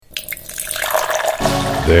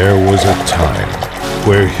There was a time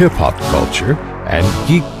where hip-hop culture and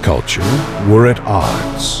geek culture were at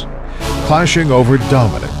odds, clashing over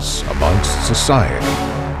dominance amongst society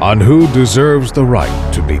on who deserves the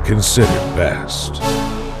right to be considered best.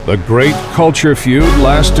 The great culture feud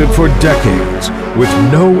lasted for decades with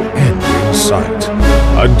no end in sight,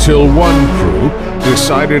 until one group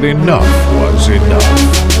decided enough was enough.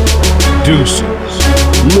 Deuces,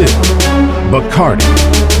 Lil, Bacardi,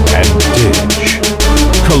 and Didge,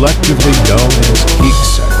 collectively known as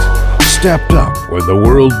Geekset, stepped up when the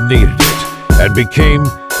world needed it and became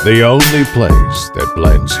the only place that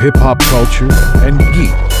blends hip-hop culture and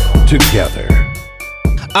geek together.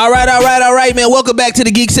 All right, man. Welcome back to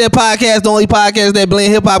the Geekset podcast, the only podcast that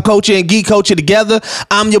blend hip-hop culture and geek culture together.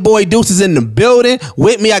 I'm your boy Deuces in the building.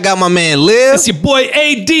 With me, I got my man Liv. It's your boy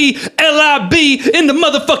ADLIB in the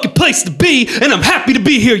motherfucking place to be, and I'm happy to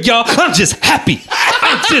be here, y'all. I'm just happy.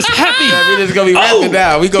 Yeah, we're just gonna be rapping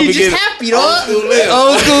now. We gonna be getting happy, dog.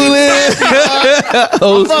 Old school Liv.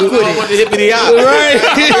 Old school with the hippity hop. Right.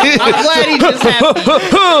 I'm glad he just happy.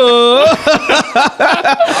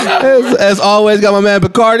 As always, got my man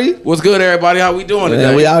Bacardi. What's good, everybody? How we doing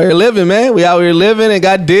today? Yeah, we out here living, man. We out here living and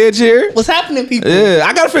got Didge here. What's happening, people? Yeah,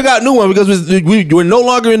 I gotta figure out a new one because we're no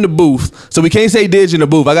longer in the booth, so we can't say Didge in the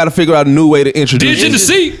booth. I gotta figure out a new way to introduce. Didge in the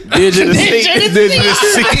seat. Didge in the seat. Didge in the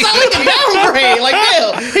seat. That's like a downgrade. Like,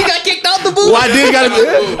 hell, he got kicked out the booth. Why Didge gotta be?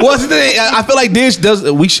 What's the thing? I feel like Didge does.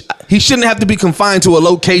 He shouldn't have to be confined to a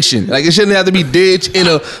location. Like it shouldn't have to be Didge in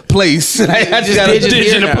a place. Like, I just gotta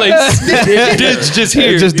Didge in a place. Didge just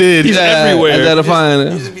here. Just Didge. He's everywhere. I gotta find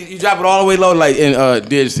it. You drop it all the way low, like in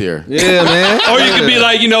Didge here. Yeah, man. Or you could be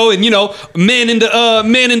like, man in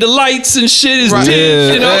the lights and shit is Right.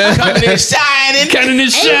 Didge, Yeah. Coming in shining. Kind of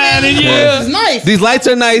shining, This yeah. is nice. These lights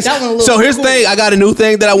are nice. That one a little So here's the cool. thing. I got a new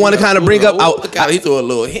thing that I want to kind of bring up. He threw a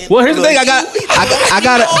little hint. Well, here's the thing. I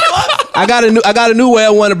got a new way I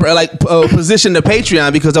want to position the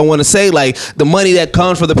Patreon, because I want to say like the money that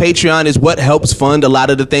comes for the Patreon is what helps fund a lot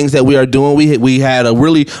of the things that we are doing. We had a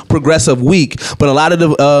really progressive week, but a lot of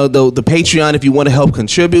the Patreon, if you want to help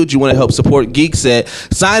contribute, you want to help support Geekset,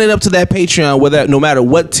 signing up to that Patreon, whether no matter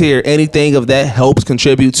what tier, anything of that helps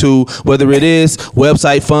contribute to, whether it is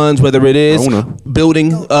website funds, whether it is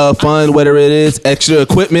building fund, whether it is extra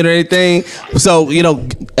equipment or anything. So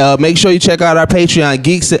make sure you check out our Patreon,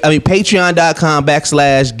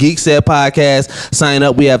 patreon.com/Geekset podcast. Sign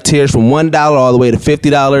up. We have tiers from $1 all the way to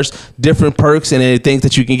 $50, different perks and things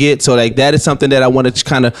that you can get. So like that is something that I want to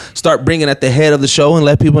kind of start bringing at the head of the show and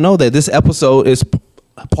let people know that this episode is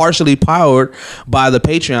partially powered by the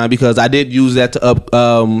Patreon, because I did use that to up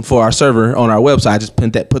for our server on our website. I just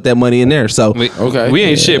put that money in there. So We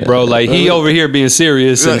ain't shit, bro. Like he over here being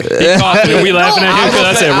serious and he coughing and we laughing at him because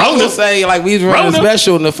I said I Rona. was say like we was running a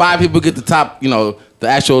special, and the 5 people get the top, the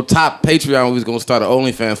actual top Patreon. We was gonna start an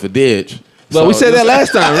OnlyFans for Didge. But we said that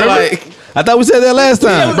last time, remember? I thought we said that last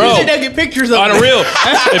time. Bro. You said they'll get pictures of On it. the real,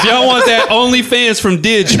 if y'all want that OnlyFans from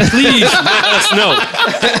Didge, please let us know.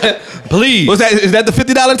 Please. What's that? Is that the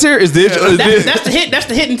 $50 tier? Is Didge? That's the hit. That's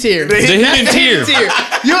the hidden tier. The hidden tier.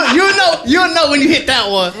 You'll know when you hit that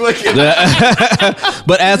one.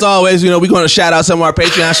 But as always, we're going to shout out some of our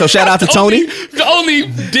Patreon. So shout out to Tony. The only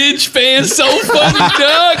Didge fan, so funny,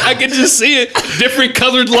 dog. I can just see it. Different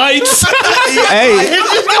colored lights. Hey,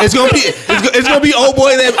 it's gonna be old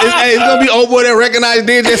boy that recognized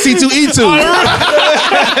Didge at C2E2.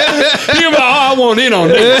 You're like, I want in on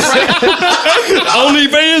this.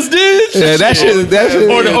 OnlyFans Didge. Yeah, that shit.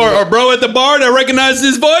 Or bro at the bar that recognized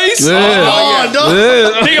his voice. Yeah.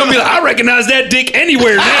 He gonna be like, I recognize that dick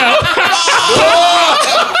anywhere now.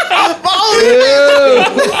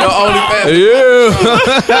 OnlyFans. Yeah.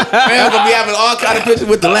 Man, we're gonna be having all kind of pictures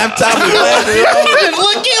with the laptop and glasses.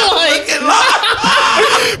 Looking like.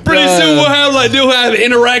 Pretty soon they'll have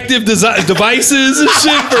interactive devices and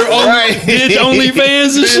shit for Didge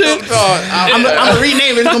OnlyFans and shit. I'm gonna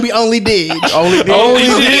rename it. It's gonna be Only Didge. Only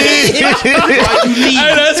Didge.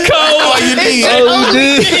 Hey, that's cold. All you need.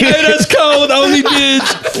 Hey, that's cold. Only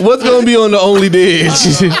Didge. What's gonna be on the Only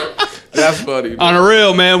Didge? That's funny. On the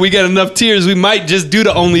real, man, we got enough tiers. We might just do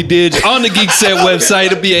the Only Didge on the Geekset website.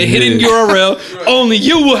 It'll be a hidden URL. Only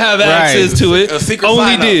you will have access to it. A secret Only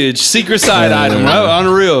sign-up. Didge. Secret side item, right? On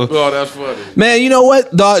the real. Oh, that's funny. Man, you know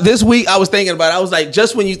what, dog? This week I was thinking about it. I was like,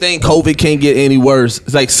 just when you think COVID can't get any worse,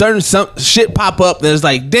 it's like some shit pop up and it's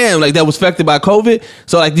like, damn, like that was affected by COVID.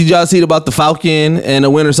 So like, did y'all see about the Falcon and the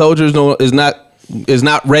Winter Soldier is not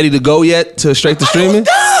ready to go yet to straight to streaming?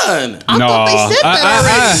 Done. I thought they said that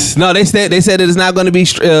already. No, they said it is not going to be.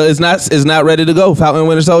 It's not ready to go. Falcon and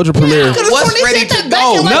Winter Soldier premiere. What's ready to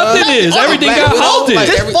go? Nothing is. Everything got halted.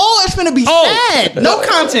 This fall is gonna be sad. said, no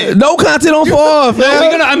content. No content on 4th,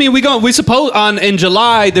 man. We suppose in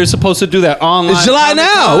July they're supposed to do that online. It's July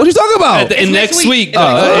now. What you talking about? And next week,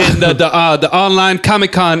 in the online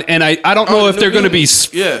Comic Con, and I don't know if they're going to be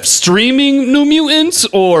streaming New Mutants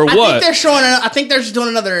or what. I think they're showing. I think they're just doing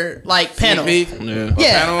another like panel.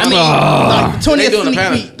 Yeah, I mean, like 20th They doing a sneak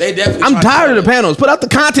panel. peek. They definitely. I'm tired of the panels. Put out the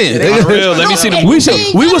content. Real. Let me see the.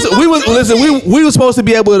 We were supposed to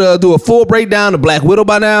be able to do a full breakdown of Black Widow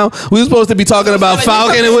by now. We were supposed to be talking about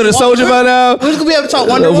Falcon and Winter Soldier by now. We was gonna be able to talk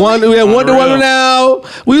Wonder Woman. We have Wonder Woman now.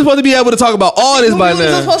 We were supposed to be able to talk about all this by New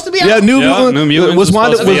Mutants now. was supposed to be out? Yeah, New Mutants was was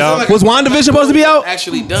supposed to be out. Was WandaVision supposed to be out?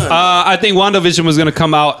 Actually done. I think WandaVision was going to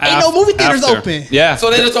come out. Ain't no movie theaters open. Yeah. So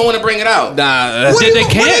they just don't want to bring it out. Nah. They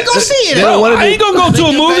can't. Where they gonna see it? Bro, I ain't gonna go to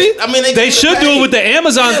a movie. I mean, they should do it with the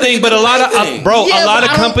Amazon thing, but a lot of Yeah, a lot but of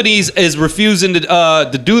I don't- companies is refusing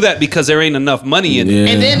to do that because there ain't enough money in it.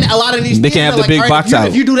 And then a lot of these They theaters can't have are the big like, box all right, out.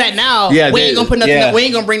 If you do that now, Yeah, we ain't gonna put nothing. yeah. We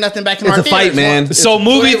ain't gonna bring nothing back in It's our a fight, theaters. man. So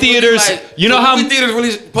movie theaters, you know how movie theaters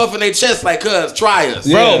really puffing their chest like, "Cuz try us,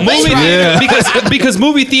 Bro, Yeah. movie Yeah. because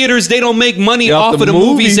movie theaters they don't make money Yeah, off off of the the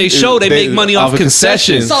movies movie, they show. They they- make money off off of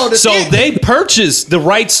concessions. concessions. So the thing- they purchase the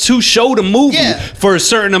rights to show the movie Yeah. for a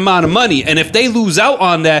certain amount of money. And if they lose out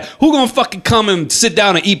on that, who gonna fucking come and sit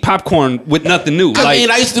down and eat popcorn with nothing new? I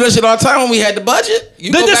mean, I used to do that shit all the time when we had the budget.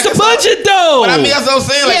 You go that's back the and budget though. But I mean, that's what I'm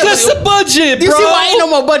saying. Like, Yeah, That's the budget, Do you bro. see why ain't no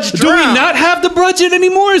more budget? Do we not have the budget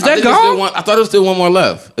anymore? Is I that think there's still gone? one. I thought there was still one more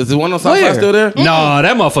left. Is the one on Southside Where? still there? No,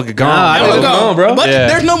 that motherfucker gone. Nah, I bro. think it's gone, bro. Budget, Yeah.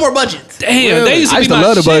 There's no more budget. Damn, they used to I be used to my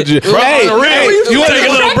love the shit. budget. Bro, Hey, on the real. hey, You want to take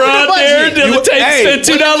a little Subtract broad the there? budget.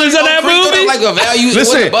 Spend $2 on that movie? Like a value. It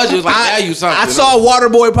Listen, wasn't budget. It was like value something. I saw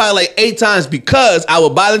Waterboy probably like 8 times because I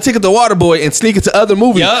would buy the ticket to Waterboy and sneak it to other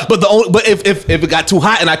movies. Yup. But if it got too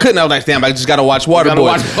hot and I couldn't, I was like, damn, I just gotta watch Waterboy.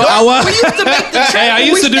 watch- We used to make the trek. Hey, I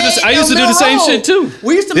used to do this- I used to do the same shit, too.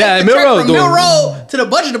 We used to make Yeah, the Mill trek Road from doing- Mill Road to the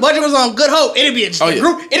budget. The budget was on Good Hope. It'd be just a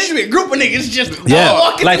group. It'd just be a group of niggas just Yeah,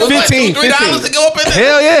 walking. like through the- 15. $3 to go up in there.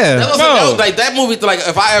 Hell yeah. That was Bro. like that movie. Like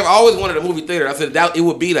if I always wanted a movie theater, I said that it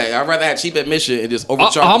would be that. I'd rather have cheap admission and just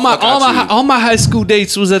overcharge. All my high school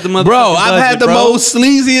dates was at the motherfucking Bro, I've budget, had the bro. most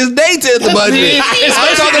sleaziest dates at the budget.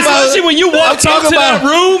 I'm talking Especially when you walk into talking that about-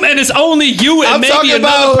 room and it's only you and I'm maybe talking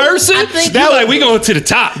another about- person. I think You're that like, was- we going to the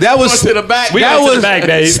top. That was to the back. We that going to was the back,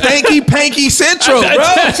 babe. Stanky Panky Central, bro.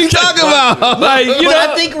 What you talking about? Like, you But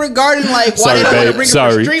know. I think regarding like why Sorry, they don't want to babe. bring it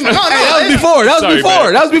Sorry. for streaming. No, Hey, that was before. Sorry,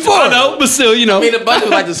 babe. That was before. I know, but still, you know. I mean, the budget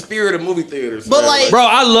was like the spirit of movie theaters. But like, Bro,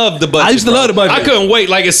 I love the budget. I used to love the budget. I couldn't wait.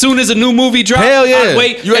 Like as soon as a new movie dropped, Hell yeah. I'd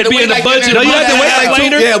wait. You had It'd to be wait in the like budget. that. A No, you had to month wait and a half like two-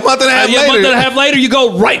 later. yeah, a month and a half Yeah, later. month and a half later, you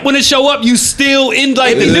go right when it show up. You still in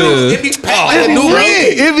like the It'd new. be packed like a It'd new be movie.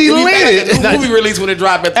 lit. It'd be It'd packed lit. like a new movie release when it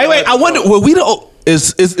dropped. Hey, wait. I wonder. Were we the?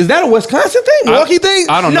 Is that a Wisconsin thing? Milwaukee thing?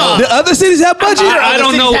 I don't know. The other cities have budget. I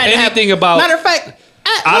don't know Cities had to have- anything about. Matter of fact,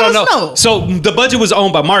 I don't let us know. So the budget was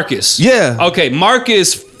owned by Marcus. Yeah. Okay,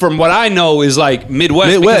 Marcus, from what I know, is like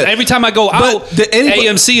Midwest. Midwest. Because every time I go out,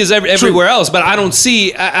 AMC is everywhere else, but I don't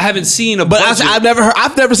see. I haven't seen a But budget.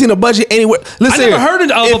 I've never seen a budget anywhere. I Listen, never heard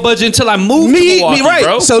of a budget until I moved to Milwaukee, right.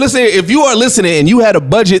 bro. So listen, if you are listening and you had a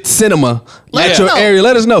budget cinema Let at us your know. area,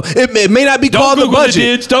 let us know. It may not be Don't called Google the it, budget.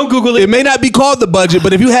 dudes. Don't Google It it. may not be called the budget,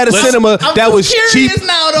 but if you had a cinema I'm that was curious cheap,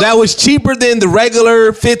 now, though. that was cheaper than the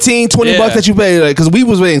regular 15, 20 Yeah. bucks that you pay, because we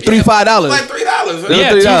was paying $3-5. like $3.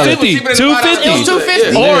 Yeah, $3. $2.50. It was cheaper than $5. It was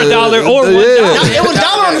 $2.50. Or a dollar, or $1. it was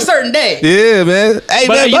 $1 on a certain day. Yeah, man. Hey,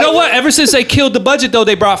 But man, you know what? Ever since they killed the budget, though,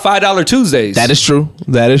 they brought $5 Tuesdays. That is true.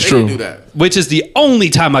 That is They true. didn't do that. Which is the only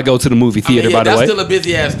time I go to the movie theater, by the that's way. still a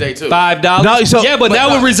busy ass day too. $5. No, so- yeah, but now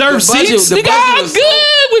but with reserved the budget- seats, the nigga, budget I'm was-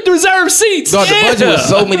 good with reserved seats. No, the Yeah. budget was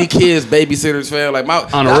so many kids, babysitters, fam. Like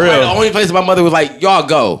On the that's real. like the only place my mother was like, y'all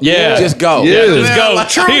go. Yeah. Just go. Yeah. Just go. Like,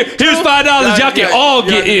 Here's $5. Y'all can all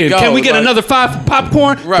get in. go. Can we get Like- another 5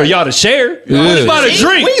 popcorn for Right. y'all to share? Yeah. You about to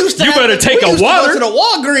drink. We used to You have- better take we a used to go water. to the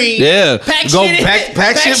Walgreens. Yeah. Pack Go shit in.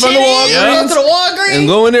 pack shit from the in, Walgreens. Go to the Walgreens. And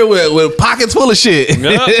go in there with pockets full of shit.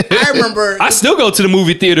 Yeah. I remember. I still go to the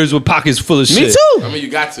movie theaters with pockets full of shit. Me too. I mean, you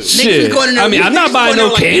got to. Shit. Niggas going in there- I mean, I'm niggas not buying going no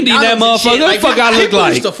there like candy in that McDonald's and motherfucker. shit. What the fuck I look people like?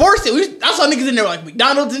 used to force it. I saw niggas in there like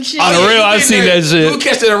McDonald's and shit. On the real, I've seen that shit. You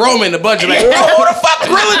catch the aroma in the budget. Like, bro, who the fuck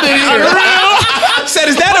grilling in here? Said,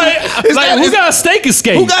 is that a is Like, that, who is- got a steak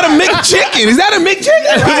escape? who got a McChicken? Is that a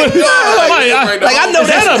McChicken? Like, I know is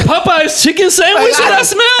that a Popeye's chicken sandwich that I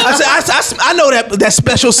smell? I know that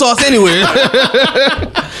special sauce anywhere.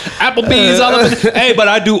 Applebee's all up in Hey, but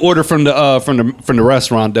I do order from the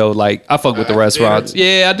restaurant though. Like I fuck with the restaurants.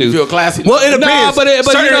 Yeah, I do. You feel classy. Well, it Nah, depends. but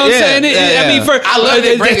you know what I'm saying? Yeah. I mean, for I love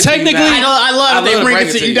they bring it to you technically, now. I love that they bring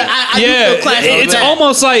it to you. I do yeah, feel classy. it's with that.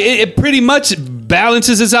 almost like it pretty much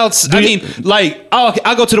balances is out. I mean, like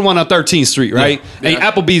I'll go to the one on 13th Street, right? And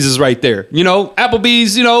Applebee's is right there. You know,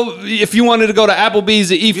 Applebee's. You know, if you wanted to go to Applebee's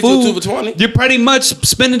to eat food, 2 for $20. You're pretty much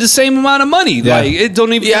spending the same amount of money. Yeah. Like it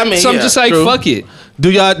don't even. Yeah, I mean, so I'm just like, true. fuck it. Do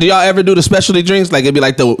y'all ever do the specialty drinks? Like it'd be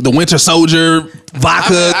like the Winter Soldier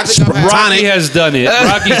vodka. I think I've had- Rocky has done it.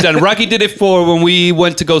 Rocky's done it. Rocky did it for when we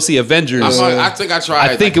went to go see Avengers. I think I tried.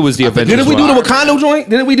 I think it was the Avengers. Didn't we do the one. Wakanda joint?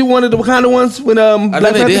 Didn't we do one of the Wakanda ones when Black think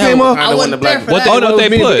they Panther did have came off? Wakanda I when wasn't the there Black. for What that. they, no, what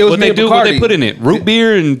they it was put? me What they and do? What they Bacardi. put in it? Root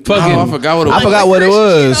beer and fucking. Oh, I forgot what it was. I forgot what it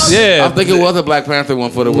was. Yeah. I think it was a Black Panther one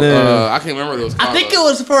for the. I can't remember what it was called. I think it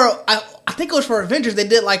was for. I think it was for Avengers. They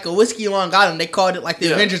did like a whiskey Long Island. They called it like the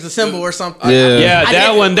Yeah. Avengers Assemble or something. Yeah, I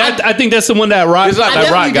that did- one. I think that's the one that Rock. It's like- I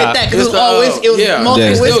That Rock definitely did got. that because it was all whiskey. It was mostly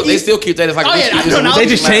Yeah. whiskey. They still keep that as like. Oh, yeah, whiskey. I It's know, a no, They whiskey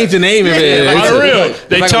just smash. changed the name of it. Yeah, For like- real, it's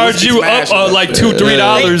they like a charge whiskey you smash. up like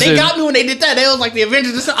 $2-3. They and- got me when they did that. They was like the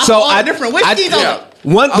Avengers Assemble. So all I- different whiskeys. I was yeah.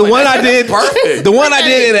 like, The one I did, perfect. the one I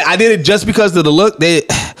did, I did it just because of the look.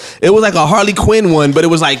 It was like a Harley Quinn one, but it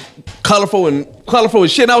was like colorful and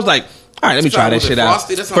shit. And I was like, all right, let me try that Was it shit out.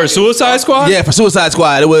 Frosty? That sounds For like Suicide Frosty. Squad. Yeah, for Suicide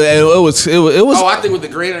Squad, it was. Oh, I think with the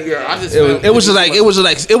green. Yeah, I just. It was just like it was just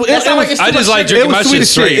like it sound like was. it's I too just much like sugar. It drinking my was sweet shit as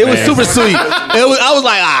shit. straight. It was man. super sweet. I was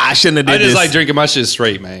like, I shouldn't have did I just this. like drinking my shit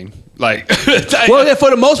straight, man. Like, Well, yeah, for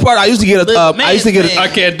the most part, I used to get a. I used to get. I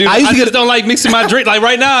can't do. I I used to just get. don't like mixing my drink. Like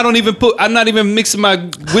right now, I'm not even mixing my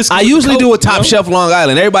whiskey. I with usually Coke, do a you top know? shelf Long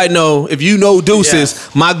Island. Everybody know if you know Deuces,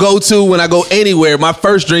 my go-to when I go anywhere, my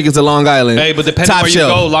first drink is a Long Island. Hey, but depending top where shelf.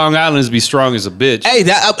 you go, Long Island's be strong as a bitch.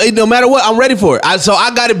 Hey, no matter what, I'm ready for it. So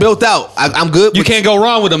I got it built out. I'm good. You with- can't go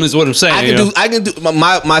wrong with them, is what I'm saying. I you can know? do. I can do.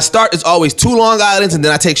 My start is always 2 Long Islands, and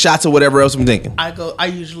then I take shots of whatever else I'm thinking. I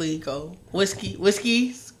usually go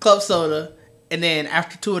whiskey, club soda, and then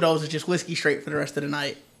after 2 of those, it's just whiskey straight for the rest of the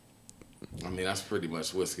night. I mean, that's pretty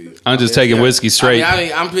much whiskey. I'm just taking whiskey straight.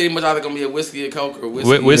 I'm pretty much either gonna be a whiskey and Coke or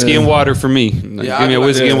whiskey. Whiskey and water for me. Give me a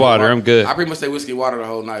whiskey and water. I'm good. I pretty much say whiskey and water the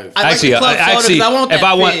whole night. I like the club soda 'cause I want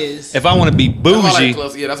that fizz. if I want to be bougie,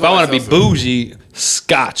 close. Yeah, that's if I what want I to be feel so. bougie,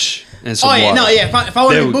 Scotch and some Oh yeah, water. no, yeah. If I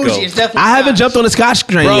want There to be we bougie, go. it's definitely. I haven't Scotch. jumped on the Scotch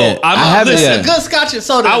train Bro, yet. I'm- I haven't listen, yet. A good Scotch and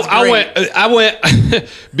soda. Is great. I went.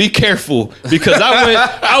 Be careful because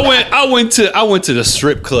I went to the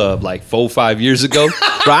strip club like 4-5 years ago,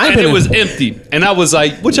 Bro, I ain't and been it in- was empty. And I was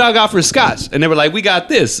like, "What y'all got for Scotch?" And they were like, "We got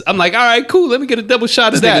this." I'm like, "All right, cool. Let me get a double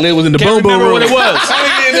shot of This nigga that." was in the Can't boom boom remember what room. it was.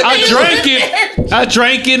 I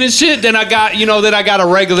drank it and shit. Then I got a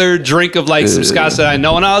regular drink of like some Scotch that I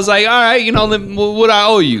know, and I was like, "All right, what I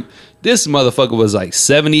owe you." This motherfucker was like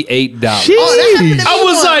 $78. Oh, that happened to me I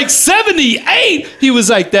was once. like 78. He was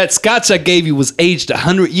like, that Scotch I gave you was aged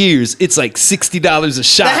 100 years. It's like $60 a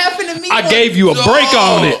shot. That happened to me I once. gave you a break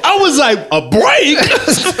on it. I was like, a break?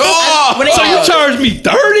 When they So you had- charged me 30?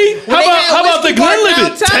 When they had How about the whiskey bar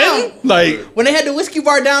Glenlivet? downtown. 10? Like, When they had the whiskey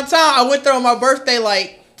bar downtown, I went there on my birthday it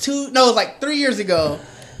was like 3 years ago.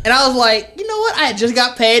 And I was like, you know what? I had just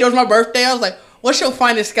got paid. It was my birthday. I was like, what's your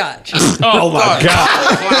finest Scotch? oh my God.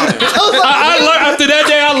 I was like, I learned, after that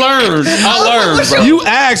day, I learned, bro. You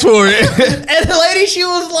asked for it. and the lady, she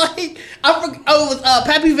was like, it was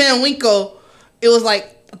Pappy Van Winkle. It was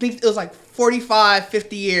like, I think it was like 45,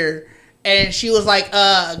 50 year. And she was like,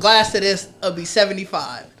 a glass of this will be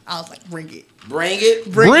 75. I was like, bring it. Bring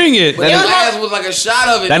it. Bring it. But the glass was like a shot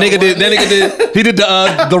of it. That though, nigga did. wasn't That it? nigga did. He did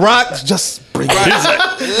the Rock. Just bring it.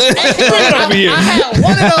 over here. I had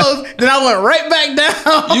one of those, then I went right back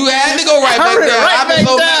down. You had to go right I back went down. right I been back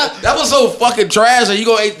so down. mad. That was so fucking trash. And you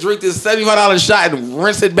go drink this $75 shot and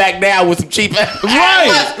rinse it back down with some cheap ass.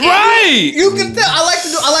 Right. You can tell.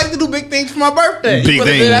 I like to do big things for my birthday. Big But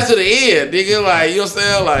thing. then that's to the end, nigga. Like, you know what I'm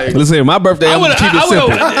saying? Like, Listen here, my birthday. I'm gonna keep it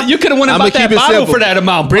simple. You could have went and I'ma bought that keep it bottle simple. for that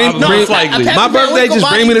amount. Bring- Most bring- likely. My birthday, just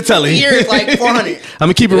bring me the telly. Years like 400. I'm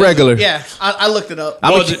gonna keep it regular. Yeah, I looked it up.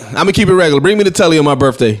 I'm gonna keep it regular. Bring me the telly on my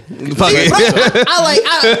birthday. Fuck it. I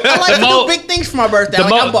like to mo- do big things for my birthday. the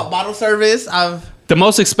Like mo- I bought bottle service. The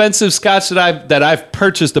most expensive Scotch that I've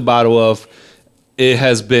purchased a bottle of, it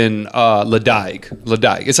has been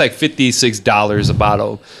Ladigue. It's like $56 a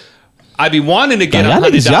bottle. I be wanting to get a Y'all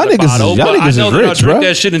niggas- y'all $100 niggas is- bottle, y'all but niggas I is know that I'll rich, drink bro.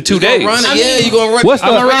 that shit in 2 you gonna days. run it? Yeah, you gonna run What's I'm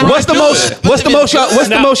gonna run the right most? to it. What's the most? What's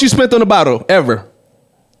the Now- most you spent on a bottle ever?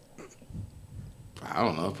 I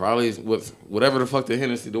don't know. Probably whatever the fuck the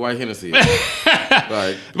White Hennessy is.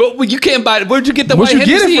 Like, But you can't buy it. Where'd you get the Where'd White you get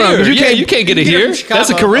it Hennessy from? here? 'Cause you You can't get it you get it here. from That's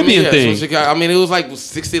a Chicago. Caribbean from thing. Chicago. I mean, it was like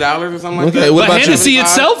 $60 or something like Okay, that. what But about you? Hennessy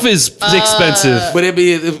itself is expensive. But it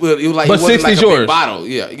was like But it wasn't 60's like a yours. big bottle.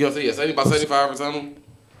 Yeah, you know what I'm saying? Yeah, about 75 or something.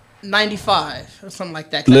 $95 or something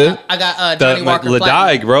like that. 'Cause Lit? I got Johnny Walker Ladig,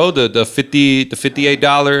 Platinum. bro. The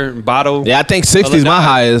 $58 bottle. Yeah, I think 60 is my Ladig.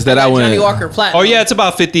 highest that I Johnny went. Walker Platinum. Oh yeah, it's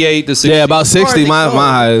about 58 to 60. Yeah, about 60 my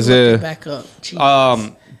highest. Yeah. Back up.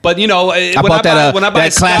 Jesus. But you know, I bought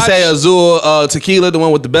that Class A Azul tequila, the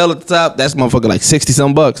one with the bell at the top. That's motherfucker like 60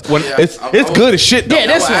 some bucks. It's good as shit though. Yeah,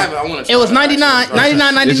 this one. It was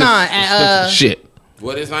 $99.99 at Shit.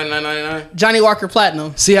 What is $99.99? Johnny Walker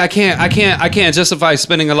Platinum. See, I can't justify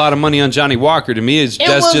spending a lot of money on Johnny Walker. To me,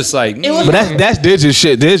 that's just like. But that's Digis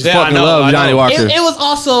shit. Digis Yeah, fucking I know, love I Johnny know. Walker. It was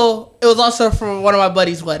also for one of my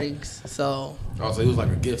buddy's weddings. So Oh, so it was like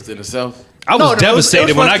a gift in itself. I was No, it was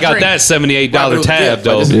devastated when for I got drink. that $78 Right, but it was tab gift,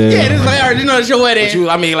 though. like, yeah, this is like, I already know it's your wedding. But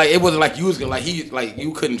I mean, like it wasn't like you was gonna like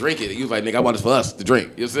you couldn't drink it. You was like, nigga, I bought this for us to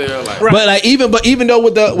drink. You see, like But like even though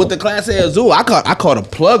with the Class A Azul, I caught a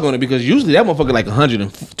plug on it because usually that motherfucker like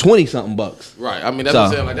 120 something bucks. right. I mean, that's what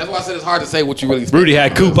I'm saying. Like that's why I said it's hard to say what you really. Rudy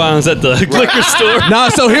had coupons at the liquor store. Nah,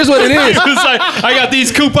 so here's what it is. He was like, I got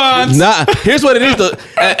these coupons. Nah, here's what it is.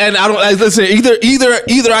 And I don't like, listen.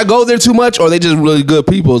 Either I go there too much or they just really good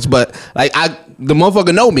peoples. But like the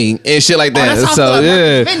motherfucker know me and shit like that. that's how I So feel like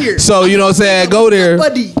yeah. Martha's Vineyard. So you know what I'm saying? I go there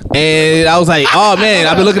Buddy. and I was like, oh man,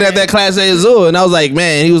 I've been looking at that Class A Azul and I was like,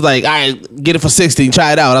 man. He was like, all right, get it for 60,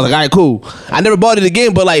 try it out. I was like, all right, cool. I never bought it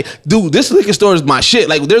again, but like, dude, this liquor store is my shit.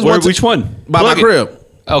 Like, there's one. Which one? By Plug my it. crib.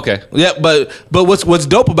 Okay. Yeah, but what's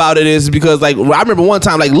dope about it is because like I remember one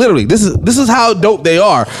time, like literally, this is how dope they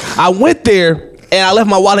are. I went there and I left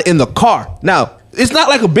my wallet in the car. Now it's not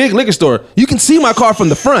like a big liquor store. You can see my car from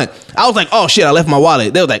the front. I was like, oh shit, I left my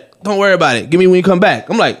wallet. They was like, don't worry about it. Give me when you come back.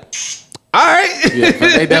 I'm like, all right. Yeah,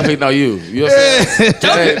 they definitely know you. You know what I'm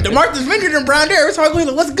saying? The Martha's Vineyard in Brown Dare. Every time I go, he's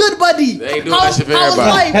like, "What's good, buddy?" They ain't doing that shit for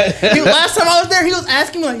everybody. Last time I was there, he was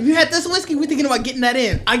asking me like, "You had this whiskey? We thinking about getting that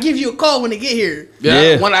in. I give you a call when they get here."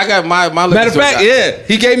 Yeah. When I got my Matter of fact, yeah,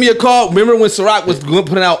 he gave me a call. Remember when Ciroc was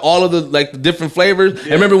putting out all of the like the different flavors?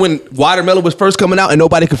 And remember when watermelon was first coming out and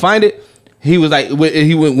nobody could find it? He was like, when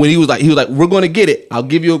he was like, we're going to get it. I'll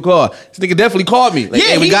give you a call. This nigga definitely called me. Like, Yeah,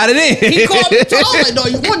 hey, we got it in. He called me too. I was like, "No,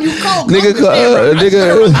 you called." Nigga called.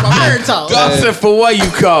 Nigga. My parents talk. I said, for what you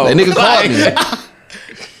call? That nigga called me.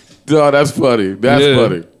 Dog, that's funny. That's Yeah.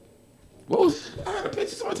 funny. What was? I had a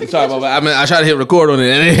picture. Somebody take a Sorry picture. about that. I mean, I tried to hit record on it,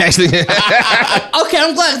 and it actually. Okay,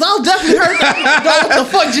 I'm glad. 'Cause I was definitely hurt. What the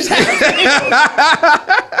fuck just happened?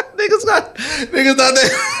 niggas thought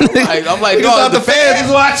that. I'm like, niggas dog, thought the fans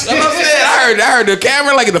was watching. That's what I'm saying. I heard the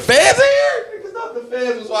camera, like the fans in here. Niggas thought the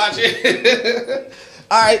fans was watching.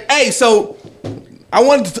 All right, hey, so I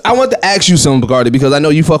wanted to ask you something, Bacardi, because I know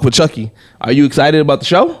you fuck with Chucky. Are you excited about the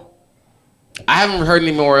show? I haven't heard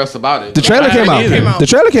any more else about it. The trailer came out. either. The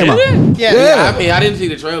trailer came out. Yeah. I mean, I didn't see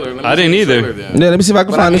the trailer. Let me I see didn't the either. trailer then. Yeah, let me see if I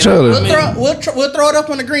can But I find the mean, trailer. We'll throw it up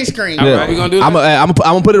on the green screen. Yeah. Right, we gonna do that? I'm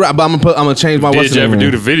gonna put it right, but I'm gonna change my. what's Did you the ever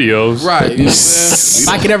name? do the videos? Right. You know what I'm saying? If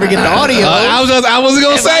I could ever get the audio. I wasn't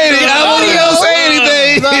gonna say anything. I wasn't gonna say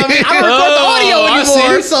anything. I don't record the audio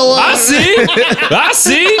anymore, so I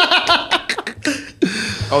see.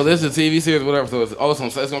 Oh, this is a TV series, whatever. So it's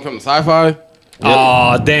gonna come to sci-fi.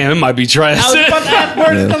 Oh damn, it might be trash. I was about to ask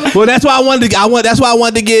where it's coming. Well, that's why I wanted to. That's why I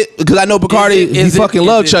wanted to get because I know Bacardi. He fucking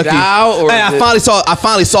loved Chucky. Dow or Hey, I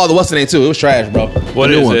finally saw the what's the name too. It was trash, bro. What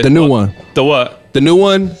the new is one, it? The new one. The what? The new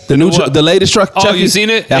one. The latest Chucky. Oh, you seen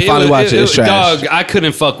it? Yeah, I finally watched it. It's trash. Dog, I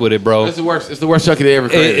couldn't fuck with it, bro. It's the worst. It's the worst Chucky they ever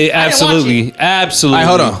created. Absolutely. All right,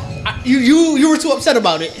 hold on. You were too upset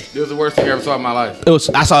about it. It was the worst thing I ever saw in my life. It was.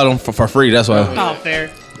 I saw them for free. That's why. Oh, fair.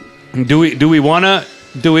 Do we wanna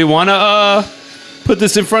put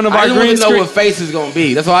this in front of I our just want green to know screen? what face is gonna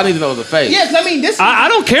be. That's all I need to know is the face. Yes, I mean this. I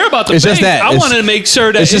don't care about the It's face. just that. I It's- want to make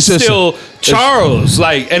sure that it's it's, just- still Charles,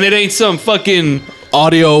 like, and it ain't some fucking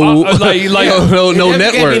Audio. like no It never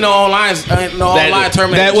network. gave me no online termination.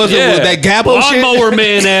 That was that Gabbo shit. lawnmower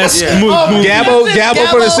man ass Yeah. movie. Gabbo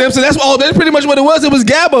for the Simpsons. That's pretty much what it was. It was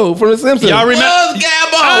Gabbo for the Simpsons. Y'all remember? Was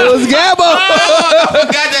Gabbo. It was Gabbo. I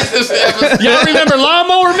forgot that. Y'all remember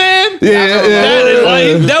Lawnmower Man?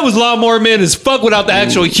 That was Lawnmower Man as fuck without the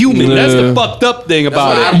actual human. That's the fucked up thing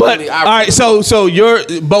about what it. I- But all right, so you're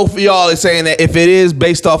both of y'all is saying that if it is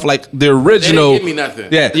based off like the original, They didn't give me nothing.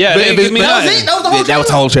 Yeah, Yeah, but they if didn't it's- give me but- nothing. That was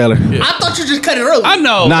the whole trailer? That was the whole trailer. I thought you just cut it early. I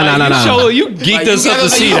know. Nah, nah, nah, nah. You geeked Like, us you up gotta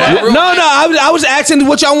to see make that. it real. No, I was asking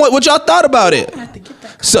what y'all thought about it.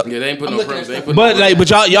 So Yeah, they ain't put I'm no looking premise. at They ain't stuff. put but like, but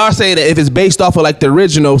y'all saying that if it's based off of like the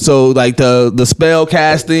original, so like the spell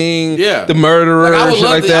casting, Yeah. the murderer, Like, I would shit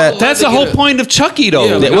love like to- I that. would That's to the get whole a- point of Chucky, though.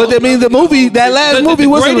 Yeah, Well, that means the movie, that last movie the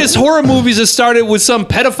wasn't greatest horror movies that started with some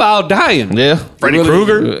pedophile dying. Yeah, Freddy Really-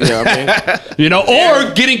 Krueger. Yeah, I mean, You know,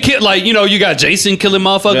 or getting killed. Like, you know, you got Jason killing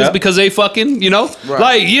motherfuckers Yeah. because they fucking, you know, right.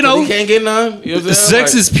 like, you 'Cause know, he can't get none. You know what I'm saying?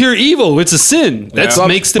 sex Like- is pure evil. It's a sin. That So-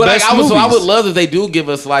 makes the but, best like, movies. So I would love if they do give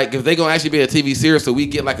us like if they gonna actually be a TV series, so we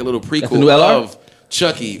get like a little the prequel new LR? of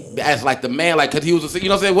Chucky as like the man, like because he was you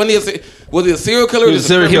know what I'm saying? Was he a serial killer? He was a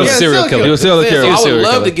serial He was killer. a serial killer. He was a serial So killer. I would serial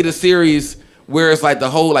love killer. to get a series where it's like the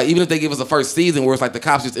whole like even if they give us the first season where it's like the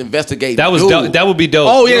cops just investigate. That was dude. dope. That would be dope.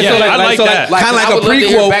 Oh, yeah, so like- I like- like so like- that. like- kinda I a would love to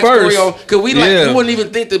hear prequel backstory first. Cause we like Yeah. you wouldn't even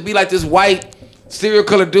think to be like this white serial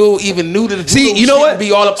killer dude even knew that. See, you know what?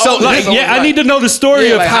 Be all up. So, on like, this. yeah, I need to know the story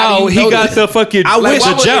Yeah, of like, how how do you he know got this? the fucking I wish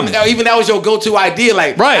the gem. Even that was your go-to idea,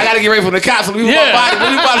 like Right. I gotta get ready from the cops. So Yeah,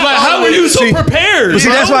 like, how were you so prepared? see,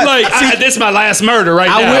 bro? that's why- like, this is my last murder right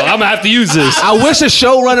I now. will- I'm gonna have to use this. I wish a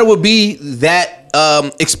showrunner would be that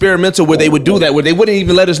experimental where they would do that, where they wouldn't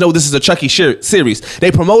even let us know this is a Chucky series.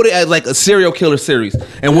 They promote it as like a serial killer series,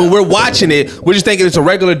 and when we're watching it, we're just thinking it's a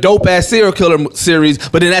regular dope ass serial killer series.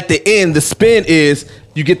 But then at the end, the spin is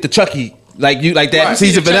you get the Chucky. Like you like that Right.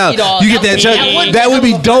 season The Chucky finale, doll. you get that. That would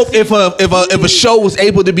be dope if a show was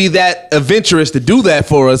able to be that adventurous to do that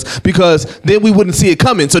for us, because then we wouldn't see it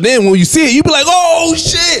coming. So then when you see it, you'd be like, oh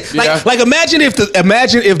shit! Yeah. Like imagine if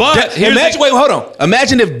But here's the- wait, hold on.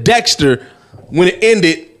 Imagine if Dexter, when it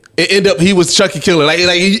ended, it ended up he was Chucky killer. Like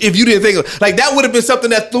if you didn't think of, like that would have been something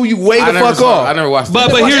that threw you way the fuck off. I never watched. But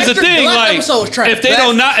that. here's the Dexter- thing, the last like episode was trash. if they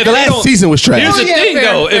don't not if the they last don't, season was trash. Here's the Oh, yeah, thing fair,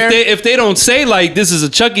 though, fair. if they don't say like this is a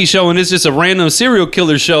Chucky show and it's just a random serial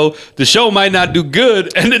killer show, the show might not do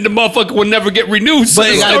good, and then the motherfucker will never get renewed. So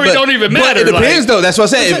the story don't even matter. But it depends, though. That's what I'm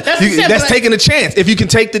saying. That's That's, what I'm saying, but taking a chance. If you can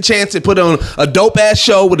take the chance and put on a dope ass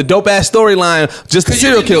show with a dope ass storyline, just a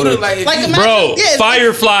serial killer. Like, imagine- Bro, yeah, it's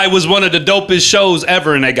Firefly was one of the dopest shows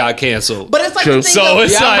ever, and they got canceled. But it's like True. the thing So though,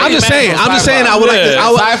 it's like- I'm just saying. I Yeah. would like. To,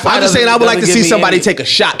 Sci-fi I'm just saying. I would like to doesn't see give me somebody any- take a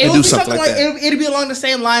shot it and would do be something like that. It'd be along the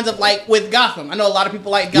same lines of like with Gotham. I know a lot of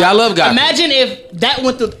people like Gotham. Yeah, I love Gotham. Imagine if that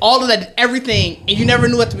went through all of that, everything, and you never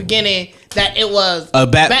knew at the beginning that it was A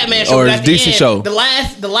Batman show or but a at the DC end, show.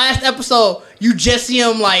 The last episode, you just see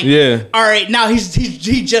him like, Yeah. all right, now he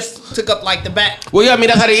just took up like the bat. Well, yeah, I mean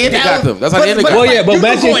that's how they ended Gotham. That's how they ended Gotham. Well, yeah, but you were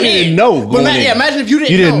imagine if going you didn't in. know But going imagine, in. yeah, imagine if you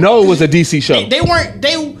didn't. You didn't know it was a DC show. They weren't.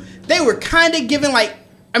 They were kind of giving like.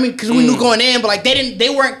 I mean, because we knew going in, but like they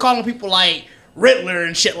weren't calling people like Riddler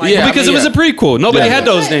and shit like Yeah, that. because I mean, it was a prequel. Nobody Yeah. had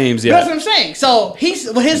those names That's yet. what I'm saying. So his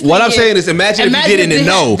What thing I'm saying is, imagine if you didn't they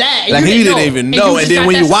know. had that, and Like, you he didn't even know, you and just then got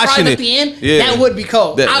when that you're surprise watching at it, the end, yeah. that would be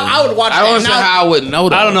cold. That- I would watch I that. don't understand Now- how I would know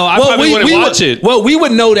that. I don't know. I probably wouldn't watch it. Well, we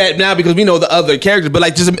would know that now because we know the other characters. But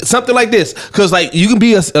like just something like this, because like you can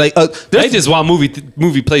be a like They there's, just want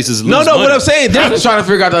movie places. To no, lose no. money. What I'm saying, I'm there's, just trying to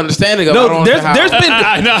figure out the understanding of. it. I no, don't there's understand been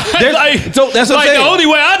I know. there's- Like, so that's what like I'm the saying. only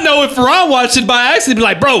way I know if Ron watched it by accident, be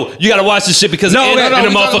like, bro, you gotta watch this shit because No, it no, ended no, in a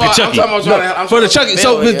I'm talking motherfucking about- Chucky. I'm talking about For the Chucky,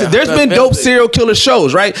 so yeah. there's been dope serial killer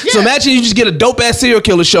shows, right? So Yeah. imagine you just get a dope ass serial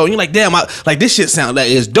killer show, and you're like, damn, like this shit sound like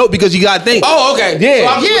it's dope because you gotta think. Oh, okay.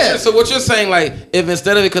 Yeah. So what you're saying, like, if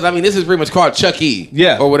instead of it, because I mean, this is pretty much called Chucky,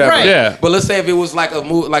 Yeah. or whatever. Right. Yeah. But let's say if it was like a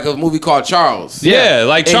movie called Charles. Yeah,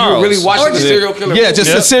 like and Charles. you really watching Or the just- serial killer. Yeah, movie.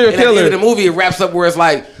 just a serial And at the killer. end of the movie, it wraps up where it's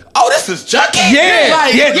like, oh, this is Chucky. Yeah,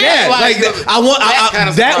 Like, yeah. Like I want that kind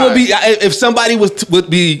of that would be surprise. if somebody would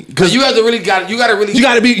be because You have to really you gotta you gotta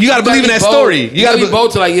believe in that bold. story. You gotta be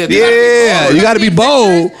bold to like yeah, you gotta be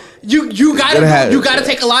bold. You Gotta have- gotta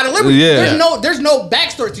take a lot of liberty. Yeah. There's no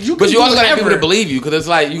backstory. So you But can you also do gotta have people whatever. to believe you because it's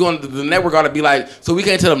like the network ought to be like, so we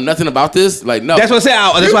can't tell them nothing about this. Like no, That's what I'm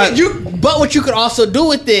saying. That's why But what you could also do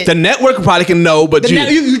with it, the network probably can know, but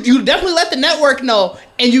you definitely let the network know,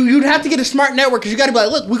 and you'd have to get a smart network because you got to be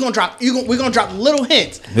like, look, we're gonna drop little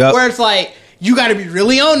hints Yep. where it's like you got to be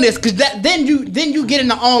really on this because then you get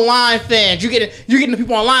into online fans, you get into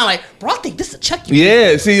people online like, bro, I think this is a Chucky.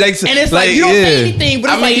 yeah. See, like And it's like you don't say anything,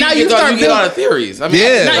 but I it's mean, like now you you get start a lot building. of theories. I mean,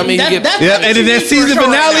 Yeah. I mean, you get. That's Yeah, like and then that TV season for a show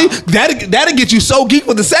finale, right now. that'll get you so geek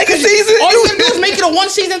for the second season. All you gotta do is make it a 1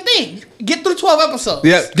 season thing. Get through 12 episodes.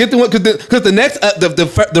 Yeah, get the one because the next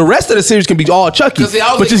the rest of the series can be all Chucky, 'Cause see,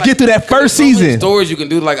 I was but just thinking, get through that like, first there's so many season. stories you can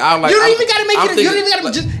do. Like I like. You don't I'm- even gotta make I'm it. You don't thinking- even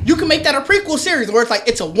gotta just. You can make that a prequel series where it's like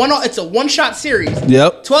it's a one shot series.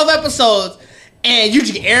 Yep. 12 episodes, and you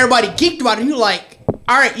just get everybody geeked about it. And you like,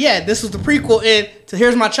 all right, yeah, this was the prequel, and to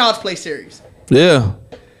here's my Child's Play series. Yeah.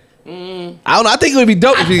 I don't know. I think it would be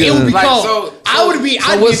dope if you. It would be Like, cold. I would be.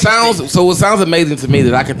 So I'd what be sounds amazing to me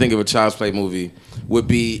that I can think of a Child's Play movie would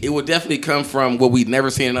be, it would definitely come from what we'd never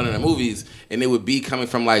seen in none of the movies, and it would be coming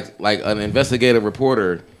from like an investigative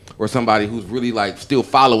reporter or somebody who's really like still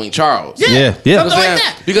following Charles. Yeah. Something like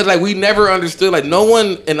that. Because like we never understood, like no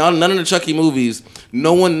one in none of the Chucky movies,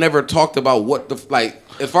 no one never talked about what the like.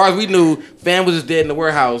 As far as we knew, Fan was just dead in the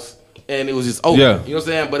warehouse, and it was just over. Yeah. You know what I'm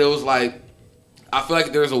saying? But it was like, I feel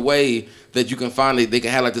like there's a way that you can find it. They can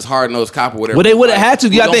have like this hard nosed cop or whatever. Well, they would have had to.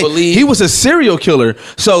 I think he was a serial killer,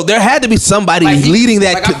 so there had to be somebody leading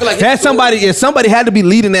that. Like, I feel like somebody had to be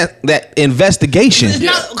leading that investigation. It's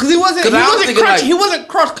not because he wasn't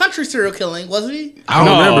cross country serial killing, was he? I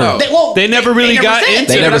don't remember. They never really got into it.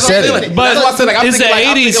 They never said it. But it's the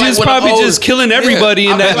 80s. He was probably just killing everybody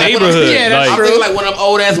in that neighborhood. Yeah, that's I'm true. thinking like one of them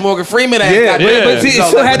old ass Morgan Freeman ass guys. But it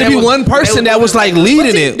still had to be one person that was like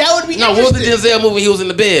leading it. That would be No, what was the Denzel movie? He was in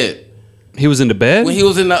the bed. He was in the bed? When he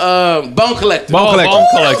was in the Bone Collector. Bone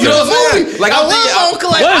Collector. You know what I'm saying? Like I love Bone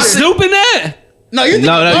Collector. What? Snoop in that? No, you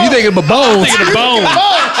thinking of Bones. I'm thinking of Bone.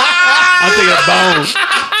 I'm thinking of Bone.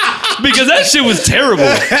 Because that shit was terrible.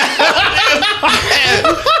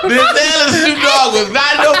 Denzel and Snoop Dogg was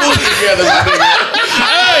not in no movie together.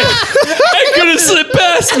 Hey, that could have slipped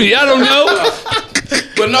past me. I don't know.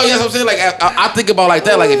 But no, yes, I'm saying like I think about like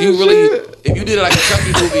that. Like if you did like a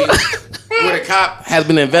Chucky movie where the cop has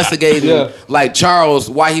been investigating like Charles,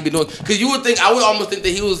 why he been doing? Because you would think I would almost think that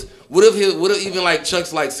he was. What if even like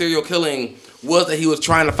Chuck's like serial killing was that he was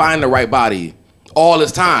trying to find the right body all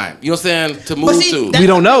his time? You know what I'm saying? To move to. We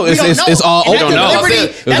don't know. It's all open.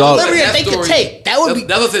 That's a liberty that they could take. That would be.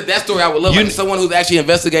 That's what I said. That story I would love. Like someone who's actually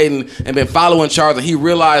investigating and been following Charles, and he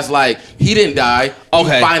realized like he didn't die.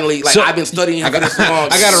 Okay. He finally, like I've been studying him for this long.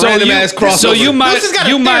 I got a random ass crossover. So you might.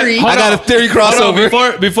 I got a theory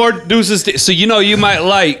crossover. Before Deuce's. So you might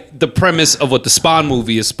like the premise of what the Spawn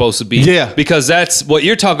movie is supposed to be. Yeah. Because that's what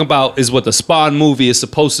you're talking about is what the Spawn movie is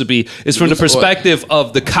supposed to be. It's from the perspective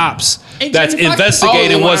of the cops that's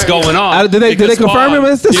investigating what's going on. Did they confirm him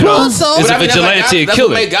as this one? It's a vigilante That's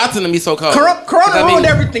killer. what made Gotham to me so cold. Corona ruined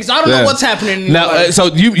everything, so I don't know what's happening now.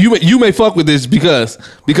 So you may fuck with this because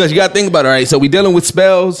you got to think about it. All right, so we dealing with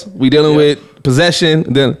spells, we dealing with possession,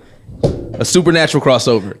 and then a supernatural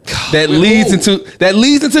crossover that leads into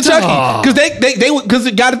Chucky because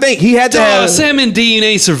you got to think he had to have Sam and Dean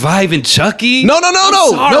ain't surviving Chucky. No,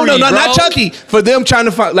 Sorry, not Chucky. For them trying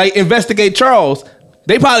to find investigate Charles.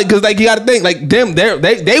 They probably because you got to think them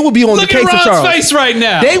they would be on the case of Charles. Look at Ron's face right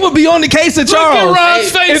now. They would be on the case of Charles. Look at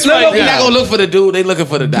Ron's face right now. They're not gonna look for the dude. They looking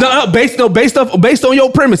for the guy. No, based on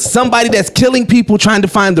your premise, somebody that's killing people trying to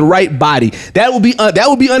find the right body. That would be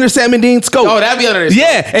under Sam and Dean's scope. Oh, that'd be under his scope.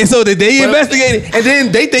 Yeah, and so they investigated, and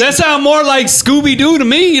then they think that sound more like Scooby Doo to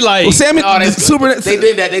me. Like Sam and They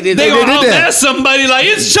did that. They gonna ask somebody like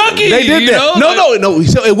it's Chucky. They did that. No.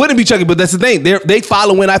 So it wouldn't be Chucky, but that's the thing. They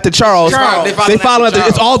following after Charles. They following after.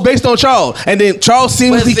 It's all based on Charles, and then Charles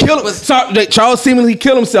seemingly killed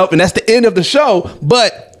himself, and that's the end of the show.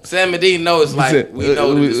 But Sam and Dean knows like we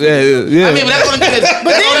know. Yeah. I mean, but that's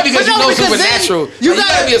only because you know supernatural. You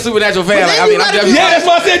gotta be a supernatural fan. Like, I mean, I'm definitely. Yeah, that's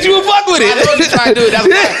why I said you would fuck with it. I know what you're trying to do. That's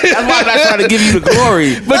why I'm not trying to give you the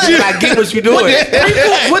glory. But I get what you're doing. Would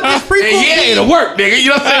this prequel be it'll work, nigga?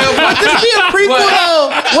 You know what I'm saying? Would this be a prequel though?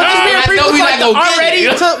 Would this be a prequel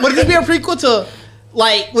to would this be a prequel to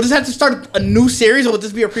like, would this have to start a new series, or would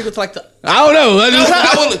this be a prequel to like the? I don't know.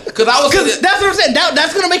 Because that's what I'm saying.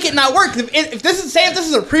 That's gonna make it not work. If this is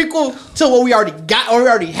a prequel to what we already got, or we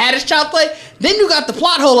already had as child play, then you got the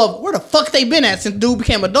plot hole of where the fuck they been at since dude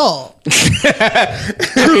became a dog. True.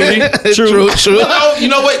 You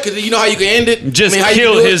know what? Because you know how you can end it. Just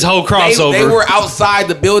kill his whole crossover. They were outside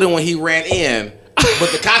the building when he ran in.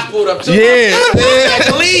 But the cops pulled up too. Yeah. Had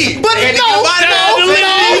to leave. But no.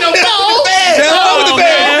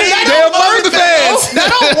 That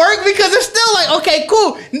don't work because it's still like, okay,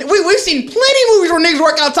 cool. We've seen plenty of movies where niggas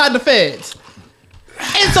work outside the feds.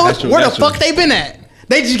 And so where the fuck they been at?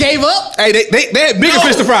 They just gave up. Hey, they had bigger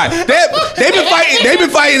fish to fry. They've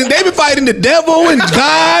been fighting the devil and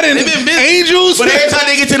God and angels. But every time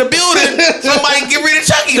they get to the building, somebody get rid of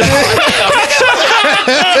Chucky.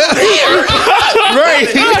 Right.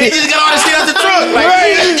 They just got all the shit out the trunk.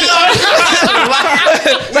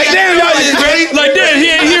 Like damn, y'all ready? Like damn,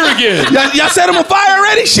 he ain't here again. Y'all set him on fire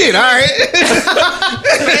already? Shit, all right.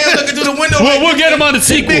 Man looking through the window. We'll get him on the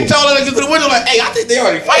sequel. Big taller looking through the window like, hey, I think they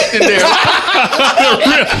already fighting in there.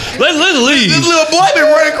 Let's leave. This little boy been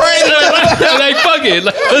running crazy. Like fuck it.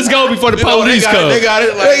 Let's go before the police come. They got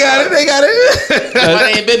it.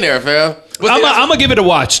 They ain't been there, fam. I'm gonna give it a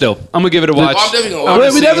watch though. I'm gonna give it a watch. I'm definitely gonna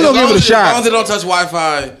watch. We definitely gonna give it a shot. As long as they don't touch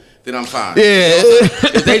Wi-Fi, then I'm fine. Yeah.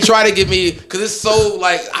 If they try to give me, because it's so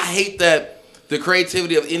like I hate that the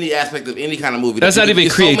creativity of any aspect of any kind of movie. That's not even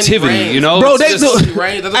There's so many creativity, range. you know? Bro, It's they just- do. So many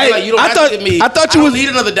range. That's Hey, like you don't I have thought- to give me. I thought you don't was- need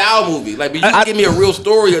another Dow movie. Like, but you can give me a real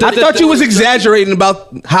story. I thought you was exaggerating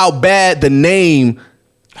about how bad the name.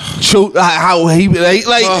 How he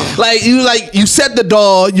like you set the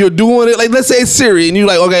doll, you're doing it like, let's say it's Siri, and you're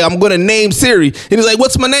like, okay, I'm gonna name Siri, and he's like,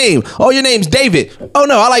 what's my name? Oh, your name's David. Oh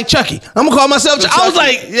no, I like Chucky. I'm gonna call myself Chucky. I was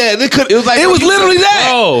like, yeah, it was literally that.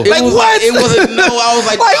 Bro. Like what? It wasn't. No, I was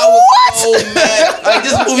like, Like, I was what? so mad. Like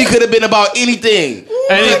this movie could have been about anything.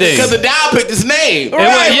 Anything. Because the Dow picked his name. It was,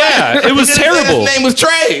 yeah, it was He didn't say terrible. His name was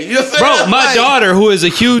Trey. You know what I'm Bro, saying? my Like, daughter, who is a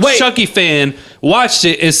huge Wait. Chucky fan, watched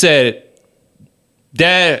it and said,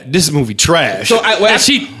 Dad, this movie trash. So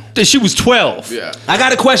and she was 12. Yeah. I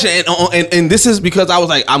got a question, and this is because I was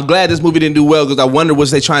like, I'm glad this movie didn't do well because I wonder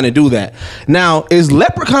was they trying to do that. Now, is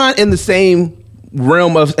Leprechaun in the same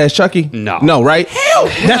realm as Chucky? No, right? Hell,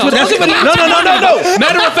 that's what. No.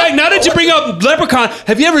 Matter of fact, now that you bring up Leprechaun,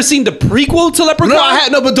 have you ever seen the prequel to Leprechaun? No, I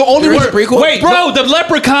had no, but the only There is one. a prequel? Wait, bro, the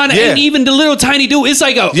Leprechaun Yeah. ain't even the little tiny dude. It's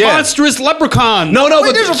like a Yeah. monstrous leprechaun. No, Wait,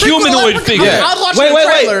 but there's a prequel humanoid Leprechaun? figure. I was watching the Wait.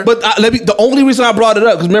 trailer. But the only reason I brought it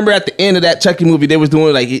up because remember at the end of that Chucky movie, they was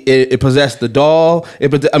doing like it possessed the doll.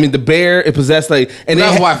 The bear. It possessed like and That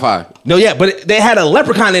was they had- Wi-Fi. No, yeah, but they had a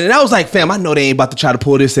leprechaun in it. And I was like, fam, I know they ain't about to try to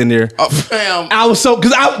pull this in there. Oh, fam. I was so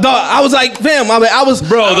because I was like, fam, I was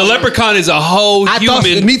Bro, the leprechaun is a whole I thought-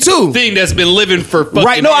 human me too. thing that's been living for fucking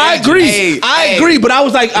right. No, I ages. agree. I agree. But I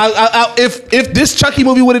was like, if this Chucky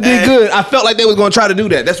movie would have did good, I felt like they was gonna try to do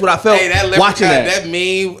that. That's what I felt Hey, that leprechaun, watching that. that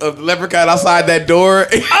meme of the leprechaun outside that door. On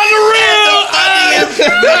the real,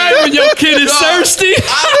 when your kid is thirsty.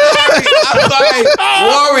 I'm sorry,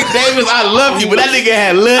 Warwick Davis. I love you, but that nigga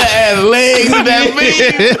had little ass legs in that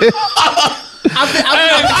meme. I've been Bro,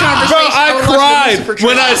 having the conversation. I was watching cried Lucifer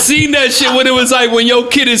when I trailer. seen that shit when it was like when your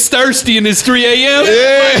kid is thirsty and it's 3 a.m.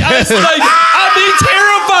 Like, I was like, I'd be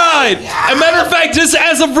terrified. As a matter of fact, just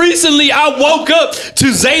as of recently, I woke up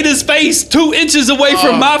to Zeta's face 2 inches away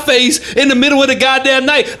from my face in the middle of the goddamn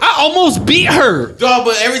night. I almost beat her. Dog,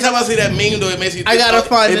 but every time I see that meme, though, it makes me. I gotta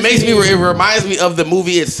find It this makes me. meme. It reminds me of the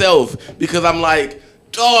movie itself because I'm like.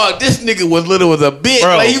 Dog, this nigga was little as a bitch.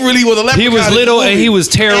 Bro, like he really was a leprechaun. he was in the little and movie. he was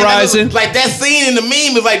terrorizing. And like that scene in the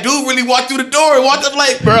meme is like, dude really walked through the door and walked up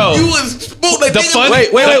like, Bro, you was spooked. Like, The nigga, fun,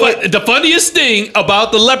 wait. The funniest thing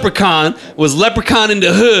about the leprechaun was Leprechaun in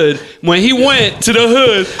the Hood when he went to the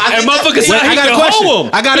hood I and think motherfucker that's- said Wait, I he got a could question. hold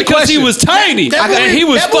him I got a because he question. was tiny and he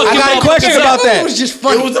was that movie- fucking. I got a motherfuckers question up. about that. It was just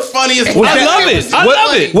funny. It was the funniest. I love it. I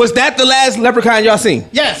love it. Was that the last Leprechaun y'all seen?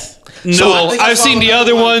 Yes. No, I think I I've saw seen the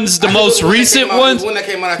another other one. ones, the I think most it was when that recent came out- ones. when that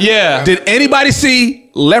came out, I Yeah. Did anybody see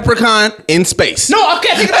Leprechaun in Space? No, I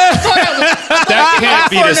can't think of that. I saw that one. That can't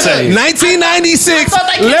be the same. 1996, I thought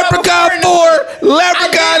that came out Leprechaun before 4,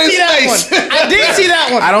 Leprechaun in Space. I did see that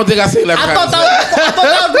one. I don't think I seen Leprechaun. I thought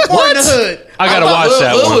that was before in the hood. I gotta I thought watch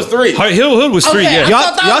that Hood one. was 3. Hood was 3. Okay, Yeah. I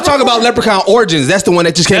thought that Y'all was talk before. about Leprechaun Origins. That's the one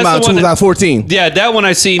that just came That's out the in one that- 2014. Yeah, that one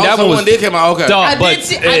I seen. Oh, That so one one was did come out. Okay. dog, I but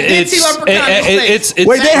did see Leprechaun in Space. it's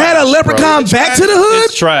Wait, they had a trash, Leprechaun bro. back to the hood?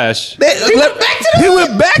 It's trash. He went back to the He hood.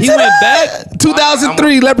 went back?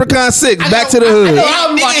 2003, Leprechaun 6, back to the I hood. know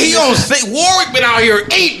I'm Nigga, watching he this. on sick. Warwick been out here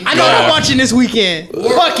eating. I know I'm watching this weekend.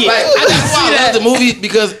 Fuck it. Like, I gotta that's why see I love that. the movie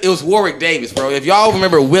because it was Warwick Davis, bro. If y'all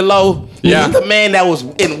remember Willow, Yeah. he was the man that was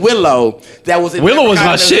in Willow. That was in Willow was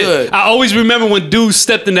my Leprechaun in the shit. Hood. I always remember when dude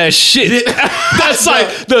stepped in that shit. That's like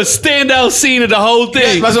the standout scene of the whole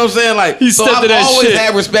thing. That's what I'm saying. Like, He so stepped I've in that always shit.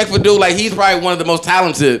 had respect for dude. Like, he's probably one of the most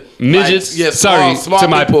talented Midgets? Like, yeah, Sorry, small to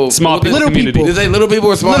my people. small people Little community. people. They say little people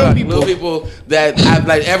or small Little little people. people that have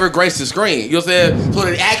like ever graced the screen. You know what I'm saying? So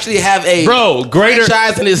they actually have a Bro, greater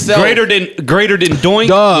franchise in itself. greater than Doink.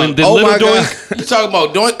 Dog. When the Oh little my God. Doink. You talking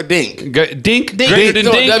about Doink or Dink? Dink. Greater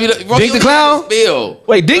than Dink. Dink the Clown? Bill.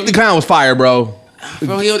 Wait, Dink the Clown was fire, bro.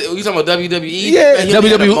 Bro, you talking about WWE? Yeah, Man, he only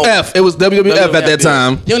had a moment. WWF. It was WWF at that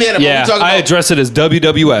time. He only had a moment. Yeah, We talking I about, address it as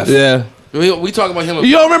WWF. Yeah. we talking about him.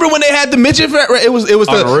 You don't remember when they had the midget? It was Yep.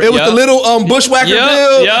 the little bushwhacker Yep,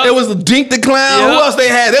 Bill. yep. It was the Dink the Clown. Yep. Who else they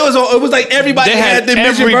had? It was like everybody They had the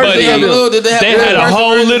midget everybody. version of it. Did they have They one had a person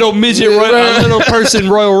whole version? little midget, Yeah, a right. little person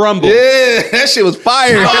Royal Rumble. Yeah, that shit was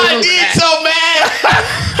fire. Oh, I did so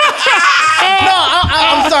mad. No,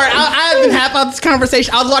 I'm sorry. I've been half out this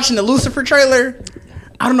conversation. I was watching the Lucifer trailer.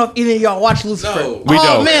 I don't know if either of y'all watch Lucifer. No. We oh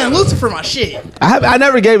don't. man, Lucifer, my shit. I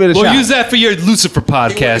never gave it a Well, shot. use that for your Lucifer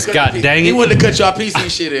podcast. God dang He it. wouldn't have cut y'all PC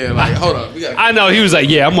shit in. Like, hold on. We gotta I know he was like,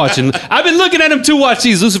 "Yeah, I'm watching." I've been looking at him to watch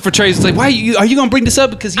these Lucifer trailers. It's like, why are you gonna bring this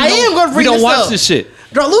up? Because I am gonna bring we don't this watch up. this shit.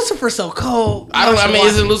 Bro, Lucifer's so cold. I Y'all should mean, watch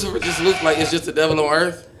isn't it. Lucifer just look like it's just the devil on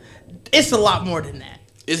earth? It's a lot more than that.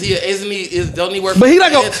 Don't he work? But he for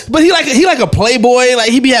like the a, feds? but he like a playboy. Like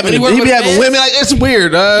he be having But he work for the feds? women. Like it's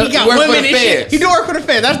weird. He got work for women the and shit. feds. He do work for the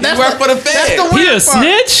feds. That's work for the That's feds. the He weird a part.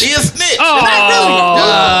 snitch? He a snitch.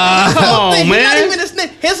 Oh, His whole thing, man. He's not even a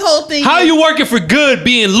snitch. His whole thing. How is- you working for good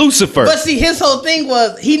being Lucifer? But see, his whole thing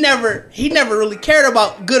was he never really cared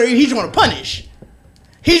about good or evil. He just want to punish.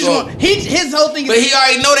 He just So- his whole thing is. But he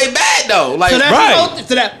already know they bad though. Like so that's Right. his whole thing.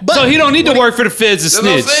 So that, but So he don't need to work for the feds to that's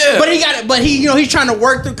what I'm snitch. saying. But he got it. But he, he's trying to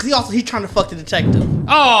work through because he's trying to fuck the detective.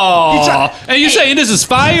 Oh, He try- and you Hey. saying this is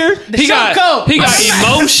fire? He show got cold.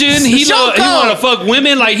 emotion. The He show want to cold. fuck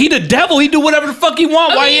women. Like he the devil. He do whatever the fuck he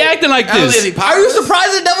want. Why he mean, acting like How is he this? Are you powerless?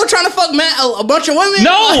 surprised the devil trying to fuck a bunch of women?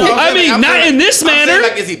 No, Like, I mean I'm not saying- in this I'm saying, manner.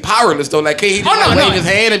 like, is he powerless though? Like, can't he just Oh, no, like, no. wave his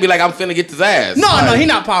hand and be like, "I'm finna get his ass"? no, Like, he's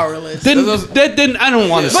not powerless. Then I don't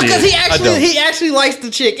want to see Because it. he actually likes the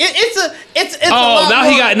chick. It's a Oh, lot now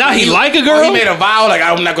more- he like a Oh, girl. he made a vow like,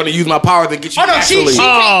 "I'm not gonna use my power to get you." Oh no, she actually.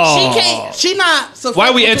 can't. She not. Why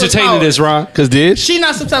are we susceptible to his entertaining powers. this, Ron? Cause did. She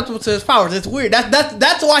not susceptible to his powers. It's weird.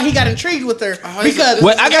 That's why he got intrigued with her he's because. a-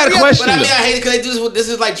 Well, I got a every other- question. But I mean, I hate it because they do this. This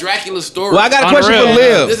is like Dracula's story. Well, I got a On the question real. for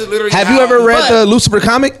Liv. This is literally Have you how- ever read But- the Lucifer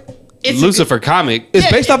comic? It's Lucifer comic. It's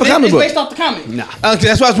based off a comic book. It's based off the comic. Nah.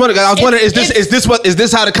 That's what I was wondering. I was wondering, is It's-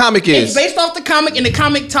 this how the comic It's is? based off the comic, and the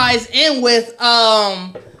comic ties in with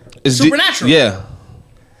Is Supernatural. Yeah.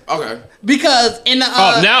 Okay. because in the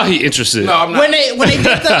Oh, now he interested. No, I'm not. when they did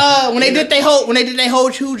the when they did their whole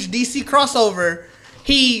huge DC crossover,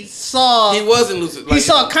 he saw He wasn't lucid. he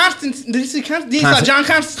saw Constantine. Did you see Constantine? He saw John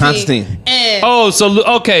Constantine. And Oh,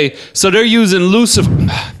 so they're using Lucifer.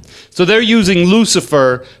 So they're using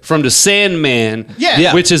Lucifer from the Sandman,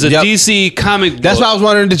 Yeah. which is a Yep. DC comic book. That's why I was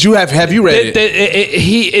wondering. Did you have you read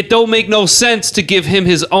it? It don't make no sense to give him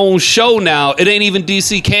his own show now. It ain't even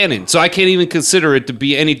DC canon, so I can't even consider it to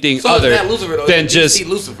be anything So other it's not Lucifer though. than It's just. DC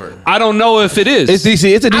Lucifer. I don't know if it is. It's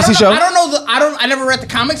DC. It's a DC show. I don't know. I never read the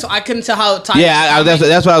comic, so I couldn't tell how it tied. Yeah,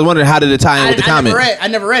 that's what I was wondering. How did it tie in with the comic? I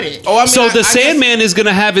never read it. Oh, I mean, So the I guess Sandman is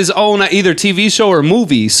gonna have his own either TV show or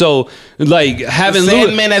movie. So like having the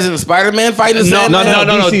Sandman as in Spider-Man fighting the No,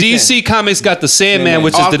 Sandman. DC Comics got the Sandman,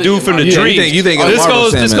 which Oh, is I'm the dude from the thinking Marvel. Dream. You think of this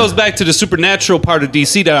Marvel goes Sandman. back to the supernatural part of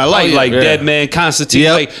DC that I like, yeah. like Yeah. Dead Man, Constantine,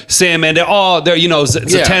 Yep. like Sandman. They're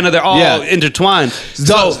Zatanna. They're all Yeah. intertwined.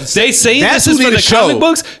 So they say That's this is who from need the a show. comic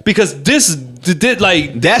books because this did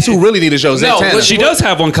like. That's who really need a show. No, Zatanna. but She does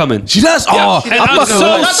have one coming. She does. Oh, And I I'm fucking so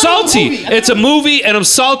love That's a salty. movie. It's a movie, and I'm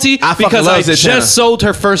salty I fucking because love I Zatanna. just sold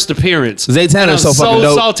her first appearance. Zatanna's And I'm so fucking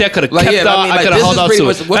dope. salty. I could have Like, kept yeah, I on. mean, I like, could have this held is on pretty to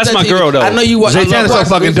much- it. what's That's that my TV? girl, though. I know you watch. Zatanna's so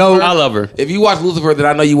fucking dope. I love her. If you watch Lucifer, then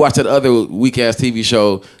I know you watched that other weak ass TV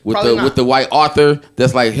show with Probably the not. with the white author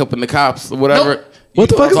that's like helping the cops or whatever. Nope. What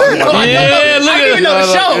the fuck is that? Yeah, look I at didn't even know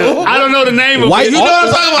the show. I don't know the name of White it. You know what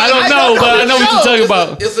I'm talking about? I don't know, but I know what you're talking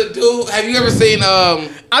about. It's a dude. Have you ever seen? I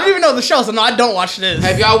don't even know the show, so no, I don't watch this.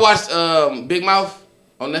 Have y'all watched Big Mouth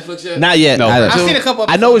on Netflix yet? Not yet. No. I've seen a couple.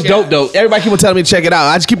 I know it's episodes, dope though. Everybody keep on telling me to check it out.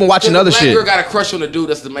 I just keep on watching The other black shit. girl got a crush on the dude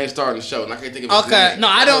that's the main star in the show, and I can't think of his Okay, name. no,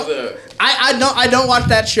 I don't. That was, I don't watch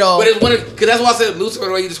that show. But it's one because that's why I said Lucifer.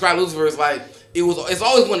 The way you describe Lucifer is like it's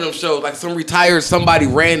always one of them shows like some retired somebody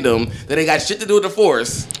random that ain't got shit to do with the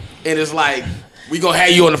force, and it's like we gonna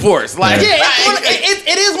have you on the force. Like yeah,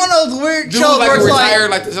 it is one of those weird dude shows was like where a it's retired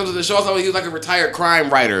like like the show he was like a retired crime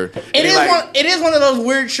writer. it is like, it is one of those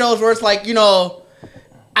weird shows where it's like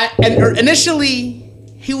initially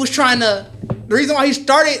he was trying to. The reason why he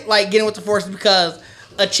started like getting with the force is because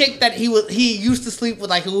a chick that he used to sleep with,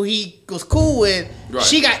 like who he was cool with, Right.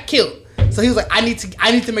 she got killed. So he was like, I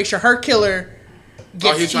need to make sure her killer.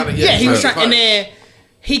 Gets, he was trying to- yeah, he was trying to trying, and then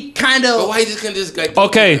he kind of. But why he just couldn't just like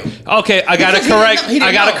Okay, I gotta Because he didn't correct. know- he didn't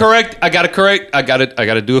I gotta know. correct. I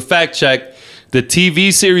gotta do a fact check. The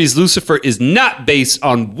TV series Lucifer is not based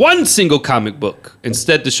on one single comic book.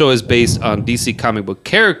 Instead, the show is based on DC comic book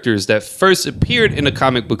characters that first appeared in the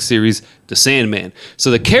comic book series, The Sandman. So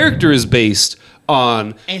the character is based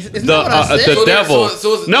on Isn't the that what I said? the So there- devil.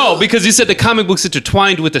 so it's- No, because you said the comic books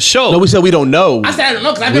intertwined with the show. No, we said we don't know. I said I don't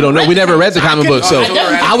know because I We don't know. We never read the comic book, so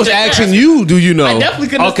I was asking you. Do you know? I definitely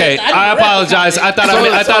couldn't. have Okay, said that. I never read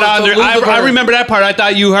the apologize. comic. I remember that part.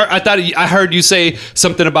 I heard you say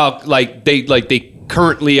something about like they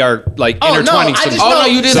currently are like Oh no! intertwining. I just some- Oh, know, no,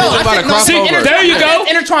 you didn't no, say I about said- a no, I said crossover. intertwined- There you I go.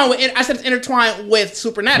 said intertwined with. I said it's intertwined with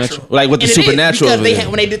Supernatural, Like with the And it is, Supernatural because they of it. had,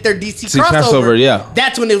 when they did their DC See, crossover. crossover, yeah.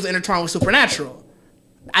 That's when it was intertwined with Supernatural.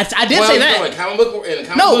 I did Well, say you that. know, in comic book in a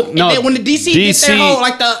comic No, book? No, when the DC did DC their whole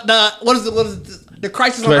like the what is it the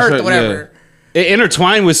Crisis on Crisis, Earth or whatever. It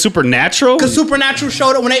intertwined with Supernatural? Because Supernatural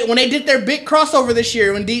showed up when they did their big crossover this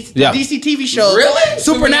year when DC TV shows. Really?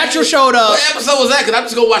 Supernatural showed up. What episode was that? Because I'm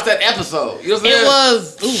just gonna watch that episode. You know what I'm saying?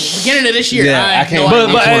 It was beginning of this year. Yeah, I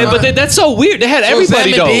can't. But that's so weird. They had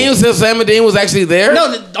everybody though. Sam and Dean was actually there. No,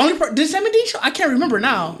 the only did Sam and Dean show? I can't remember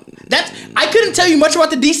now. I couldn't tell you much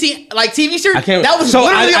about the DC like TV series. I can't. That was so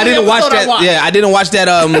literally I the didn't only watch episode that. I watched. Yeah, I didn't watch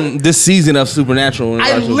that this season of Supernatural.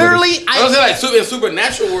 I was like in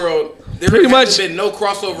Supernatural world. There Pretty really much been no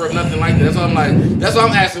crossover of nothing like that. That's what I'm like. That's what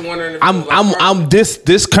I'm asking, wondering. If I'm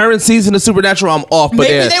this current season of Supernatural. I'm off, but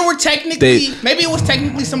maybe they were technically maybe it was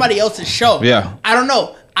technically somebody else's show. Yeah, I don't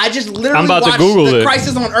know. I just literally I'm about to watched Google the it.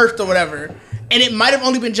 Crisis on Earth or whatever, and it might have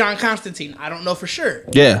only been John Constantine. I don't know for sure.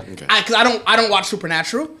 yeah. Because I don't watch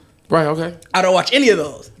Supernatural. Right. Okay. I don't watch any of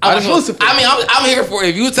those. I watch Lucifer. I mean, I'm here for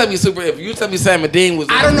it. If you tell me Sam and Dean was.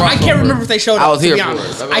 I don't know. I can't remember if they showed up. I was here to be for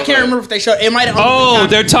honest. it. I can't remember if they showed. It might have. Oh,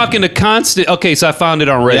 they're talking to Constant. Okay, so I found it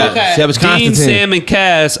on Reddit. Yeah, Okay. yeah, it was Dean, Constantine. Sam, and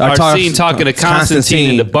Cass are seen talking to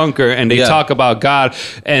Constantine in the bunker, and they talk about God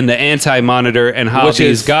and the Anti-Monitor and how Which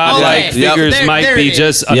these is- godlike Okay. Yep. figures There might it be is.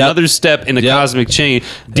 just another step in the cosmic chain.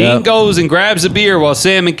 Dean goes and grabs a beer while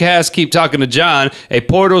Sam and Cass keep talking to John. A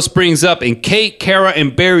portal springs up, and Kate, Kara,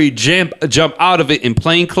 and Barry jump out of it in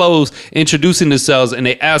plain clothes, introducing themselves, and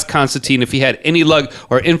they ask Constantine if he had any luck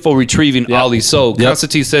or info retrieving Ollie's soul.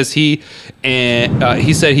 Constantine says he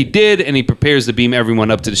said he did, and he prepares to beam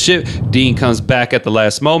everyone up to the ship. Dean comes back at the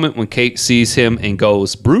last moment when Kate sees him and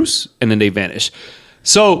goes, "Bruce," and then they vanish.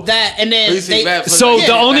 So that, and then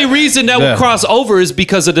the only reason that would cross over is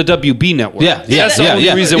because of the WB network. That's the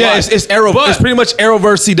only reason why. It's Arrow. It's pretty much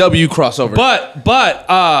Arrowverse CW crossover.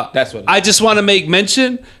 But that's what I just want to make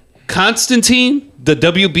mention. Constantine, the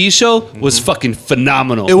WB show, was fucking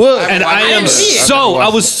phenomenal. It was, and I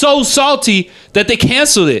was so salty that they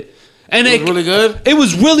canceled it. And it was really good. It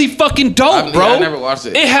was really fucking dope, bro. I never watched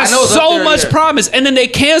it. It has so much promise, and then they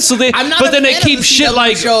canceled it. But then they keep shit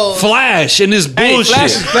like Flash and this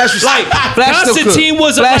bullshit. Flash like Constantine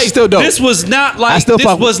was Flash still dope. This was not like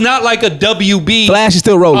a WB. Flash is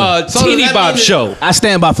still rolling. Teeny Bob show. I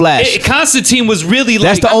stand by Flash. Constantine was really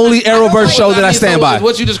like. That's the only Arrowverse show that I stand by.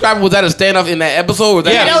 What you described, was that a standoff in that episode? Or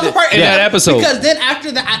that was the part in that episode. Because then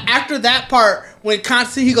after that part, when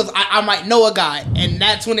Constantine, he goes, I might know a guy, and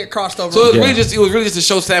that's when it crossed over. So it was really just to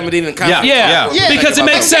show Sam and Dean and Constantine. Yeah. Because it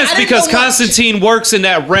makes sense because Constantine works in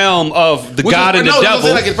that realm of the God and the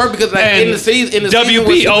devil. Like it's perfect because like in the season,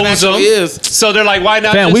 WB owns them. So they're like, why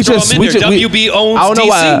not just throw them in there? WB owns I don't know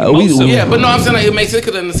DC. why. Yeah, but no, I'm saying like it makes sense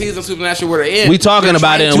because in the season Supernatural where they're in, we talking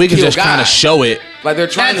about it and we can just kind of show it. Like they're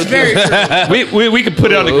trying That's to very true. we can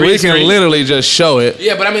put it on the green We can screen. literally just show it.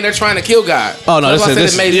 Yeah, but I mean they're trying to kill God. Oh no, so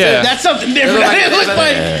this That's something different. It looks like,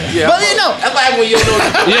 but you know, that's like when you don't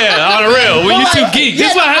know. Yeah, on the real. When you too geek.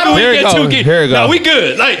 This is what happens when you get too geek. Here we go. No, we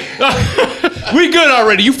good. Like we good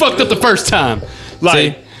already. You fucked up the first time.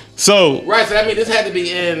 Like so. Right. So that means this had to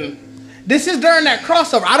be in. This is during that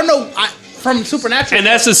crossover. I don't know from Supernatural. And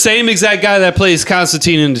that's the same exact guy that plays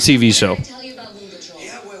Constantine in the TV show.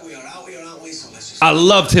 I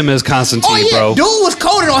loved him as Constantine, bro. Dude was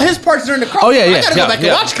coding on his parts during the crossover. Oh yeah. I gotta go back and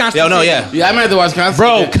watch Constantine. Yeah, I might have to watch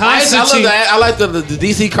Constantine. Bro, Constantine. I like the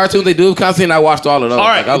DC cartoons they do with Constantine. I watched all of those. All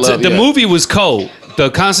right, the movie was cold.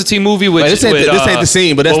 The Constantine movie, which this ain't the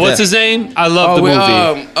scene, but that's what's his name? I love the movie.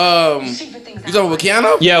 You talking with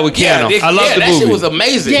Keanu? Yeah, with Keanu. I love the that movie. Shit was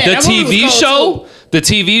amazing. Yeah, The TV show. The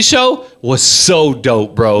TV show was so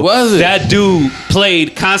dope, bro. Was it? That dude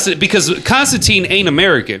played Constantine because Constantine ain't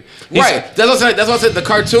American. Right. That's what I said. The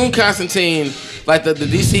cartoon Constantine, like the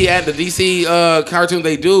DC cartoon,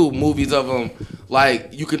 they do movies of him.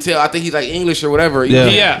 Like you can tell. I think he's like English or whatever.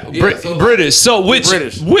 Yeah. British. So which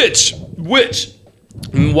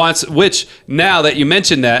now that you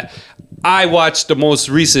mentioned that, I watched the most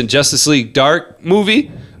recent Justice League Dark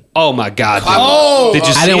movie. Oh my God! Oh, did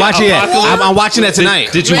you? I didn't watch it yet. Apocalypse? I'm watching that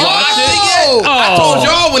tonight. Did you watch it? I told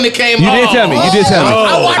y'all when it came. You did tell me. You did tell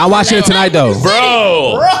me. I'm watching it tonight though.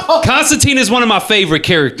 Bro, Constantine is one of my favorite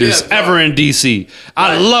characters ever in DC.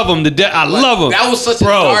 I love him to death. I love him. That was such a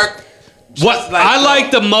dark. What I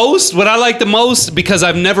like the most, because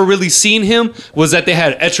I've never really seen him, was that they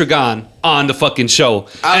had Etrigan on the fucking show,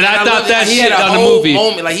 and I thought that shit on the movie.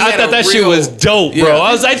 I thought that shit was dope, bro.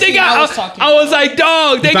 I was like, I was like,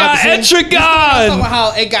 dog, they got Etrigan. I was talking about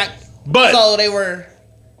how it got. But so they were.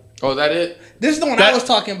 Oh, is that it? This is the one I was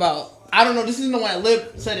talking about. I don't know. This is the one that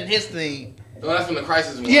Lib said in his thing. Oh, that's from the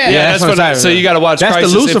Crisis one. Yeah, that's what. So you got to watch. That's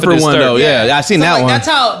Crisis the Lucifer Infinite one Stir. though. Yeah, I seen so that like,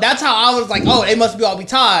 one. That's how I was like, oh, they must be all be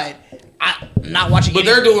tied. not watching. But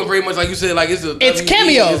they're doing pretty much like you said, like it's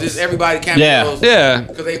cameos. It's everybody cameos. Yeah.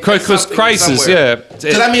 Because Crisis. Yeah.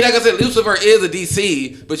 Because I mean, like I said, Lucifer is a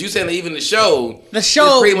DC, but you saying that even the show is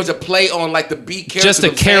pretty much a play on like the B character, just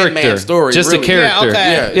a character story, just really. a character.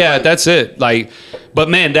 Yeah, okay. Yeah, that's it. Like, but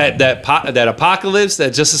man, that apocalypse,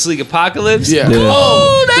 that Justice League apocalypse. Yeah.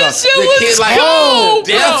 Oh, that shit was cold,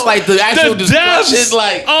 deaths, like the actual destruction,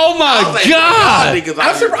 like oh my god. I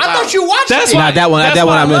thought you watched That's it. why that one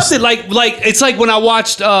I missed. It. Like it's like when I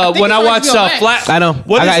watched Flash. I know.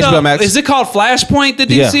 I got HBO Max. Is it called Flashpoint, the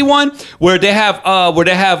DC one, where they have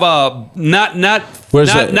not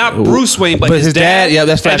Bruce Wayne, but his dad. Yeah,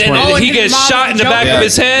 that's Flashpoint. And then he gets shot in the back of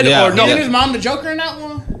his head, or no? Isn't his mom the Joker in that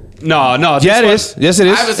one? No. Yeah, it is. Yes, it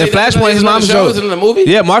is. In Flashpoint, his mom's Joker. Is it in the movie?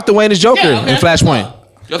 Yeah, Martha Wayne is Joker in Flashpoint.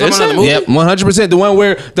 You're talking about the movie? Yep, 100%. The one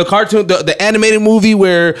where the cartoon, the animated movie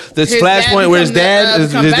where the Flashpoint, where his dad,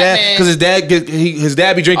 because his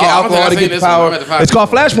dad be drinking alcohol to get the power. It's called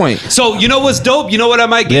Flashpoint. So you know what's dope? You know what I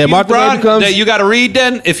might give you, Martha Ron, Wayne becomes that you got to read.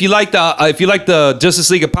 Then, if you like the Justice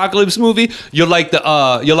League Apocalypse movie, you'll like the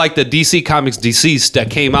DC Comics Deceased that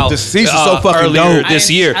came out Deceased is so fucking earlier dope. this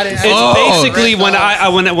year. It's basically when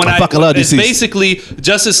I fucking love it's Deceased. basically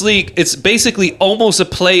Justice League. It's basically almost a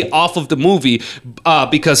play off of the movie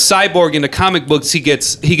because Cyborg in the comic books he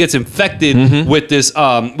gets infected with this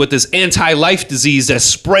anti-life disease that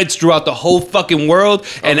spreads throughout the whole fucking world,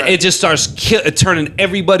 and it just starts turning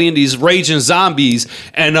everybody into these raging zombies,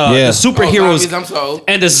 and the superheroes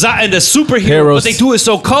and the superheroes, but they do it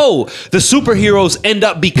so cold. The superheroes end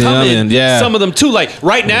up becoming some of them too. Like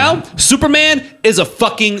right now, Superman is a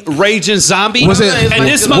fucking raging zombie.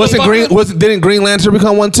 Didn't Green Lantern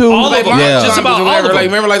become one too? All of them. Just about all of them.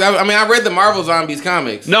 Remember, I read the Marvel Zombies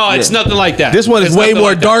comics. No, it's nothing like that. This one is way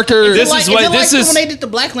more Is darker. it like when they did the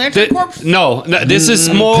Black Lantern Corps? No, this is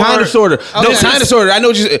more kind of sorta. No, kind of sorta. I know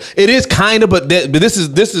it is kind of, but this is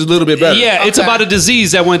a little bit better. Yeah, it's about a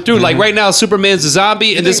disease that went through. Like right now, Superman's a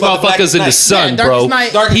zombie, and this motherfucker's in the sun, bro.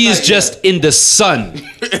 He is just in the sun.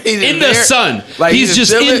 In the sun. He's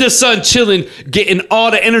just in the sun, chilling, getting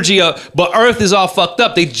all the energy up. But Earth is all fucked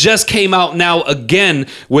up. They just came out now again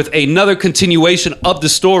with another continuation of the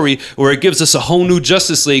story where it gives us a whole new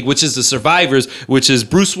Justice League, which is the Survivors, which is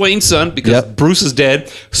Bruce Wayne's son, because Bruce is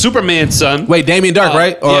dead. Superman's son. Wait, Damien Dark,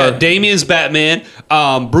 right? Yeah, Damien's Batman.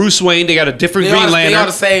 Bruce Wayne, they got a different Green Lantern. They are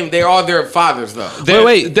the same. They're all their fathers, though.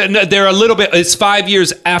 They're a little bit. It's 5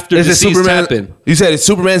 years after the deceased happened. You said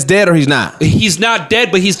Superman's dead or he's not? He's not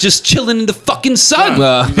dead, but he's just chilling in the fucking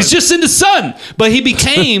sun. He's just in the sun. But he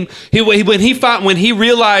became when he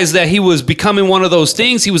realized that he was becoming one of those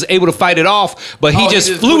things, he was able to fight it off. But he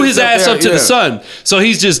just flew his ass up to the sun. So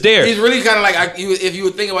he's just there. He's really kind of like if you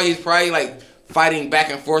would think about, he's probably like fighting back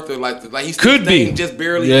and forth, or like he's could be just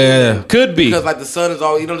barely. Yeah, could be because like the sun is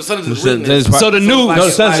all the sun is his weakness. So the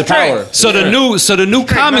sun's the power. So the new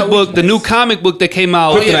comic book, that came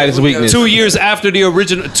out Kryptonite is weakness. 2 years after the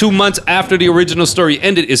original, 2 months after the original story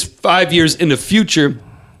ended, is 5 years in the future,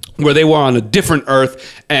 where they were on a different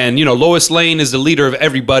Earth, and Lois Lane is the leader of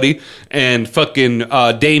everybody, and fucking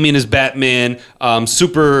Damien is Batman,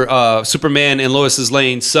 Superman and Lois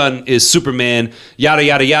Lane's son is Superman, yada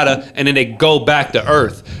yada yada, and then they go back to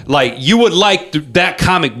Earth. Like you would like that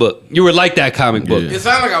comic book. You would like that comic book. It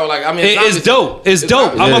sounds like I would like. I mean, it's dope. It's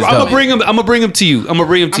dope. I'm gonna bring them to you.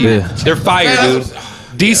 They're fire, dude.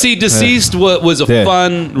 DC Deceased was a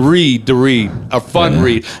fun read to read.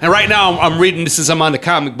 And right now I'm reading, since I'm on the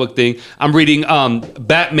comic book thing, I'm reading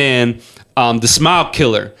Batman, The Smile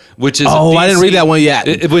Killer, which is I didn't read that one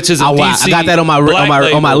yet. Which is a DC. I got that on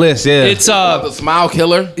my list. Yeah, it's The Smile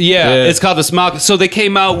Killer. Yeah, it's called The Smile. So they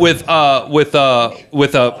came out with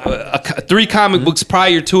 3 comic books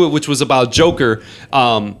prior to it, which was about Joker.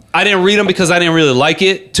 I didn't read them because I didn't really like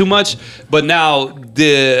it too much. But now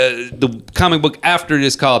the comic book after it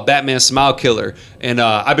is called Batman Smile Killer, and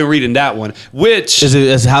I've been reading that one. Which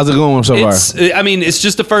how's it going so far? I mean, it's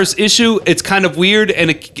just the first issue. It's kind of weird,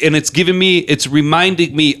 and it's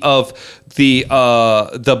reminding me of the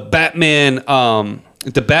Batman.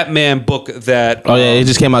 The Batman book that it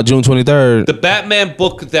just came out June 23rd. The Batman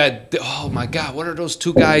book that my God, what are those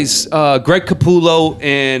two guys? Greg Capullo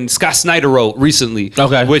and Scott Snyder wrote recently.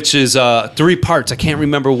 Okay, which is 3 parts. I can't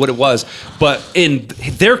remember what it was, but in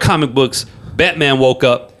their comic books, Batman woke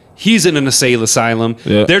up. He's in an insane asylum.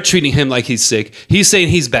 Yeah. They're treating him like he's sick. He's saying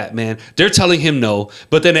he's Batman. They're telling him no,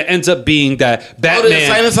 but then it ends up being that Batman. The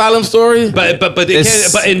insane asylum story. But in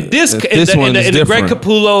the Greg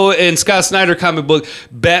Capullo and Scott Snyder comic book,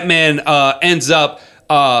 Batman ends up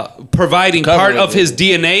providing part of his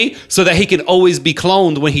DNA so that he can always be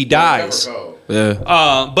cloned when he dies.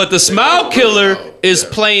 Yeah. But the Smile Killer is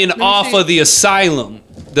playing off of the Asylum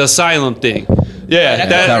thing. Yeah,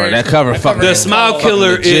 That cover fucking. the Smile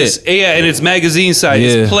Killer legit. is and it's magazine side. Yeah.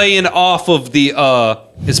 It's playing off of the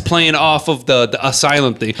the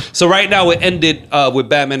Asylum thing. So right now it ended with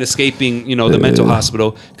Batman escaping, the mental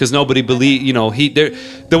hospital because nobody believed,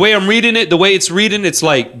 the way I'm reading it, the way it's reading, it's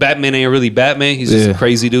like Batman ain't really Batman. He's just a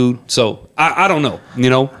crazy dude. So I don't know,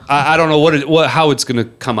 I don't know how it's gonna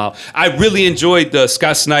come out. I really enjoyed the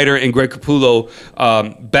Scott Snyder and Greg Capullo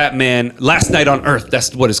Batman Last Night on Earth.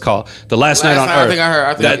 That's what it's called. The Last Night on Earth. I think I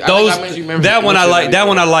heard. That one I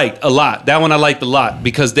liked a lot. That one I liked a lot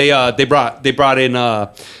because they brought in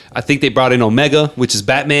I think they brought in Omega, which is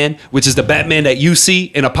Batman, which is the Batman that you see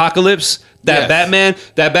in Apocalypse. That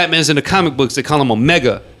Batman's in the comic books. They call him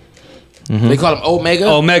Omega. They call him Omega.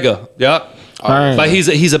 Omega. Yep. But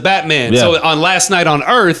he's a Batman. Yeah. So on Last Night on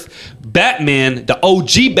Earth, Batman, the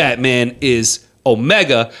OG Batman is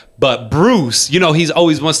Omega, but Bruce, he's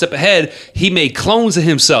always one step ahead. He made clones of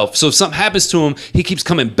himself. So if something happens to him, he keeps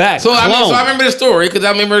coming back. So I remember the story because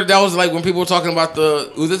I remember that was like when people were talking about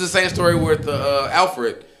was this the same story with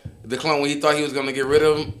Alfred, the clone, when he thought he was gonna get rid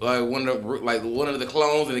of him, one of the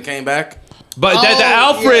clones, and it came back. But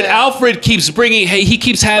Alfred keeps bringing. Hey, he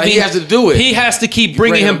keeps having. Like he has to do it. He has to keep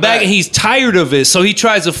bringing him back, and he's tired of it. So he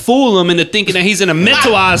tries to fool him into thinking that he's in a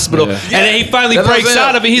mental hospital, and then he finally breaks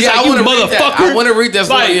out of it. He's like, "You motherfucker!" I want to read that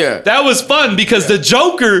story. That was fun because the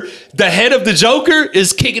Joker, the head of the Joker,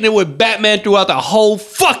 is kicking it with Batman throughout the whole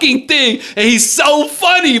fucking thing, and he's so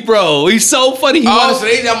funny, bro. He's so funny. So I'm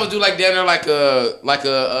gonna do like down there like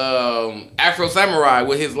a Afro Samurai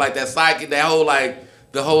with his like that sidekick,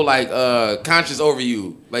 the whole conscience over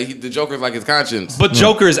you, like the Joker's like his conscience. But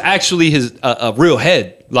Joker is actually his a real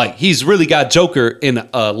head. Like he's really got Joker in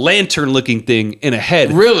a lantern-looking thing in a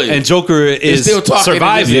head. Really? And Joker is still talking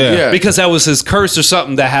surviving because that was his curse or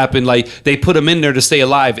something that happened. Like they put him in there to stay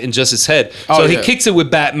alive in just his head. So he kicks it with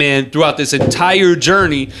Batman throughout this entire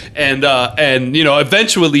journey, and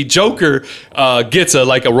eventually Joker gets a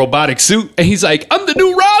robotic suit, and he's like, "I'm the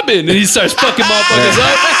new Robin," and he starts fucking motherfuckers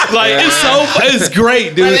up. Like it's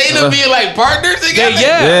great, dude. But they end up being like partners together.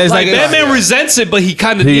 Yeah, like Batman resents it, but he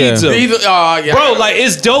kind of needs him. Bro, like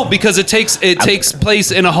it's dope because it takes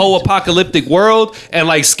place in a whole apocalyptic world, and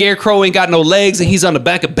like Scarecrow ain't got no legs, and he's on the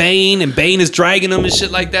back of Bane, and Bane is dragging him and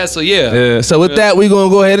shit like that. So So with that, we're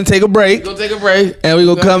gonna go ahead and take a break. Go take a break, and we're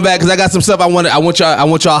gonna come back because I got some stuff I want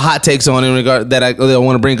y'all hot takes on in regard that I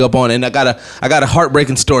want to bring up on, and I got a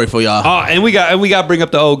heartbreaking story for y'all. Oh, and we got to bring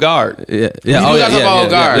up the old guard. All right,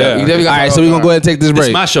 so we're gonna go ahead and take this break.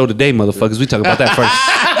 It's my show today, motherfuckers. We talk about that first.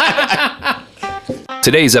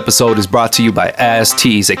 Today's episode is brought to you by As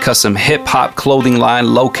Tees, a custom hip-hop clothing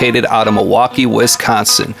line located out of Milwaukee,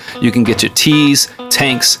 Wisconsin. You can get your tees,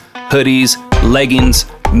 tanks, hoodies, leggings,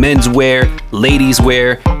 menswear, ladies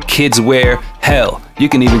wear, kids wear. Hell, you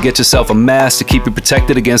can even get yourself a mask to keep you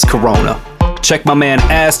protected against Corona. Check my man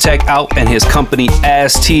Aztec out and his company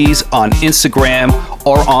As Tees on Instagram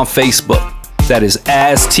or on Facebook. That is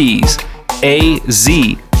As Tees,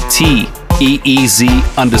 AZTEEZ_.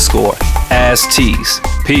 As Tees.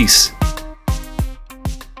 Peace.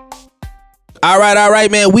 All right,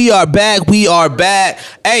 man. We are back.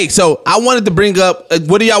 Hey, so I wanted to bring up.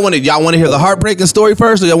 What do y'all want to? Y'all want to hear the heartbreaking story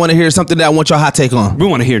first, or y'all want to hear something that I want y'all hot take on? We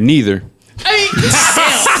want to hear neither. Let's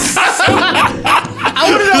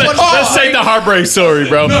take the heartbreak story,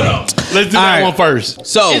 bro. No. Let's do that one first.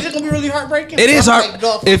 So is it gonna be really heartbreaking? It is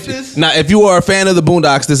if you are a fan of the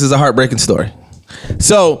Boondocks, this is a heartbreaking story.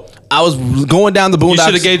 So I was going down the Boondocks. You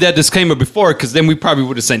should have gave that disclaimer before, because then we probably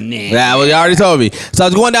would have said nah. Yeah, well, you already told me. So I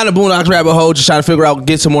was going down the Boondocks rabbit hole, just trying to figure out,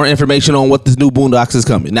 get some more information on what this new Boondocks is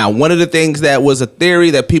coming. Now, one of the things that was a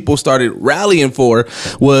theory that people started rallying for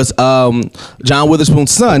was John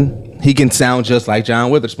Witherspoon's son. He can sound just like John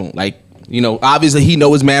Witherspoon. Like, obviously he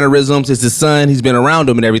knows his mannerisms. It's his son. He's been around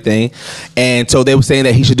him and everything. And so they were saying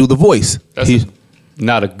that he should do the voice.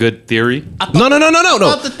 Not a good theory. No. I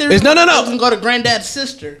thought the theory was gonna go to Granddad's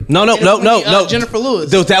sister. No. Jennifer Lewis.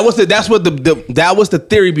 That was the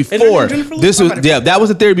theory before. That was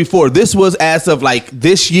the theory before. This was as of like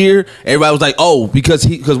this year. Everybody was like, oh, because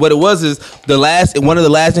what it was is one of the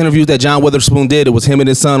last interviews that John Witherspoon did. It was him and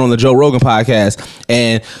his son on the Joe Rogan podcast.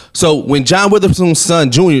 And so when John Witherspoon's son,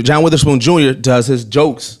 John Witherspoon Jr. does his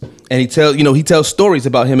jokes. And he tells stories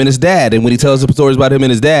about him and his dad. And when he tells the stories about him and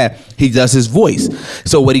his dad, he does his voice.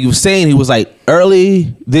 So what he was saying, he was like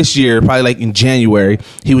early this year, probably like in January,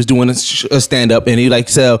 he was doing a stand up, and he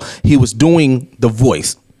was doing the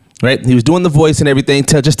voice. right? He was doing the voice and everything,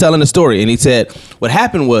 just telling the story. And he said what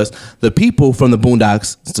happened was the people from the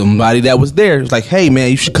Boondocks, somebody that was there, was like, hey,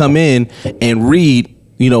 man, you should come in and read.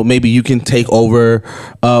 You know, maybe you can take over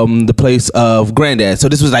the place of Granddad. So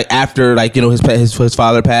this was like after, like, you know, his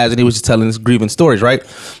father passed, and he was just telling his grieving stories, right?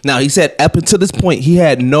 Now, he said up until this point, he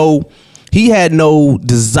had no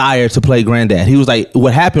desire to play Granddad. He was like,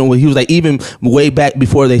 what happened was, he was like, even way back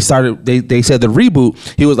before they started, they said the reboot,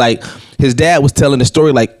 he was like, his dad was telling the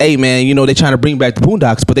story like, hey, man, you know, they trying to bring back the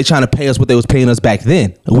Boondocks, but they trying to pay us what they was paying us back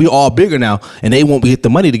then. We all bigger now, and they won't get the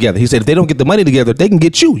money together. He said, if they don't get the money together, they can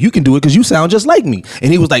get you. You can do it because you sound just like me.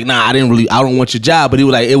 And he was like, nah, I don't want your job. But he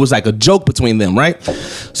was like, it was like a joke between them, right?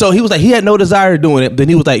 So he was like, he had no desire doing it. Then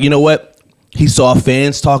he was like, you know what? He saw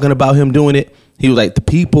fans talking about him doing it. He was like, the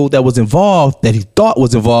people that was involved, that he thought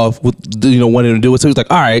was involved with, you know, wanting to do it. So he was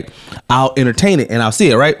like, all right, I'll entertain it and I'll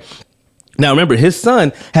see it, right? Now, remember, his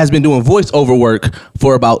son has been doing voiceover work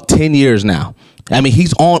for about 10 years now. I mean,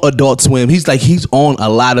 he's on Adult Swim. He's on a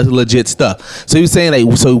lot of legit stuff. So he was saying,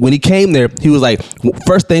 like, so when he came there, he was like,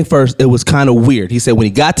 first thing first, it was kind of weird. He said when he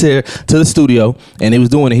got to the studio and he was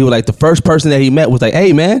doing it, he was like, the first person that he met was like,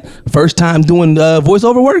 hey, man, first time doing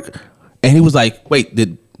voiceover work? And he was like, wait,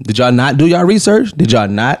 did y'all not do y'all research? Did y'all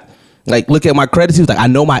not? Like, look at my credits. He was like, I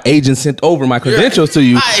know my agent sent over my credentials to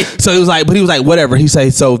you. So he was like, whatever. He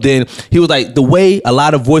said, so then he was like, the way a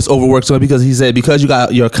lot of voiceover works, because he said, because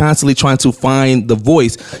you're constantly trying to find the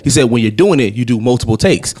voice. He said, when you're doing it, you do multiple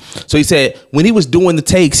takes. So he said, when he was doing the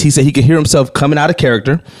takes, he said he could hear himself coming out of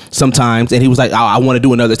character sometimes. And he was like, I want to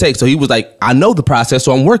do another take. So he was like, I know the process.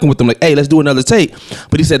 So I'm working with them like, hey, let's do another take.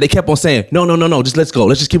 But he said, they kept on saying, no, just let's go.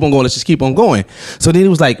 Let's just keep on going. Let's just keep on going. So then he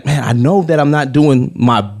was like, man, I know that I'm not doing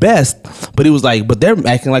my best. But he was like, but they're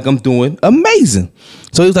acting like I'm doing amazing.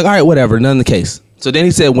 So he was like, all right, whatever, none of the case. So then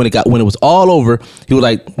he said when it was all over, he was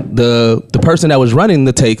like, the person that was running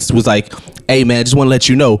the takes was like, hey, man, just want to let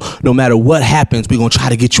you know, no matter what happens, we're going to try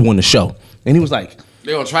to get you on the show. And he was like,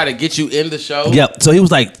 they're going to try to get you in the show? Yep. So he was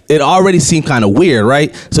like, it already seemed kind of weird,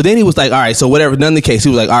 right? So then he was like, all right, so whatever, none of the case. He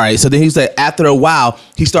was like, all right. So then he said after a while,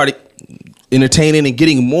 he started entertaining and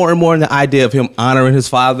getting more and more in the idea of him honoring his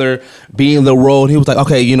father, being the role. And he was like,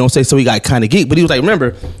 okay, you know, so he got kind of geek. But he was like,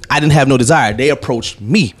 remember, I didn't have no desire. They approached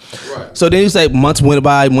me. Right. So then he was like, months went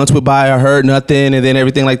by, I heard nothing, and then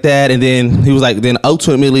everything like that. And then he was like, then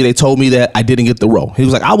ultimately they told me that I didn't get the role. He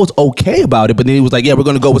was like, I was okay about it, but then he was like, yeah, we're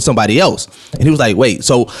going to go with somebody else. And he was like, wait.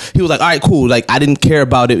 So he was like, all right, cool. Like, I didn't care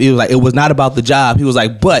about it. He was like, it was not about the job. He was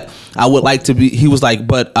like, but I would like to be, he was like,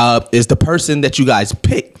 but is the person that you guys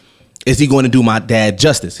pick, is he going to do my dad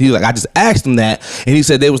justice? He was like, I just asked him that, and he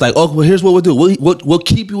said they was like, oh, well, here's what we'll do. We'll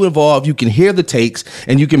keep you involved. You can hear the takes,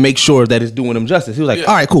 and you can make sure that it's doing him justice. He was like,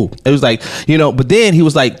 all right, cool. It was like, you know, but then he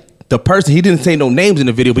was like, the person, he didn't say no names in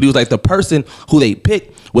the video, but he was like, the person who they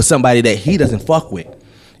picked was somebody that he doesn't fuck with.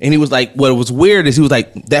 And he was like, what was weird is he was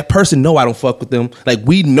like, that person know I don't fuck with them. Like,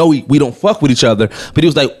 we know we don't fuck with each other. But he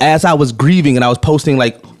was like, as I was grieving and I was posting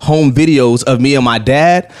like home videos of me and my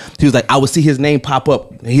dad, he was like, I would see his name pop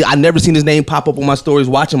up. I never seen his name pop up on my stories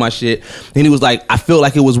watching my shit. And he was like, I feel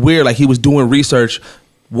like it was weird. Like he was doing research,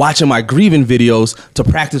 watching my grieving videos to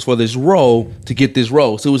practice for this role, to get this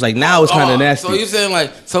role. So it was like, now it's kind of nasty. So you saying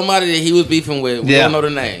like somebody that he was beefing with, we don't know the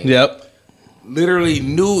name. Yep. Literally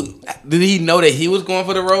knew. Did he know that he was going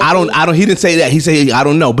for the role? I don't. He didn't say that. He said I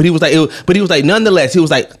don't know. But he was like, nonetheless, he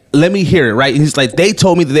was like, let me hear it, right? And he's like, they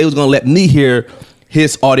told me that they was gonna let me hear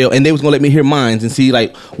his audio, and they was gonna let me hear mine and see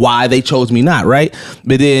like why they chose me not, right?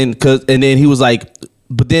 But then, and then he was like,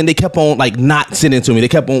 but then they kept on like not sending it to me. They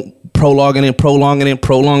kept on prolonging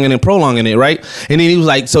it, right? And then he was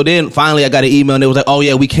like, so then finally I got an email and it was like, oh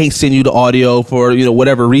yeah, we can't send you the audio for, you know,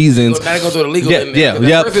 whatever reasons. So now they go through the legal.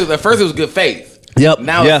 At first it was good faith. Yep.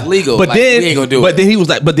 Now it's legal. But like, then we ain't gonna do it. But then he was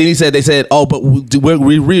like, they said, oh, but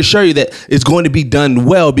we reassure you that it's going to be done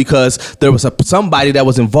well because there was somebody that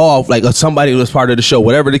was involved, like somebody who was part of the show,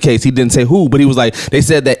 whatever the case. He didn't say who, but he was like, they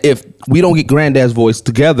said that if we don't get Granddad's voice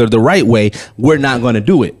together the right way, we're not going to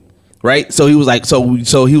do it. Right. So he was like, so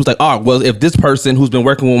he was like, oh, well, if this person who's been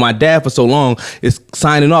working with my dad for so long is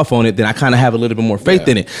signing off on it, then I kind of have a little bit more faith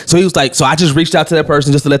in it. So he was like, so I just reached out to that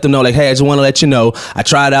person just to let them know, like, hey, I just want to let you know, I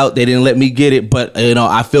tried out. They didn't let me get it. But, you know,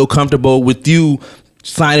 I feel comfortable with you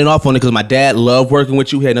signing off on it because my dad loved working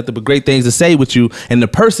with you. He had nothing but great things to say with you. And the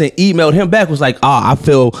person emailed him back was like, I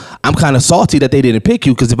feel I'm kind of salty that they didn't pick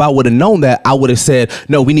you, because if I would have known that, I would have said,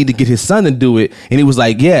 no, we need to get his son to do it. And he was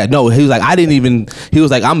like, yeah, no. He was like, he was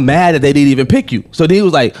like, I'm mad that they didn't even pick you. So then he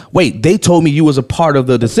was like, wait, they told me you was a part of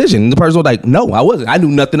the decision. And the person was like, no, I wasn't. I knew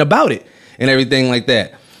nothing about it and everything like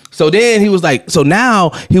that. So then he was like, so now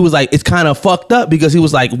he was like, it's kind of fucked up because he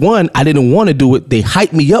was like, one, I didn't want to do it. They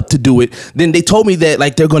hyped me up to do it. Then they told me that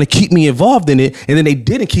like they're going to keep me involved in it, and then they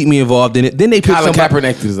didn't keep me involved in it. Then they picked Colin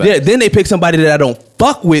somebody. Kaepernick is that. Yeah, then they picked somebody that I don't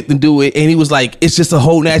fuck with and do it. And he was like, it's just a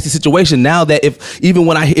whole nasty situation. Now that if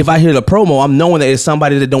I hear the promo, I'm knowing that it's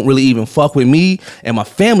somebody that don't really even fuck with me and my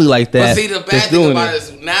family like that. But see, the bad thing about it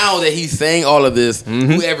is now that he's saying all of this,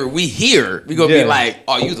 whoever we hear, we gonna be like,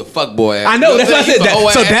 "Oh, you's a fuck boy." I know. That's why I said that.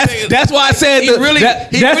 So that's why I said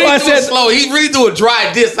that's why I said slow. He really do a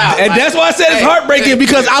dry diss out, and that's why I said it's heartbreaking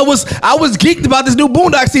because I was geeked about this new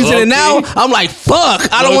Boondock season, and now I'm like,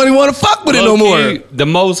 fuck, I don't really want to fuck with it no more. The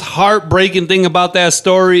most heartbreaking thing about that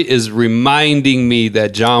story is reminding me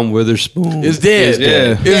that John Witherspoon is dead.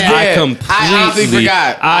 I completely honestly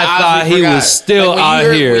forgot. I thought he was still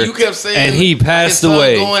out here, you kept saying, and he passed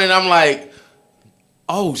away. Going, and I'm like,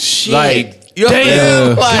 oh shit. Like, you know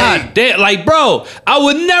damn, like, God damn, like, bro, I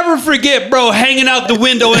would never forget, bro, hanging out the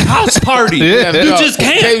window in House Party. You just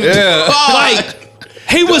can't. Like,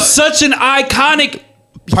 he was such an iconic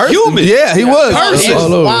human. Yeah, he was.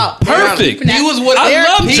 Person. Wow. Perfect. He was what I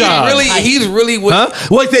love John. He's really what. Huh?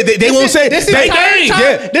 What they won't say. This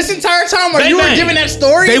entire time where you were giving that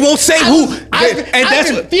story, they won't say who.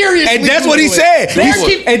 And that's what he said. And that's what he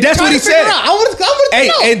said. And that's what he said.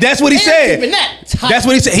 That's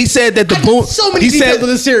what he said. He said that the Boon. So many details of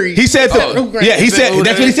the series. He said he said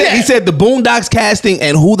that's what he said. He said the Boondocks casting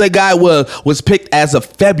and who the guy was picked as of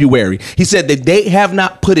February. He said that they have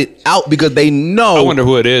not put it out because they know. I wonder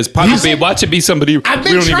who it is. Probably watch it be somebody we don't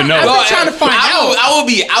even know. I've been trying to find out.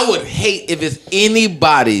 I would hate if it's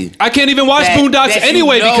anybody. I can't even watch Boondocks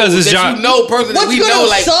anyway because it's John. You know, person that we know,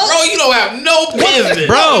 like, bro, you don't have no business,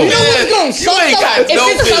 bro. You know what's gonna suck? You ain't got If no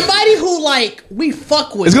it's business. somebody who like we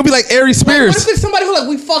fuck with, It's gonna be like Ari Spears. What if it's somebody who like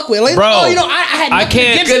we fuck with? Like, Bro, I had nothing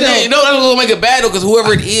can't- against them. You know that's gonna make it bad though, because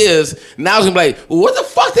whoever it is now is gonna be like, well, what the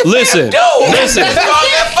fuck did Listen, do? listen.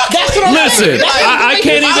 That's what I'm Listen,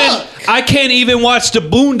 saying. I can't even watch the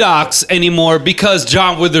Boondocks anymore because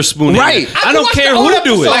John Witherspoon. Right. I don't care who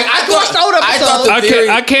do it. Like, I watched the old episode.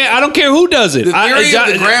 I don't care who does it. The theory of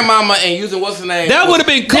the grandmama and using what's her name. That would have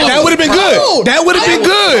been cool. That would have been good. That would have been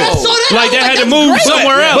good. Like they had to move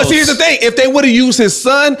somewhere else. But see, here's the thing: if they would have used his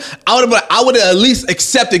son, I would have at least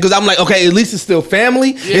accepted because I'm like, okay, at least it's still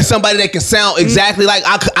family. It's somebody that can sound exactly like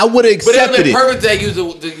I would have But it accepted would it. have been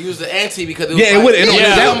perfect to use the auntie because it was Yeah, it would.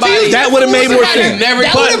 That would have made more sense.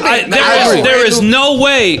 There is no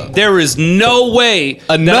way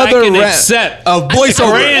Another that I can rap accept of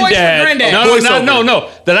voiceover. Granddad. Voiceover. No.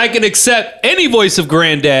 That I can accept any voice of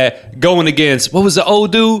Granddad going against what was the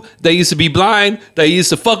old dude that used to be blind that used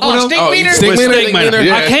to fuck with him? Stick meter.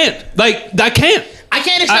 Yeah. I can't. I can't. I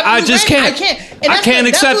can't accept. I just can't. I can't. And I can't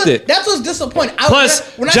accept it. That's what's disappointing. Plus,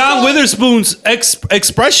 John Witherspoon's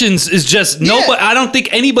expressions is just nobody. I don't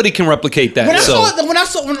think anybody can replicate that. When I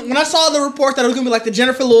saw the report that it was gonna be like the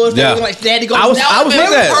Jennifer Lewis, they had to go. I was with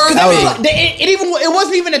that. It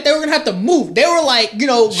wasn't even that they were gonna have to move. They were like,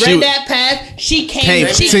 Granddad passed. She came.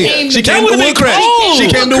 She came to Woodcrest. She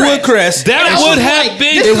came to Woodcrest. That would have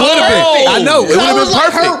been. It would have been. I know. It would have been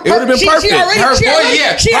perfect. It would have been perfect.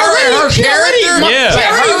 She already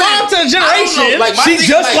belonged to a generation. She's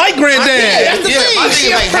just like Granddad. That's the thing. My thing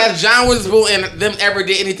is like, has John Witherspoon and them ever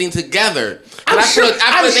did anything together? I'm sure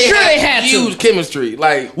they had huge chemistry.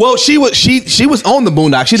 Like, well, she was on the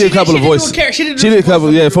Boondocks. She did a couple of voices. She did a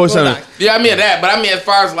couple. Yeah, voice on it. Yeah, I mean that, but I mean as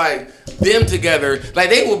far as like them together, like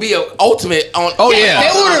they will be an ultimate on. Oh yeah,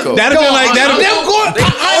 that'd have been like that'd They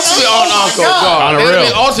ultimate on Uncle. On the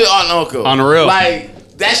real. Ultimate on Uncle. On the real. Like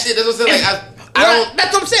that shit. That's what I'm saying. Like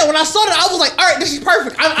that's what I'm saying. When I saw that, I was like, all right, this is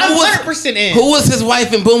perfect. I'm 100% in. Who was his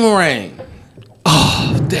wife in Boomerang?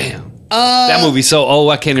 Oh damn. That movie's so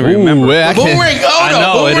old I can't even remember. Boomerang, I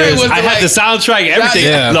know Boomerang it is. I had the soundtrack, everything.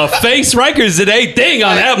 Yeah. The face records did a thing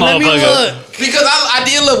on that motherfucker. Because I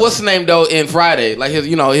did love what's her name though in Friday, like his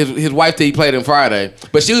wife that he played in Friday,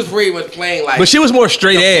 but she was pretty much playing like. But she was more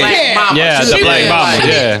straight edge. Yeah, the black mama.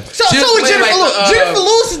 Yeah. So was Jennifer Lewis. Jennifer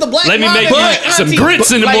Lewis is the black. Let me mama make you some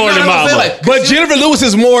grits in the morning, mama. But Jennifer Lewis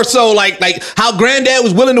is more so like how Granddad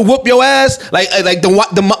was willing to whoop your ass, like the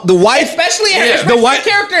wife, especially the wife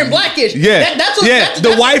character in Blackish. Yeah, that's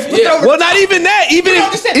the wife. Well, not even that. Even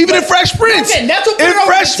in Fresh Prince. Okay, that's what in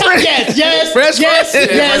Fresh Prince. Yes. Fresh Prince.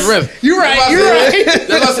 You're right. That's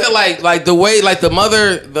what I said. Like the way, like the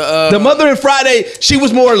mother in Friday, she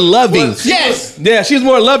was more loving. She was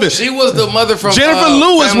more loving. She was the mother from Jennifer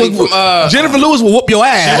Lewis. Jennifer Lewis will whoop your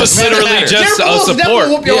ass. She was literally just a support.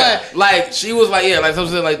 Whoop your ass. Like she was like like I'm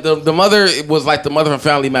saying, like the mother was like the mother from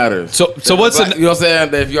Family Matters. So what's you know what I'm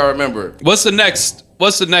saying? If y'all remember, What's the next?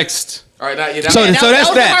 All right, now, yeah, So that's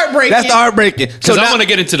heartbreaking. That's the heartbreaking. So Because I now, want to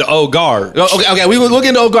get into the old guard. okay, we'll get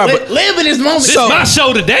into old guard. But Live in this moment. This is my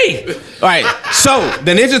show today. all right, so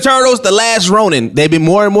the Ninja Turtles, The Last Ronin, they've been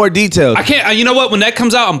more and more detailed. I can't. You know what? When that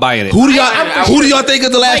comes out, I'm buying it. Who do y'all think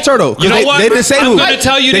is the last turtle? You know they, what? They didn't say I'm who. gonna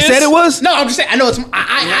tell you they this. said it was. No, I'm just saying. I know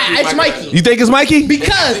it's Mikey. You think it's Mikey?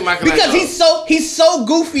 Because he's so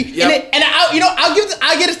goofy. Yep. And I'll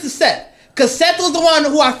get it to Seth. Because Seth was the one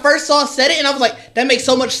who I first saw said it, and I was like, that makes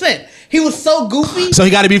so much sense. He was so goofy. So he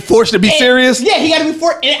got to be forced to be serious. Yeah, he got to be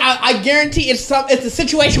forced. And I guarantee it's a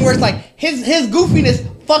situation where it's like his goofiness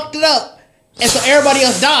fucked it up. And so everybody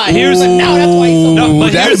else died. Here's now that's why he's so No,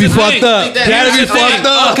 but that'd here's be the fucked thing. up. That'd be fucked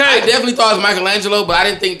up. Okay. I definitely thought it was Michelangelo, but I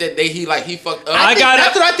didn't think that he fucked up.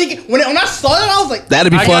 That's what I think. When I saw that, I was like,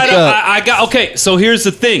 That'd be fucked up. Okay, so here's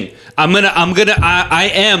the thing. I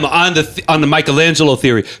am on the Michelangelo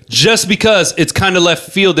theory just because it's kind of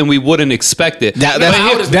left field and we wouldn't expect it.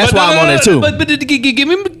 That's why I'm on there too. But give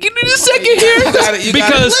me a second here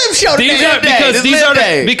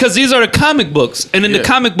because these are the comic books, and in the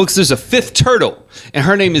comic books there's a fifth turtle, and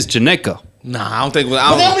her name is Janeka. Nah, I don't think.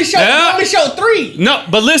 but they only showed 3. No,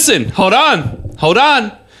 but listen, hold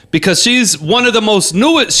on. Because she's one of the most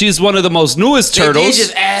newest. She's one of the most newest turtles. They did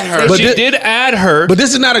just add her. But she did add her. But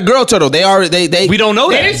this is not a girl turtle. They We don't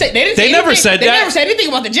know that. They never said that. They never said anything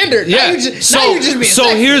about the gender. Yeah. Now you just being so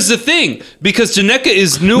sexy. here's the thing. Because Janeka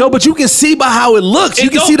is new. No, but you can see by how it looks. You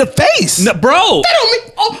can see the face. No, bro.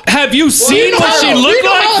 That don't mean, Have you seen what she looked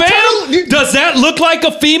like, fam? Does that look like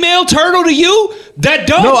a female turtle to you? That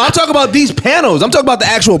don't. No, I'm talking about these panels. I'm talking about the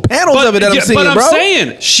actual panels of it that I'm seeing, but bro. I'm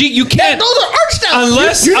saying you can't. those are art styles.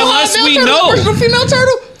 Unless we know. Original female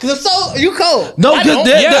turtle. Because if so, you cold. No, I don't.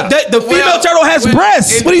 the female turtle has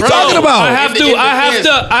breasts. What are you talking about?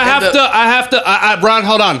 Ron,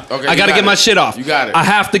 hold on. Okay, I gotta get my shit off. You got it. I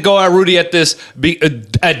have to go at Rudy at this,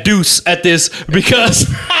 at Deuce at this because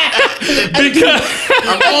there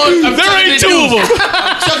ain't two of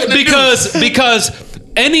them. Because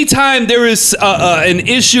anytime there is an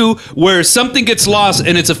issue where something gets lost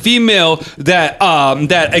and it's a female that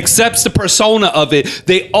accepts the persona of it,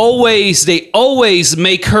 they always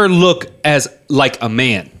make her look as like a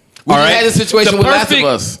man. We all right, had a situation with Last of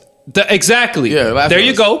Us. Exactly. Yeah, Last there of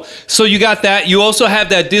you Us. go. So you got that. You also have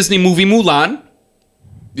that Disney movie Mulan.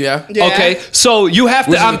 Yeah. Okay, so you have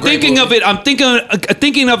to. Which is a I'm great thinking movie. of it. I'm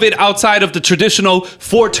thinking of it outside of the traditional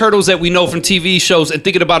 4 turtles that we know from TV shows, and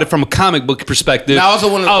thinking about it from a comic book perspective. Now, I also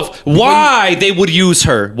wanna- of why they would use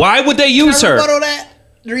her. Why would they use Can I her? rebuttal that?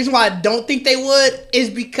 The reason why I don't think they would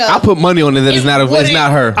is because I'll put money on it that it's not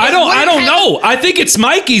her. I don't know. I think it's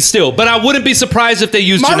Mikey still, but I wouldn't be surprised if they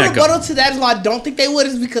used my Janeka. rebuttal to that is why I don't think they would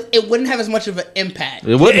is because it wouldn't have as much of an impact.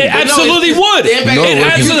 It wouldn't. It absolutely would. The impact No, It it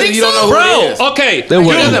wouldn't. absolutely- You don't know who bro. it is. Okay, They It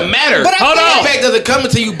wouldn't. doesn't matter. But I Hold think- on. The impact doesn't come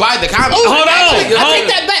until you buy the comic. Oh, Hold actually, on.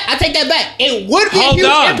 I take that back. It would be Hold a huge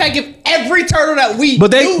on. impact if every turtle that we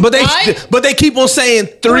But do they keep on saying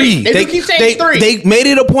 3. They do keep saying 3. They made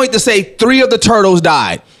it a point to say 3 of the turtles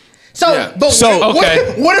died. So, Yeah. but So-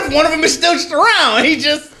 what if one of them is still just around? He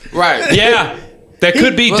just Right. Yeah. That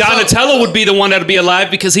could be What's up? Donatello would be the one that'd be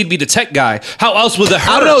alive because he'd be the tech guy. How else would the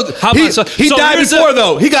I don't know. How He about, died here's before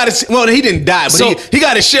though. He got his. Well, he didn't die, but So- he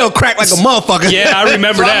got his shell cracked like a motherfucker. Yeah, I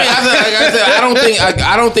remember So, that.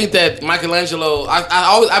 I don't think that Michelangelo. I've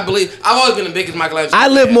always been the biggest Michelangelo. I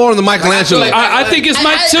live more on the Michelangelo. Like- I think it's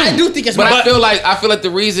Mike too. I do think it's But Mike. I feel like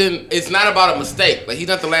the reason it's not about a mistake. Like he's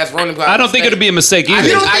not the last Ronin. I don't think it'd be a mistake either.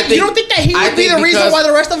 You don't think that he would be the reason why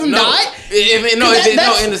the rest of them died?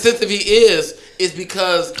 In the sense of he is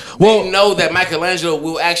because Well- they know that Michelangelo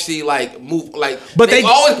will actually like move like. But they've they-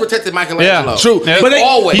 always protected Michelangelo. Yeah, True, Yeah. but they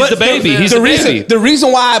always. He's the baby. He's the the reason. baby. The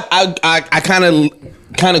reason why I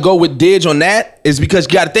kind of go with Didge on that is because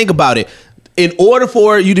you got to think about it. In order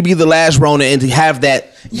for you to be the last Ronin and to have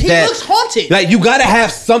that, He looks haunted. Like you got to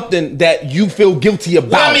have something that you feel guilty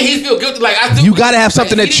about. Well, I mean, he feel guilty. Like I do. You gotta have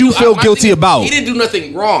something he that didn't you feel I guilty think about. He didn't do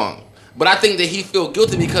nothing wrong, but I think that he feel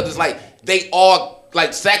guilty because it's like they all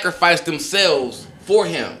like sacrificed themselves for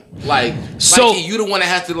him. Like, So- you the one that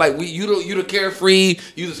has to like you the carefree,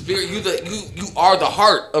 you the spirit, you are the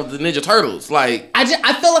heart of the Ninja Turtles. Like I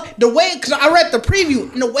feel like the way, because I read the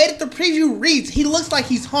preview, and the way that the preview reads, he looks like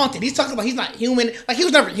he's haunted. He's talking about he's not human. Like, he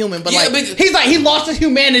was never human, but Yeah, like, but- he's like, he lost his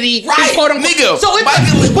humanity. right, his quote unquote. nigga. So it's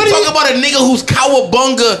Michael, but talking about a nigga who's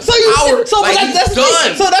cowabunga. So you, power, so like, but that's he's the thing.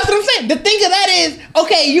 done. So that's what I'm saying. The thing of that is,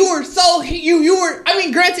 okay, you were. I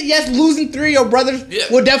mean, granted, yes, losing 3 of your brothers Yeah.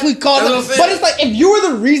 would definitely cause. That's what I'm saying. But it's like if if you were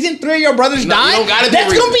the reason 3 of your brothers died, don't gotta be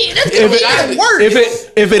that's the gonna be even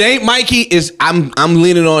worse. If it ain't Mikey, I'm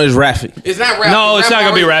leaning on is Raffi. It's not Raffi. No, it's not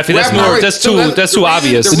gonna be Raffi. That's too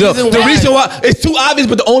obvious. The reason why it's too obvious,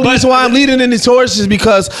 but the only reason why I'm leading in this horse is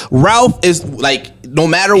because Ralph is like no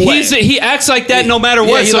matter what. He acts like that no matter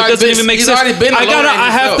what, so it doesn't even make sense. I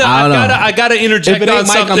gotta interject on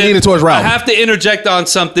something. I'm leaning towards Ralph. I have to interject on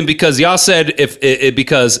something because y'all said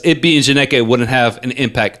because it being Janeka it wouldn't have an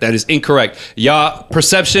impact. That is incorrect. Y'all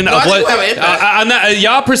perception of what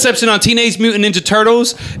y'all perception on Teenage Mutant Ninja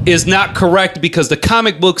Turtles is not correct because the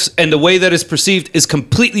comic books and the way that it's perceived is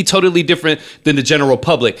completely totally different than the general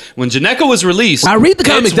public. When Janeka was released, I read the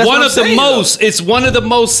comics. It's one of the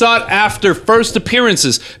most sought after first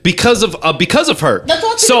appearances because of her. That's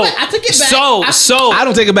what I took it back. So I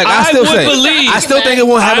don't take it back. I still think it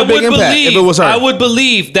won't have a big impact if it was her. I would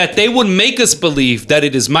believe that they would make us believe that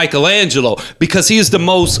it is Michelangelo because he is the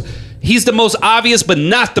most. He's the most obvious, but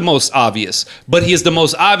not the most obvious. But he is the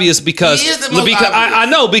most obvious because I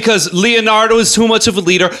know because Leonardo is too much of a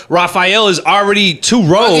leader. Raphael is already too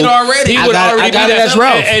rogue. He would already be that. That's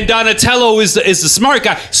Ralph. And Donatello is the smart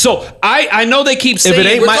guy. So I know they keep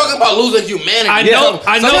saying we're talking about losing humanity. I know.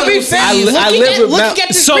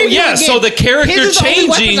 So the character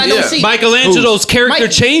changing, Michelangelo's character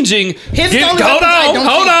changing.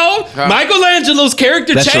 Hold on. Michelangelo's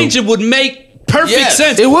character changing would make perfect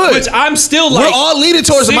sense. It would. Which I'm still like we're all leaning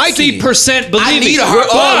towards Mikey. 60% believing. We're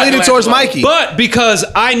all leaning towards Mikey. But because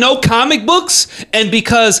I know comic books and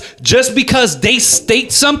because just because they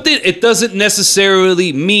state something, it doesn't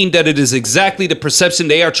necessarily mean that it is exactly the perception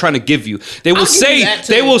they are trying to give you. They will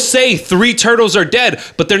say 3 turtles are dead,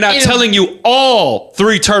 but they're not telling you all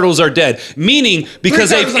 3 turtles are dead. Meaning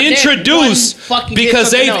because they've introduced I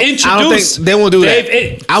don't think they won't do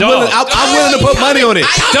that. I'm willing to put money on it.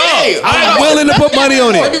 I'm willing to put money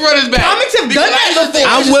on it. Let me run this back. Comics have done that before.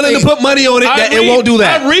 I'm willing to put money on it that it won't do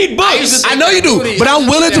that. I read books. I know you do, but I'm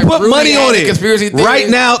willing to put money on it right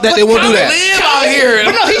now that they won't do that. Out here.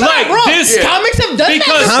 But no, he's not wrong. Comics have done that.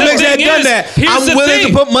 Comics have done that. I'm willing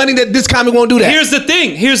to put money that this comic won't do that. Here's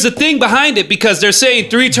the thing behind it because they're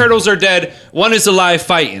saying 3 turtles are dead, 1 is alive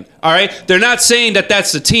fighting. All right, they're not saying that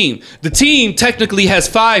that's the team. The team technically has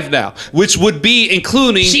 5 now, which would be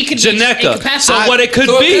including Janeka. So what it could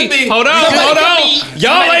be? Hold on.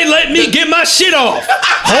 Y'all ain't letting me get my shit off.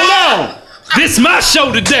 Hold on. This my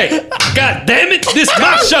show today. God damn it. This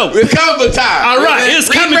my show. It's comic book time. All right, it's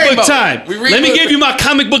comic book time. Let me give you my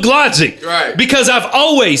comic book logic. Right. Because I've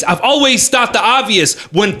always thought the obvious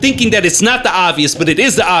when thinking that it's not the obvious, but it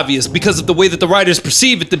is the obvious because of the way that the writers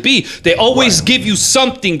perceive it to be. They always give you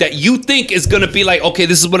something that you think is going to be like, okay,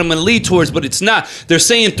 this is what I'm going to lead towards, but it's not. They're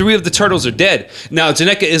saying 3 of the turtles are dead. Now,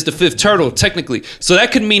 Janeka is the 5th turtle, technically. So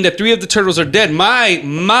that could mean that 3 of the turtles are dead.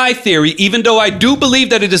 My theory, even though I do believe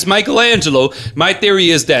that it is Michelangelo, my theory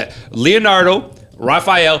is that Leonardo,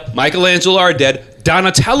 Raphael, Michelangelo are dead.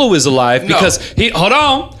 Donatello is alive because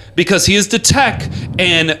he is the tech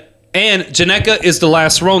and Janeka is the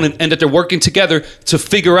last Ronin, and that they're working together to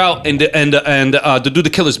figure out and to do the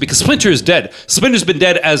killers because Splinter is dead. Splinter's been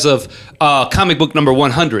dead as of comic book number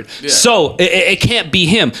 100. Yeah. So it can't be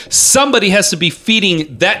him. Somebody has to be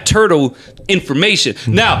feeding that turtle information.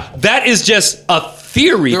 Now that is just a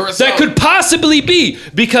theory that could possibly be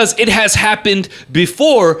because it has happened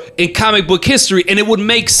before in comic book history and it would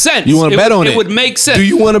make sense. You want to bet on it? It would make sense. Do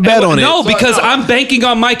you want to bet on it? No, because I'm banking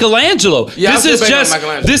on Michelangelo. Yeah,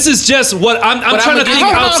 this is just what I'm trying to think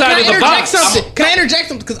outside of the box. Can I interject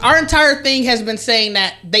something? Because our entire thing has been saying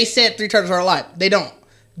that they said 3 turtles are alive. They don't.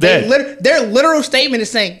 Their literal statement is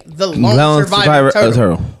saying the lone surviving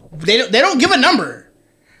turtle. They don't give a number.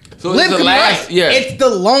 So Liv could be right. Yeah. It's the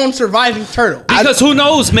lone surviving turtle. Because who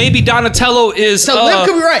knows? Maybe Donatello is. So Liv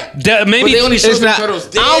could be right. But Maybe they only showed the turtles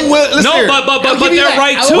dead. But they're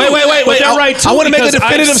right too. Wait. They're right too. I want to make a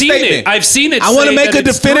definitive statement. I've seen it. I want to make a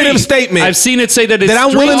definitive statement. I've seen it say that it's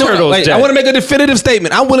I'm 3 turtles dead. I want to make a definitive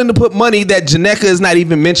statement. I'm willing to put money that Janeka is not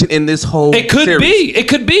even mentioned in this whole series. It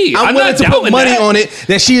could be. I'm willing to put money on it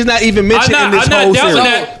that she is not even mentioned in this whole series. I'm not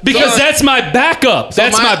doubting that because that's my backup.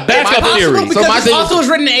 That's my backup theory. Because this also was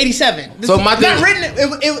written in 87. So my thing,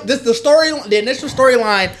 the initial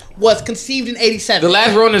storyline was conceived in 87. The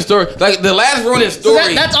last Ronin story,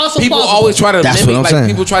 that's also people plausible. always try to mimic.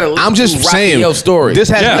 People try to link I'm just saying Raphael's story. This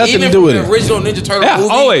has nothing to do with it. The original Ninja Turtle movie,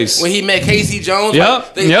 always. when he met Casey Jones,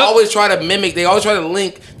 they always try to mimic. They always try to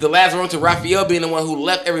link the last Ronin to Raphael being the one who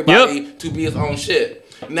left everybody to be his own shit.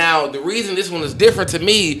 Now, the reason this one is different to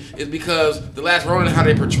me is because the last Ronin, how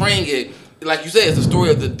they portraying it. like you said, it's the story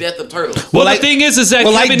of the death of turtles. Well, the thing is that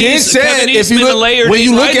Kevin said, Eastman when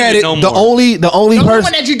you look at it, the only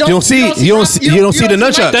person you don't see the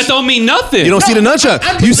nunchucks. That don't mean nothing. You don't see the nunchucks.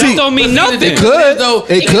 That don't mean nothing. It could.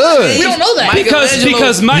 We don't know that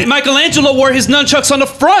because Michelangelo wore his nunchucks on the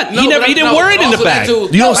front. He didn't wear it in the back. You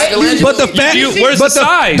don't. But the fact, where's the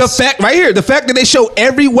size? The fact right here, the fact that they show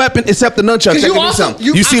every weapon except the nunchucks.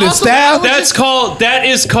 You see the staff.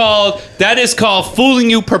 That is called fooling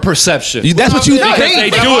you per perception. That's what you think. They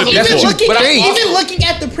do it before. Even looking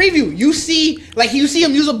at the preview, you see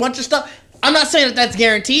him use a bunch of stuff. I'm not saying that that's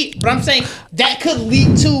guaranteed, but I'm saying that could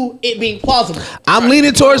lead to it being plausible. I'm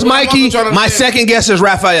leaning towards Mikey. My second guess is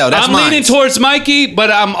Raphael. That's mine. I'm leaning towards Mikey, but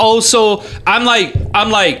I'm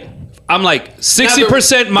like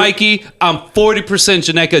 60% Mikey. I'm 40%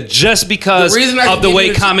 Janeka, just because of the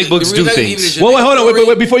way comic books do things. Wait, hold on.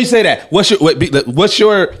 Wait, before you say that, what's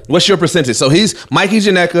your percentage? So he's Mikey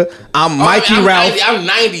Janeka. I'm Mikey Ralph. I'm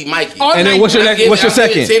 90 Mikey. And then what's your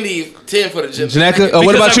second? 10 for the Janeka.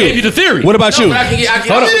 What about you? I gave you the theory. What about you? I'm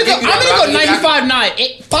gonna go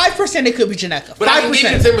 95.9. 5% it could be Janeka.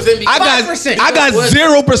 5%. I got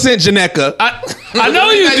 0% Janeka. I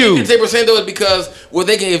know you do. 10% though is because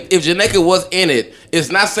if Janeka was in it, it's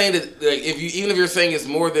not saying that even if you're saying it's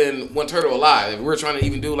more than one turtle alive. If we're trying to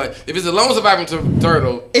even do if it's a lone surviving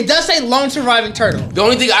turtle, it does say lone surviving turtle. The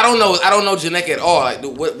only thing I don't know is Janeka at all. Like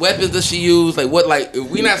what weapons does she use? If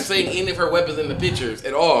we're not seeing any of her weapons in the pictures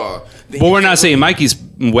at all. But we're not seeing Mikey's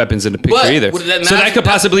weapons in the picture either. So that could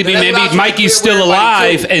possibly be maybe Mikey's still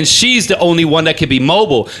alive and she's the only one that could be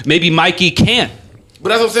mobile. Maybe Mikey can't. But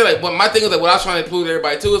that's what I'm saying. But my thing is what I was trying to prove to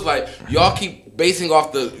everybody too is y'all keep basing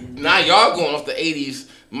off y'all going off the 80s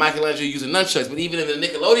Michelangelo using nunchucks. But even in the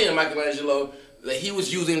Nickelodeon Michelangelo, he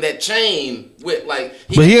was using that chain with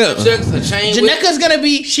nunchucks, a chain. Janeka's gonna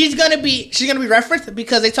be referenced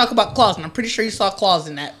because they talk about claws, and I'm pretty sure you saw claws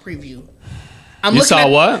in that preview. You saw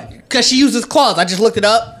what? Because she uses claws. I just looked it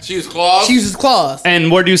up. She uses claws? She uses claws. And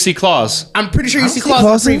where do you see claws? I'm pretty sure you see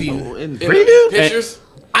claws in the preview. In preview? Pictures?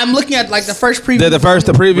 I'm looking at the first preview. The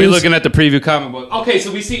preview. We're looking at the preview comic book. Okay,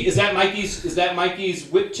 so we see is that Mikey's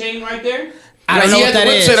whip chain right there? I don't know what that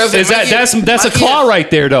is. That's a claw right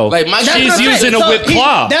there though. She's using a whip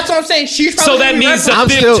claw. That's what I'm saying. So that means the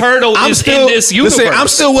big turtle is in this universe. Listen, I'm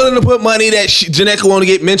still willing to put money that Janeka won't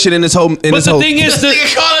get mentioned in this whole. But the thing is,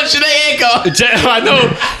 I know.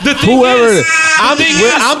 The thing is,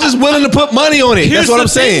 I'm just willing to put money on it. That's what I'm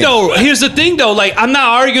saying. Here's the thing, though. I'm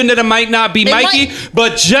not arguing that it might not be Mikey,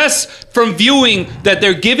 but just from viewing that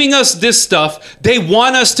they're giving us this stuff, they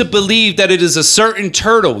want us to believe that it is a certain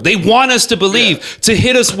turtle. They want us to believe, to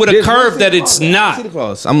hit us with a curve that it's not.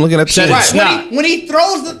 I'm looking at the it's not. When he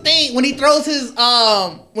throws the thing, when he throws those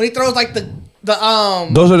are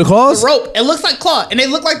the claws? The rope. It looks like claw, and they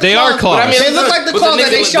look like they are claws. I mean, they look like the claws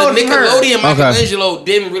that they showed the Nickelodeon her. Michelangelo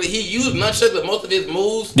didn't really. He used nunchucks, but most of his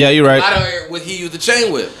moves. Yeah, you're right. A lot of it was he used the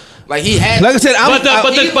chain whip. He had. Like I said, but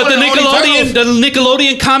the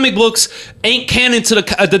Nickelodeon comic books ain't canon to the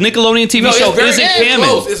Nickelodeon TV show. Isn't canon.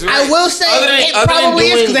 I will say it probably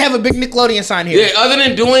is because they have a big Nickelodeon sign here. Yeah, other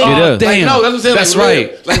than doing. Damn. No, that's what I'm saying. That's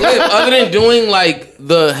right. Other than doing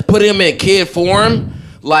the put him in kid form.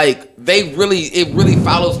 It really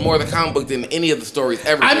follows more of the comic book than any of the stories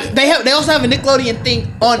ever did. They also have a Nickelodeon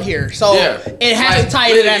thing on here, so it has to tie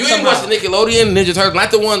into that somehow. You watch the Nickelodeon Ninja Turtles, not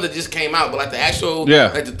the one that just came out, but the actual,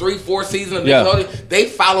 the 3-4 season of Nickelodeon, they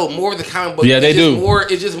follow more of the comic book. Yeah, they do.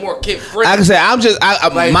 It's just more kid friendly. Like I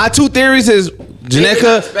said, my two theories is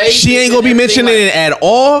Janeka, she ain't gonna be mentioning it at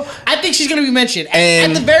all. I think she's gonna be mentioned.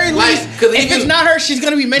 At the very least, if it's not her, she's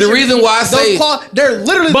gonna be mentioned. The reason why I say they're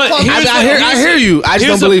literally. But I hear you. I just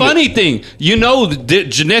don't believe it. Here's the funny thing. You know,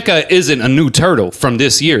 Janeka isn't a new turtle from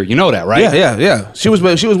this year. You know that, right? Yeah. She was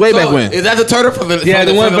way back when. Is that the turtle from the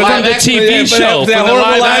live action TV show? That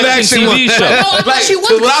horrible live action TV show. I thought she was.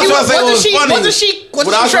 Wasn't she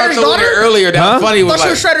Shredder's daughter earlier? That was funny. I thought she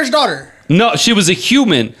was Shredder's daughter. No, she was a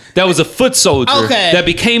human that was a foot soldier that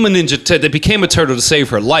became a ninja, that became a turtle to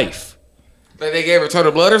save her life. Like they gave her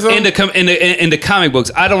turtle blood or something? In the comic books.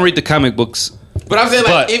 I don't read the comic books. But I'm saying,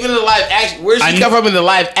 even in the live action, where she come from in the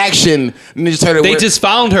live action Ninja Turtle? They just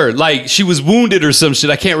found her. She was wounded or some shit.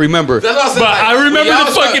 I can't remember. That's what I'm saying, but I remember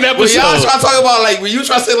the fucking episode. When y'all try to talk about, when you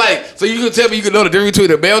try to say, so you can tell me you can know the difference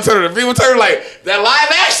between the male turtle and the female turtle, that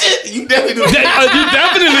live action, you definitely do that. You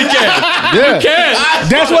definitely can. Yeah. You can.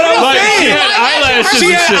 That's what I was saying.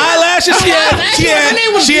 She had eyelashes.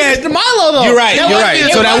 She had Milo, though. You're right.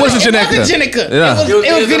 So that wasn't Janeka.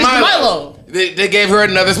 It was Venus Milo. They gave her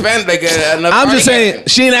another span. I'm just saying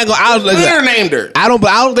she ain't gonna. Splinter named her. I don't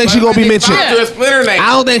think she's gonna be mentioned. Splinter named. I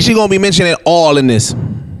don't think she's gonna be mentioned at all in this.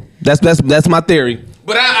 That's my theory.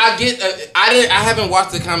 But I get. I haven't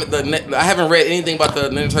watched the comic. I haven't read anything about the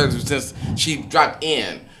Ninja Turtles since she dropped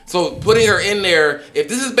in. So putting her in there, if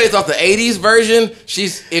this is based off the '80s version, if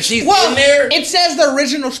she's in there. It says the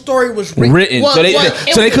original story was written. Well, so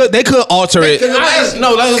they could alter it. Isn't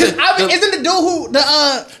the dude who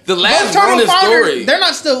the last Turtle founders, story? They're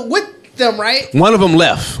not still with them, right? One of them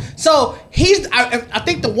left. So I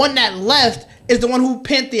think the one that left is the one who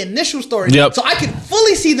penned the initial story. Yep. So I could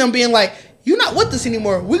fully see them being like, "You're not with us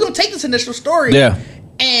anymore. We're gonna take this initial story, and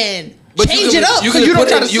change it up because you don't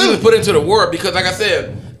try to sue." You can put it into the world because, like I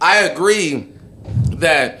said, I agree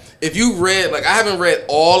that if you read, like, I haven't read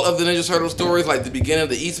all of the Ninja Turtle stories, like the beginning of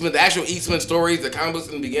the actual Eastman stories, the comic books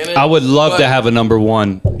in the beginning. I would love to have a number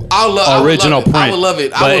one original print. I would love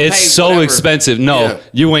it. But it's so whatever. Expensive. No,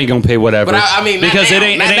 you ain't gonna pay whatever. But I mean, because it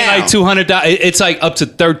ain't like $200. It's like up to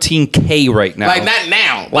 $13K right now. Like not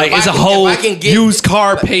now. Like it's a whole used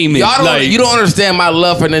car payment. You don't understand my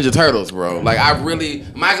love for Ninja Turtles, bro. Like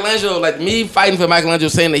Michelangelo, like me fighting for Michelangelo,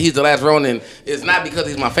 saying that he's the last Ronin is not because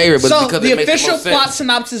he's my favorite, but because it makes the most sense. The official plot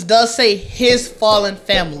synopsis does say his fallen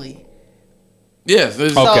family. Yes.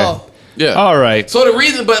 Okay. Yeah. All right. So the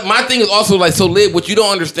reason, but my thing is also like, so Lib, what you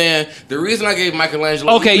don't understand, the reason I gave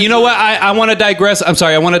Michelangelo. Okay, you know what? I want to digress. I'm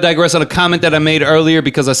sorry. I want to digress on a comment that I made earlier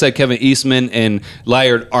because I said Kevin Eastman and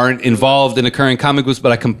Laird aren't involved in the current comic books,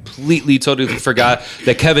 but I completely totally forgot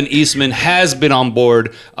that Kevin Eastman has been on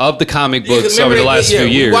board of the comic books over the last few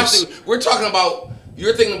years. We're talking about.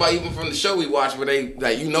 You're thinking about even from the show we watched where they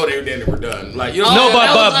like they were done. Like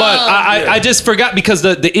I just forgot because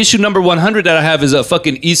the issue number 100 that I have is a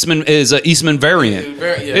fucking Eastman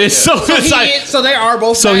variant. So they are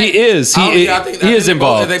both. So back? He is. He is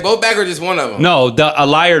involved. Are they both back or just one of them? No, the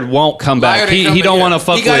Laird won't come back. He don't want to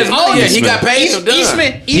fuck with. He got paid.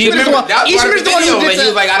 Eastman is the one who did. He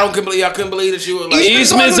was like, I couldn't believe that you were like.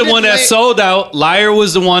 Eastman's the one that sold out. Laird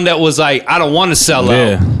was the one that was like, I don't want to sell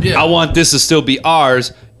out. I want this to still be ours.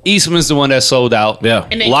 Eastman's the one that sold out. Yeah.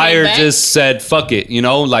 Laird just said, fuck it,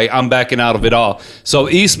 like I'm backing out of it all. So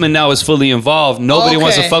Eastman now is fully involved. Nobody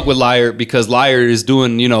wants to fuck with Laird because Laird is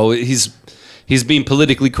doing, he's being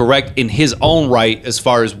politically correct in his own right as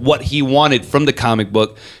far as what he wanted from the comic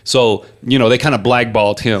book. So, they kind of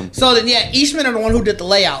blackballed him. So then, Eastman are the one who did the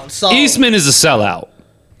layout. So Eastman is a sellout.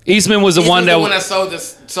 Eastman was the one that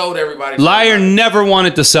sold everybody. Laird never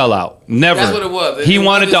wanted to sell out. Never. That's what it was. He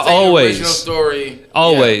wanted to always. Original story.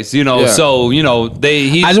 Always, So I just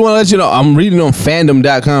want to let you know, I'm reading on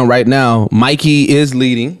fandom.com right now. Mikey is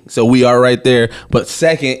leading, so we are right there. But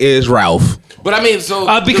second is Ralph. But I mean,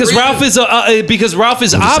 because Ralph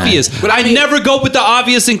is obvious. But I never go with the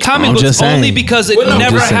obvious in comic books only because it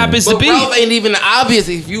never happens to be. Ralph ain't even obvious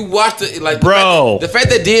if you watch it. Like, bro, the fact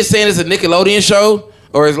that Did's saying it's a Nickelodeon show.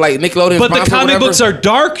 Or it's like Nickelodeon. But the comic books are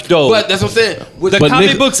dark, though. But that's what I'm saying. The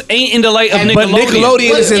comic books ain't in the light of Nickelodeon. But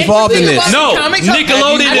Nickelodeon is involved in this. No,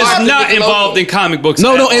 Nickelodeon is not involved in comic books.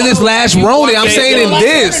 No, in this last Ronin, I'm saying in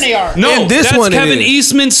this. No, that's Kevin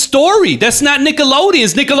Eastman's story. That's not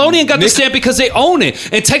Nickelodeon's. Nickelodeon got the stamp because they own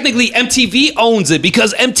it. And technically, MTV owns it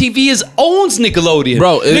because MTV owns Nickelodeon.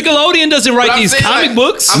 Bro, Nickelodeon doesn't write these comic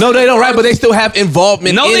books. No, they don't write, but they still have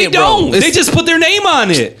involvement in it, No, they don't. They just put their name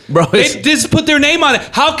on it. Bro, they just put their name on it.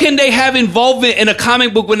 How can they have involvement in a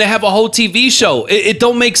comic book when they have a whole TV show? It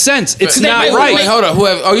don't make sense. It's not right. Wait, hold on.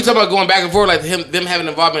 Are you talking about going back and forth like them having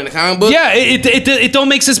involvement in the comic book? Yeah, it don't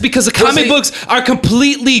make sense because the comic books are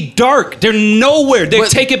completely dark. They're nowhere. They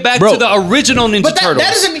take it back to the original Ninja Turtles,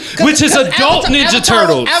 that doesn't mean, which is adult Ninja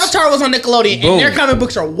Turtles. Avatar was on Nickelodeon, and their comic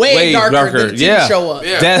books are way darker than the TV show was.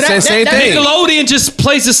 Yeah. That's the same thing. Nickelodeon just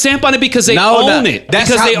plays a stamp on it because they own it.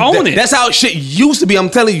 They own it. That's how shit used to be. I'm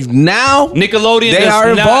telling you now. Nickelodeon they are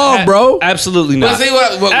involved, bro. Absolutely not.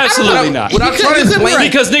 Absolutely not. What I'm trying to explain,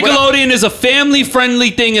 because Nickelodeon is a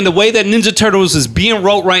family-friendly thing, and the way that Ninja Turtles is being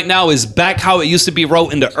wrote right now is back how it used to be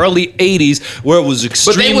wrote in the early '80s, where it was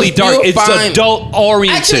extremely dark. It's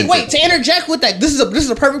adult-oriented. Actually, wait, to interject with that, this is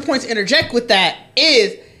a perfect point to interject with that.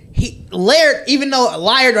 Is Laird, even though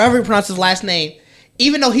Laird, or however you pronounce his last name,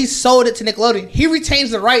 even though he sold it to Nickelodeon, he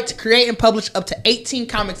retains the right to create and publish up to 18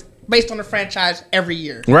 comics based on the franchise every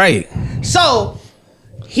year. Right. So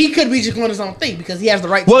he could be just doing his own thing because he has the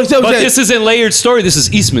right. But this isn't Laird's story. This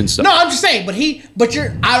is Eastman's story. No, I'm just saying. But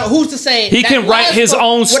who's to say he can write his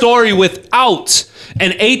own story without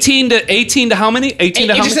an 18 to how many? 18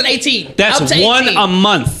 to how many? Just an 18. That's one a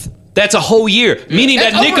month. That's a whole year, meaning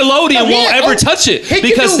that Nickelodeon won't ever touch it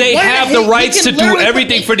because they have the rights to do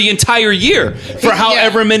everything for the entire year for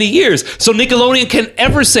however many years. So Nickelodeon can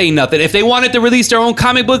ever say nothing. If they wanted to release their own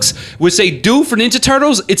comic books, which they do for Ninja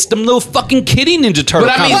Turtles, it's them little fucking kiddie Ninja Turtle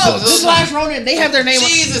comic books. This last Ronin, they have their name.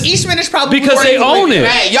 Jesus. Eastman is probably Because they own it.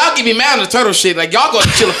 Man, y'all get me mad on the turtle shit. Like, y'all gotta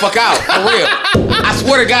chill the fuck out. For real. I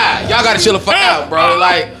swear to God, y'all gotta chill the fuck out, bro.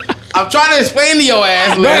 Like, I'm trying to explain to your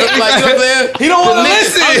ass, man. Like, you know what I'm saying? He don't want to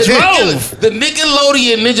listen. The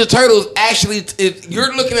Nickelodeon Ninja Turtles actually,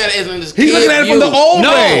 you're looking at it as He's looking at it from the old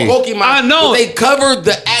way. Pokemon. I know. But they covered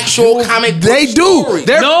the actual comic book They do. story.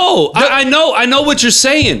 I know what you're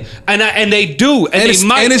saying, and they do, and it's they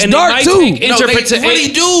might, and it's and dark they too. might take No, they interpretation.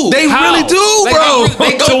 really do. They How? really do, Like, bro.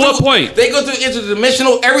 they go To what through- point? They go through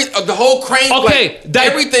interdimensional, the whole crane. Okay, like,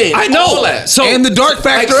 everything. I know. All that. So And the dark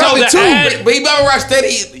factor so of the it too. ad- Baby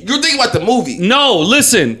Rocksteady, you're thinking about the movie. No,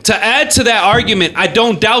 listen, to add to that argument, I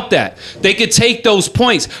don't doubt that. They could take those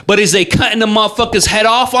points, but is they cutting the motherfucker's head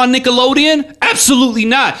off on Nickelodeon? Absolutely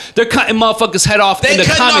not. They're cutting motherfuckers' head off in the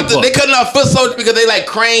comic book. They cutting off foot soldiers because they like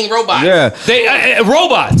crane robots. Yeah. They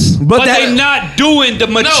robots, but they're not doing the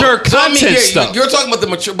mature content stuff. You're talking about the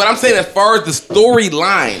mature, but I'm saying as far as the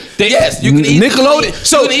storyline, yes, you can Nickelodeon.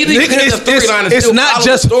 So it's not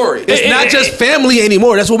just story. It's not just family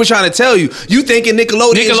anymore. That's what we're trying to tell you. You thinking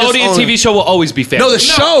Nickelodeon? Nickelodeon TV show will always be family. No, the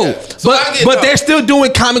show. Yeah. So But they're still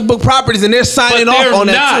doing comic book properties and they're signing off on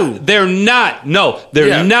that too. They're not. No,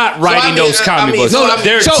 they're not writing those comic books.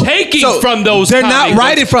 They're taking from those. They're not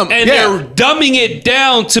writing from, and they're dumbing it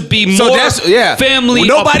down to be more family.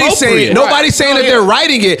 Nobody's saying that they're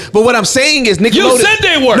writing it. But what I'm saying is Nickelodeon. You said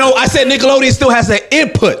they were. No, I said Nickelodeon still has an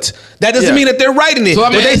input. That doesn't mean that they're writing it,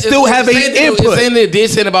 but they still have an input. It's saying they did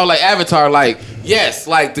say about like Avatar, like yes,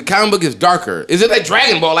 like the comic book is darker. Is it like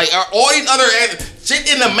Dragon Ball? Like are all these other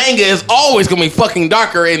shit in the manga is always gonna be fucking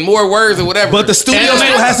darker and more words or whatever. But the studio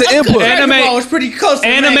still has an input. Anime was pretty close.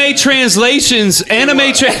 Anime translations.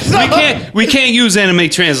 We can't use anime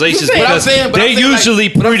translations because they're usually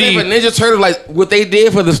pretty. But Ninja Turtles, like what they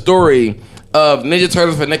did for the story of Ninja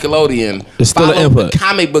Turtles for Nickelodeon, It's still an followed input. the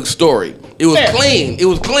comic book story. It was clean. It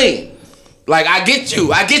was clean. Like I get you.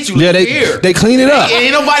 Yeah, they clean it up.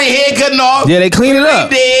 Ain't nobody head cutting off. Yeah, they clean it up.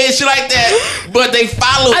 They dead, shit like that. But they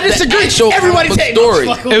followed I disagree. the actual Everybody comic say book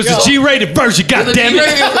story. It was a G-rated version. God damn it!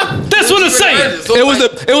 That's what I'm saying. It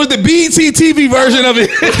was the BET TV version of it.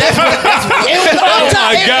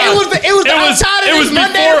 It was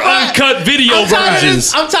before uncut video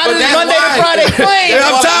versions. I'm tired of this Monday to Friday plane.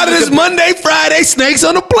 I'm tired of this Monday, Friday snakes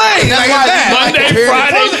on the plane. That's Like why that. Monday,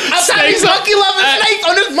 Friday. I'm tired of these monkey loving snakes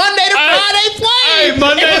on this Monday to Friday plane. Hey,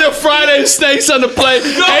 Monday to Friday snakes on the plane.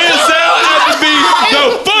 ASL had to be the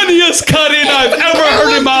funniest cut-in I've ever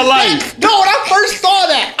heard in my life. No, when I first saw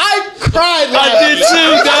that, I cried. I did too,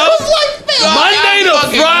 I dog. was like, man, Monday to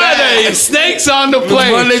Friday, snakes on the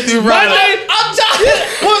plane. Monday through Friday.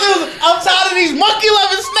 I'm tired of these monkey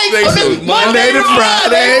loving snakes on this Monday to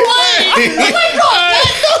Friday. plane. Oh my God.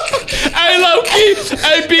 Hey, low-key,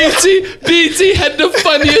 hey, BT had the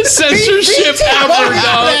funniest censorship ever,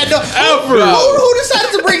 dog. Ever. Who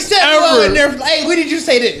decided to bring Samuel in there? Hey, when did you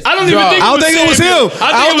say this? I don't even think it was him.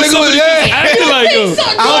 I don't think it was him. Acting like him.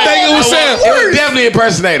 I don't think it was Sam. It was definitely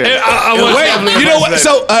impersonator. You know what?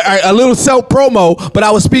 So a little self promo, but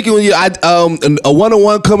I was speaking with you. A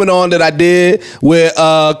one-on-one coming on that I did with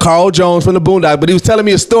Carl Jones from the Boondocks, but he was telling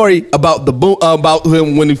me a story about about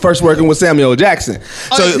him when he first working with Samuel Jackson.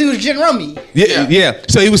 So he was Jen Rummy. Yeah.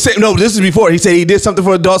 So he was saying, no, this is before. He said he did something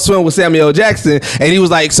for Adult Swim with Samuel Jackson, and he was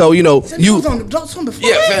like, so you know, He was on Adult Swim before.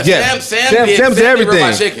 Sam did everything.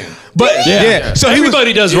 Robot Chicken. But so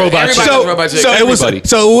everybody does Robot Chicken.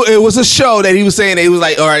 So it was a show that he was saying that he was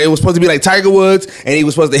like, all right, it was supposed to be like Tiger Woods, and he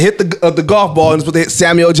was supposed to hit the golf ball and was supposed to hit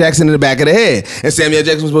Samuel Jackson in the back of the head, and Samuel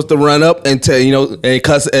Jackson was supposed to run up and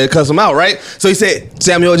cuss him out, right? So he said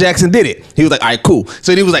Samuel Jackson did it. He was like, all right, cool.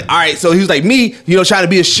 So he was like, all right. So he was like, me, trying to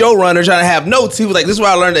be a showrunner, trying to have notes. He was like, this is where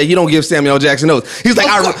I learned that you don't give Samuel Jackson notes. He was like,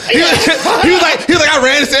 he was like, I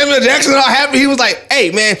ran to Samuel Jackson all happy. He was like, hey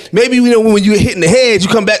man, maybe when you hit in the head, you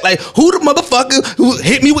come back like, who the motherfucker who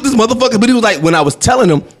hit me with this motherfucker? But he was like, when I was telling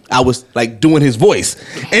him, I was like doing his voice,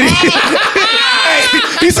 and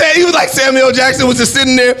he said he was like Samuel Jackson was just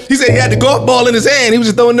sitting there. He said he had the golf ball in his hand. He was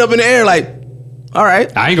just throwing it up in the air like, all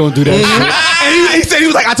right, I ain't gonna do that shit. And he said he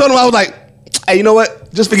was like, I told him, I was like, hey, you know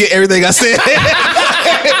what? Just forget everything I said.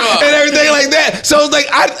 And everything like that. So it's like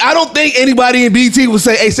I don't think anybody in BT would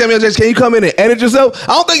say, hey, Samuel Jackson, can you come in and edit yourself?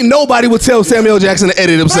 I don't think nobody would tell Samuel Jackson to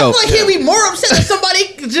edit himself. I feel like he'd be more upset if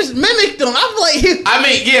somebody just mimicked them. I feel like I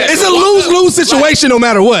mean, yeah, It's a lose-lose situation no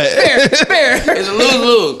matter what. fair. It's a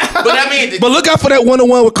lose-lose. But I mean, But look out for that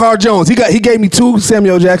one-on-one with Carl Jones. He gave me 2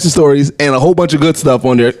 Samuel Jackson stories and a whole bunch of good stuff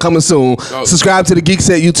on there. Coming soon. Subscribe to the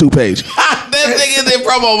Geekset YouTube page. that nigga's in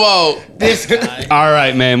promo mode. This guy. All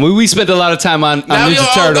right, man. We spent a lot of time on Now we Ninja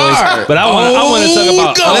on Turtles, guard. but I want to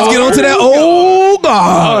talk about. Let's get on to that old I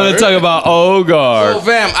guard. want to talk about Ogard. So,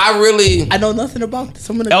 fam, I know nothing about this.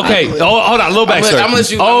 I'm gonna Okay, hold on, a little backstory. I'm gonna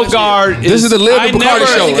let you- Ogard. This is the Live with Bacardi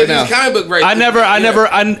show right now. Comic book break. I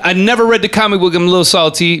never read the comic book. I'm a little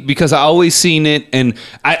salty because I always seen it, and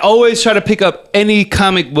I always try to pick up any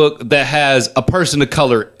comic book that has a person of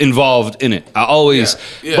color involved in it. I always,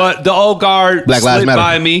 Yeah. but the Ogard Black Lives slipped Matter.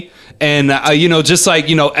 by me. And just like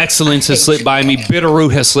Excellence has slipped by me,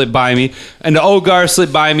 Bitterroot has slipped by me, and the Ogard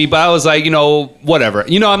slipped by me. But I was like, whatever.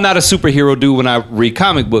 I'm not a superhero dude when I read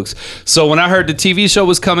comic books. So when I heard the TV show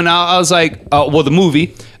was coming out, I was like, the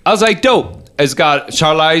movie. I was like, dope. It's got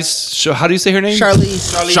Charlize. How do you say her name?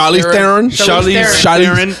 Charlize Theron.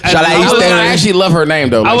 Theron. I actually love her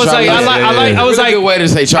name though. I was like, I was like, good way to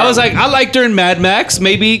say Charlize. I was like, I liked her in Mad Max.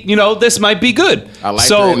 Maybe this might be good. I liked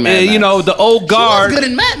so her in Mad Max. the Old He was Guard. good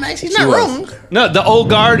in Mad Max. He's not was. wrong. No, the Old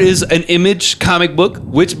Guard is an Image comic book,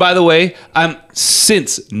 which, by the way, I'm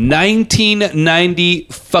since 1990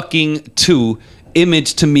 fucking 2.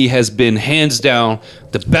 Image to me has been hands down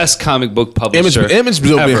the best comic book publisher Image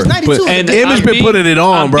ever. 92 And Image I'm been putting it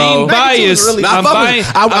on, I'm bro. being 92 is biased. really Nah,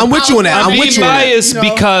 I'm with you on that. I'm I'm with being you on that. biased You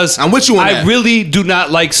know, because I'm with you on I that. really do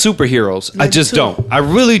not like superheroes. I just 92. don't. I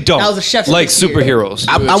really don't That was a chef's like kiss year. superheroes.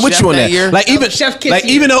 I'm with Chef you on that that. year? Like That even was Chef Kiss like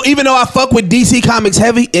year. even though I fuck with DC Comics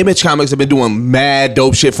heavy, Image Comics have been doing mad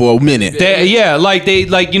dope shit for a minute. Great page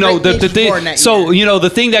four in that year. The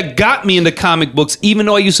thing that got me into comic books, even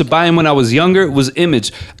though I used to buy them when I was younger, was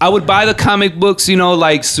Image. I would buy the comic books,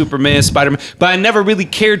 like Superman, Spider-Man, but I never really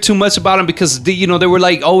cared too much about them because they were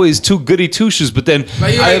like always too goody two shoes. But then,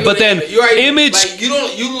 Image. Like,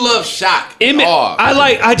 you love shock. Image. awe.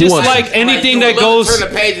 I just like anything that goes. Turn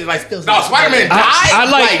the pages like, no, Spider-Man died. I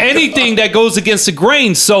like anything that goes against the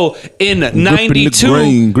grain. So in the 92,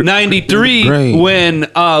 grain, 93, grain.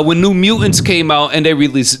 when New Mutants came out and they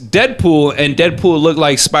released Deadpool and Deadpool looked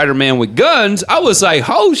like Spider-Man with guns, I was like,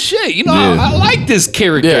 oh shit, I like this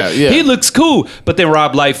character. Yeah, yeah. He looks cool. But then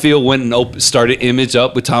Rob Liefeld went and started Image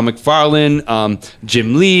up with Tom McFarlane,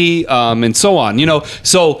 Jim Lee, and so on.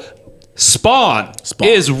 So Spawn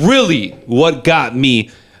is really what got me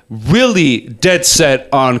really dead set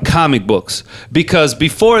on comic books, because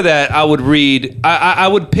before that I would read, I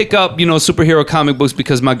would pick up superhero comic books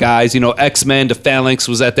because my guys, X-Men, the Phalanx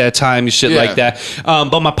was at that time and shit like that.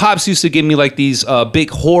 But my pops used to give me like these big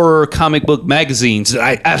horror comic book magazines that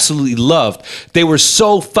I absolutely loved. They were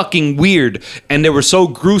so fucking weird and they were so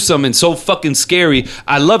gruesome and so fucking scary.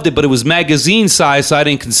 I loved it, but it was magazine size, so I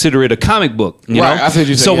didn't consider it a comic book. You know? I see what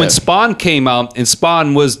you're saying, So yeah. when Spawn came out, and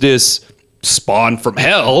Spawn was this Spawn from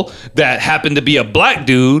hell that happened to be a black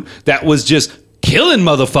dude that was just killing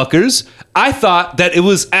motherfuckers, I thought that it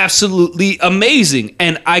was absolutely amazing,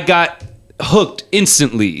 and I got hooked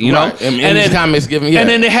instantly, you know. Right. And then comics given, and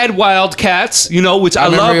then they had Wildcats, which I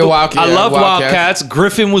remember loved. I loved Wildcats.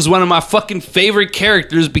 Griffin was one of my fucking favorite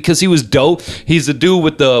characters because he was dope. He's the dude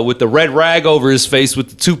with the red rag over his face with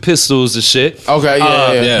the 2 pistols and shit. Okay,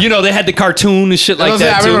 yeah. They had the cartoon and shit like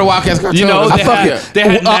that. I remember too. the Wildcats cartoon. They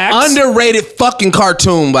had Max. Underrated fucking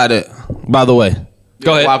cartoon by the way.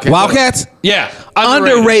 Go ahead. Wildcats? Yeah,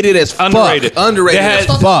 Underrated as fuck. Underrated as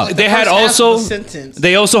fuck. They had First half also. of the sentence.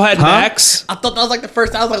 They also had Max. I thought that was like the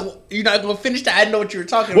first. I was like, well, "You're not gonna finish that." I didn't know what you were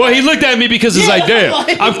talking Well, about. he looked at me because it's Yeah, like, damn,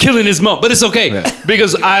 like- I'm killing his mom. But it's okay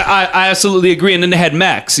because I absolutely agree. And then they had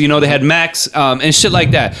Max. They had Max and shit like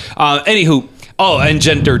that. Anywho. Oh, and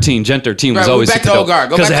Gen 13. Gen 13 was Right, always back to dope Ogard.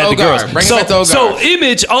 Go because back it had to the Ogard. girls. Bring it back to Ogard. So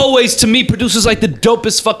Image always to me produces like the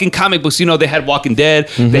dopest fucking comic books. They had Walking Dead.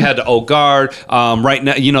 They had the Ogard. Right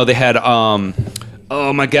now, they had.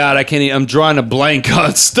 Oh my God, I can't. I'm drawing a blank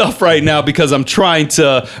on stuff right now because I'm trying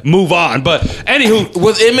to move on. But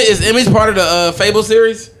anywho, is Image part of the Fable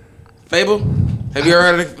series? Fable? Have you ever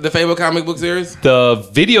heard of the Fable comic book series? the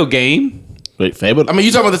video game. Wait, Fable? I mean,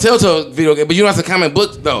 you talking about the Telltale video game, but you don't have the comic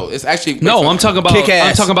book though. It's actually No, I'm talking about. Kick-Ass.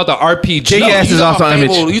 I'm talking about the RPG. Kick-Ass You is talking also about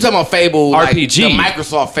Image. Fable, you talking about Fable RPG. like the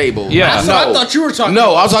Microsoft Fable? Yeah. That's what I thought you were talking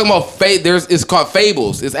No, about. I was talking about it's called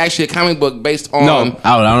Fables. It's actually a comic book based on No.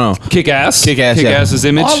 I don't know. Kick-Ass. Kick-Ass, yeah. Kick-Ass is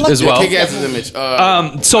Image Oh, I like as that. well. Kick-Ass's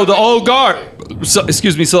Image. So the old guard. So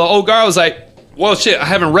the old guard was like, well, shit, I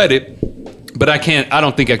haven't read it, but I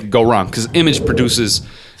don't think I could go wrong because Image produces,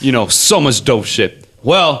 so much dope shit.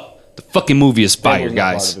 Well, the fucking movie is fire, Fable's not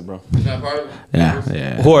part guys. of it, bro. Is that part of it?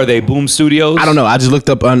 Yeah. Who are they? Boom Studios? I don't know. I just looked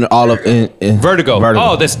up on all of Vertigo.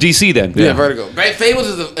 Oh, that's DC then. Yeah, Vertigo. Fables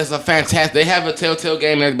is a fantastic. They have a Telltale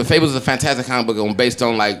game, and everything, but Fables is a fantastic comic book based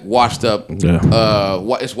on like washed up.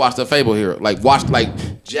 It's washed up Fable here, like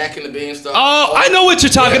Jack and the Beanstalk. Oh, I know what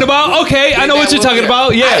you're talking about. Okay, I know what you're talking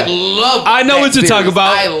about. Yeah, I know what you're talking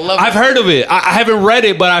about. I love. I've heard of it. I haven't read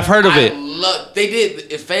it, but I've heard of it. They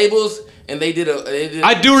did Fables. And they did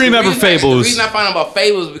I do remember Fables. The reason I found out about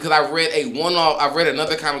Fables is because I read I read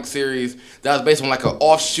another comic series that was based on like an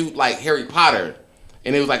offshoot like Harry Potter,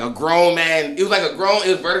 and it was like a grown man. It was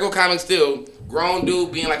Vertigo Comics still, grown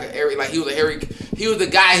dude being like he was the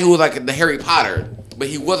guy who was like the Harry Potter, but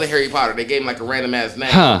he wasn't Harry Potter. They gave him like a random ass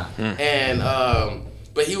name, and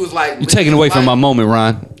but he was like you're taking away from my moment,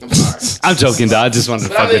 Ron. I'm sorry. I'm joking, dog. I just wanted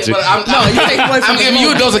to fuck with you. I'm giving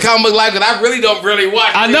you a dose of comic book life because I really don't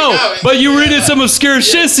watch. I know, but you reading some obscure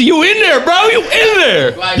shit, so you in there, bro. You in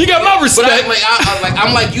there. You got my respect. But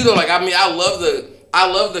I'm like you though. Like I mean, I love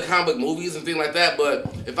the comic book movies and things like that. But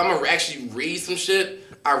if I'm gonna actually read some shit,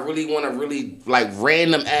 I really want to like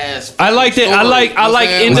random ass. I like that. I like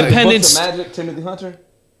independence. Books of Magic, Timothy Hunter.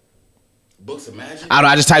 Books of Magic. I don't know.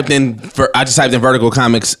 I just typed in Vertigo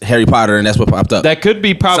Comics Harry Potter, and that's what popped up. That could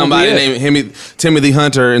be probably somebody it. named Timothy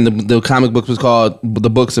Hunter, and the comic book was called The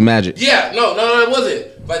Books of Magic. Yeah, no, it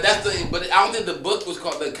wasn't. But but I don't think the book was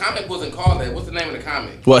called. The comic wasn't called that. What's the name of the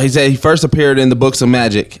comic? Well, he said he first appeared in The Books of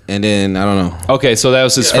Magic, and then I don't know. Okay, so that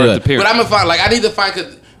was his first appearance. But I'm gonna find. Like, I need to find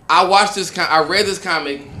because I watched this. I read this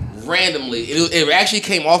comic randomly. It actually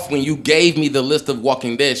came off when you gave me the list of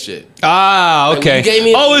Walking Dead shit. Ah, okay. Like, you gave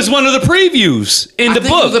me it's one of the previews in the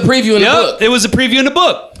book. It was a preview in the book. It was a preview in the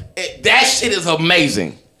book. That shit is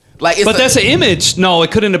amazing. Like, but that's an image. No,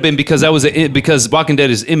 it couldn't have been because because Walking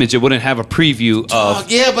Dead is image. It wouldn't have a preview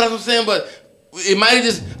of. Yeah, but that's what I'm saying. But it might have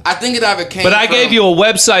just. I think it either came. But I gave you a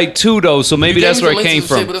website too, though, so maybe that's where it came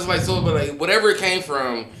from. Shit, but it's like whatever it came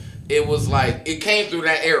from. It was like it came through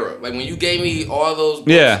that era. Like when you gave me all those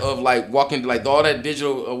books of like all that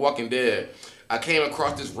digital Walking Dead, I came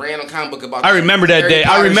across this random comic book about. I remember that day.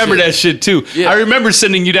 I remember that shit too. Yeah. I remember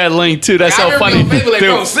sending you that link too. That's so funny. People like,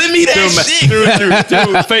 bro, send me that shit through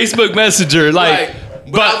Facebook Messenger. Like,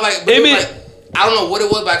 but I don't know what it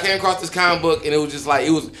was, but I came across this comic book and it was just like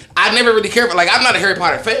I never really cared for. Like, I'm not a Harry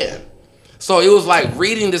Potter fan. So it was like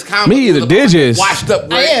reading this comic. Me either. Didges washed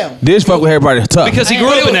up. I am. Didge fuck with Harry Potter tough because he grew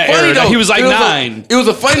up in that era. Though. He was like 9. It was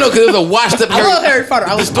a funny though because it was a washed up. I love Harry Potter.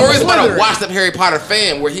 The story is about a washed up Harry Potter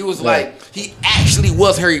fan where he was like he actually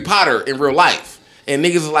was Harry Potter in real life. And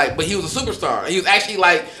niggas was like, but he was a superstar. He was actually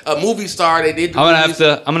like a movie star. They did. I'm gonna have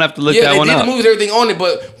to look that one up. Yeah, they did the movies, everything on it.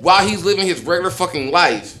 But while he's living his regular fucking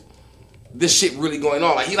life, this shit really going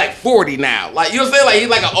on. Like, he like 40 now. Like, you know what I'm saying? Like, he's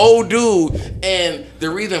like an old dude. And the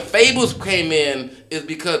reason Fables came in is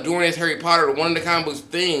because during his Harry Potter, one of the comic books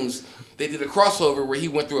things, they did a crossover where he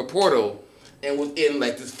went through a portal and was in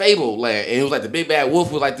like this Fable land. And it was like the big bad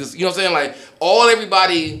wolf was like this, you know what I'm saying? Like,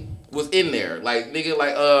 everybody was in there. Like, nigga,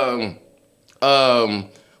 like,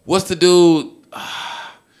 what's the dude?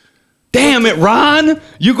 Damn it, Ron!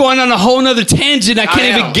 You going on a whole nother tangent. I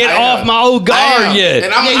can't even get off my old guard yet.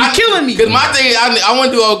 And you're killing me. Because my thing is, I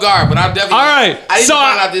want to do old guard, but I definitely. All right. I need to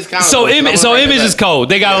find out this comic. So Image is cold.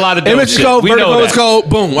 They got a lot of dope Image is shit. cold. We Vertigo know is cold.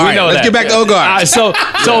 Boom. All right. Let's get back to old guard. All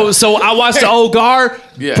right, so I watched the old guard.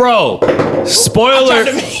 Yeah. Bro, spoiler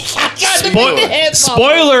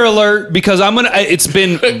alert, because it's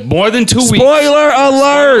been more than 2 weeks. Spoiler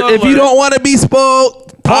alert. If you don't want to be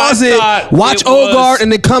spoiled, pause it, watch Old Guard,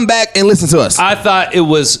 and then come back and listen to us. I thought it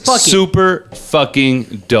was super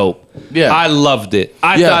fucking dope. Yeah, I loved it.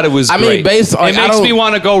 I thought it was great. I mean, it makes me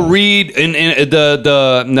want to go read in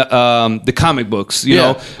the comic books, you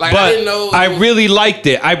know. Like, but I didn't know I really liked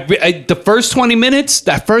it. The first 20 minutes,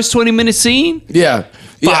 that first 20-minute scene. Yeah.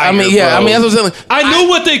 Fire, I mean, that's what I'm saying. I knew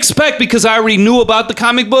what to expect because I already knew about the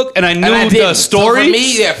comic book and I knew the story.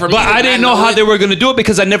 So for me, but I didn't know how they were going to do it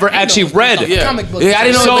because I never actually read it. Comic book. Yeah, I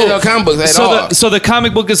didn't know about comic books at all. So the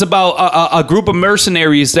comic book is about a group of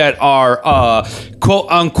mercenaries that are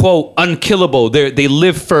quote unquote unkillable. They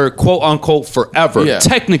live for quote unquote forever,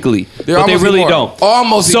 technically, but they really don't.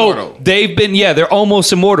 Almost immortal. They're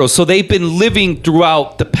almost immortal. So they've been living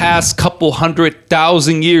throughout the past couple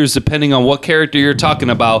 100,000 years, depending on what character you're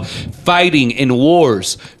talking about, fighting in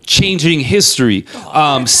wars, changing history,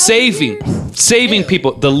 saving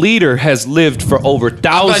people. The leader has lived for over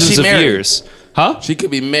thousands of years. Huh? She could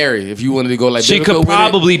be Mary if you wanted to go like. She biblical could with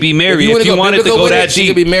probably it. be Mary If if you wanted to biblical go with that it, deep. She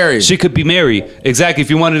could be Mary. She could be Mary. Exactly. If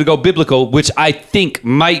you wanted to go biblical, which I think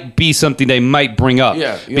might be something they might bring up.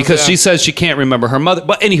 Yeah, you know because what I'm she saying? says she can't remember her mother.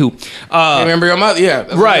 But anywho, Remember your mother? Yeah.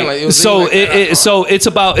 that's what I'm saying, right. like, it was So like that. so it's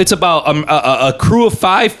about a crew of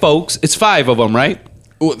 5 folks. It's 5 of them, right?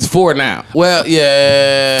 Well, it's 4 now. Well,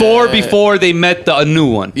 yeah. 4 before they met a new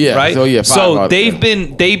one. Yeah, Right. so, yeah, 5 So altogether.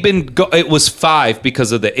 they've been. It was 5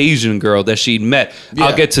 because of the Asian girl that she'd met. Yeah.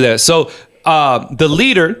 I'll get to that. So the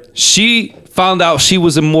leader, she found out she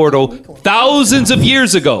was immortal thousands of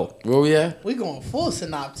years ago. Where we at? We going full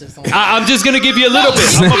synopsis on I'm just gonna give you a little bit.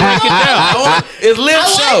 I'm gonna break it down. It's Liv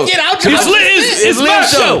show. It's my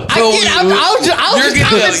show.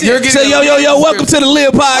 You're getting. Say yo, welcome to the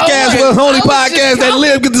Live Podcast, Okay. the only I was podcast just- that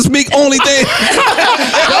Live get to speak only thing.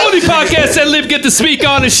 The only podcast that Liv get to speak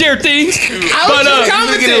on and share things. But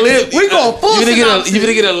We going full synopsis. You're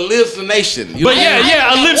gonna get a hallucination. But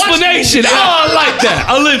yeah, a limpsplanation. Oh, I like that.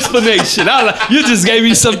 A limpsplanation. You just gave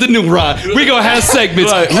me something new, Ron. We gonna have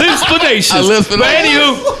segments. Limpsplanations. A limpsplanation. But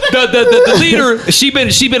anywho, the leader, she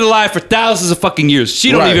been alive for thousands of fucking years.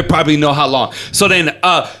 She don't Right. even probably know how long. So then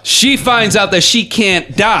she finds out that she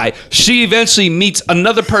can't die. She eventually meets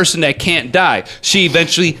another person that can't die. She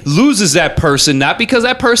eventually loses that person, not because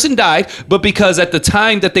that person died, but because at the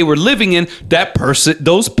time that they were living in, that person,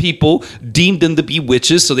 those people deemed them to be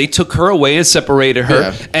witches, so they took her away and separated her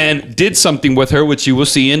Yeah. and did something with her, which you will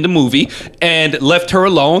see in the movie, and left her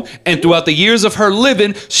alone. And throughout the years of her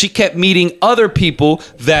living, she kept meeting other people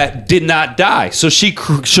that did not die. So she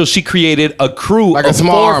created a crew Like a of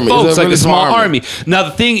small 4 army. folks, It's a like really a small small army. Now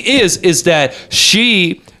the thing is that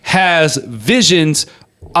she has visions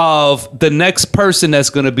of the next person that's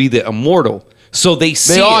going to be the immortal. So they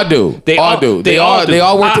see. They all it. do. They all do. They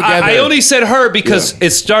all work together. I only said her because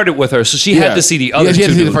it started with her, so she had to see the other Yeah, she had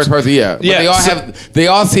two to see the dudes. first person. Yeah. But Yeah, they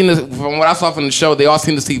all seem to. From what I saw from the show, they all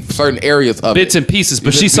seem to see certain areas of bits it. and pieces,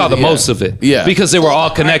 but she saw the Yeah. most of it. Yeah. Because they were all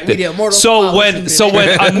connected. we the immortal So powers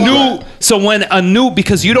when a new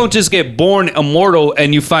because you don't just get born immortal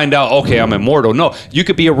and you find out, okay, I'm immortal. No, you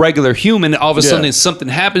could be a regular human and all of a sudden something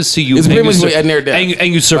happens to you. It's and pretty you much at near death.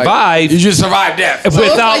 and you survive. Like, you just survive death. So it's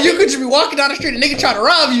without like you could just be walking down the street and a nigga try to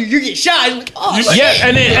rob you get shot. You're like, oh, shit. yeah,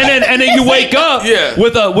 and then you wake up Yeah.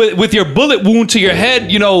 with your bullet wound to your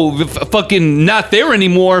head, fucking not there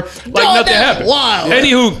anymore, like Dog, nothing that's happened. wild.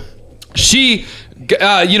 Anywho,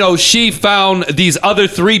 she found these other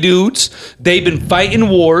 3 dudes. They've been fighting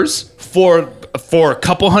wars for a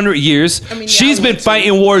couple hundred years. I mean, yeah, she's I been would too.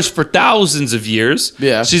 fighting wars for thousands of years.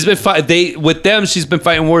 Yeah. She's been she's been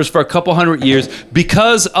fighting wars for a couple hundred years.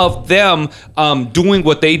 Because of them doing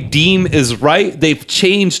what they deem is right, they've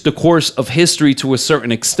changed the course of history to a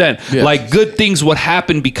certain extent. Yeah. Like good things would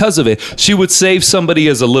happen because of it. She would save somebody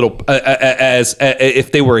as a little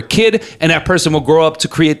if they were a kid, and that person will grow up to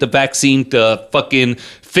create the vaccine to fucking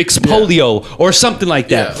fix polio or something like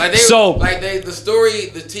that. Yeah, the story,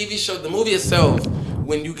 the TV show, the movie itself,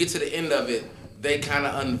 when you get to the end of it, they kind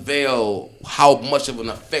of unveil how much of an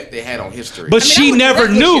effect they had on history. But she never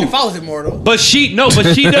knew. If I was immortal. But she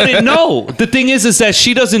doesn't know. The thing is that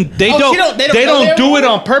she doesn't. They don't know do it they're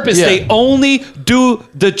on purpose. Yeah. They only do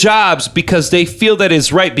the jobs because they feel that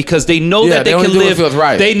it's right. Because they know Yeah, that they they only can do what live. feels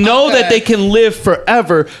right. They know Okay. that they can live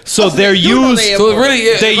forever. So they're they do know used. they so it's really,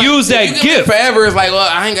 yeah, They it's like, use if that you can gift. live forever. It's like, well,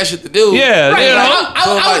 I ain't got shit to do. Yeah, Right, you like, know?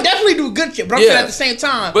 I would definitely do good shit, but I'm Yeah. saying at the same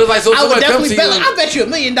time, But it's like, so I would somebody comes definitely to bet. you- Like, I bet you $1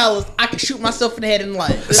 million I could shoot myself in the head in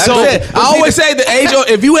life. So- I always say the age of,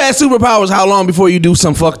 if you had superpowers, how long before you do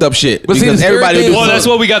some fucked up shit? But see, Because the scary everybody thing do is- Well, that's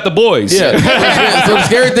what we got the boys. Yeah. So the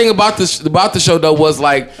scary thing about the show though was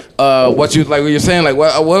like what you're saying, like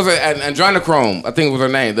what was it? Adrenochrome, I think it was her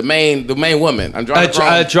name. The main woman.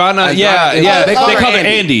 Adrena, yeah. They call her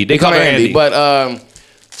Andy. They call her Andy. But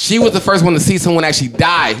she was the first one to see someone actually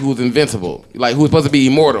die who was invincible, like who was supposed to be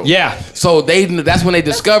immortal. Yeah. So that's when they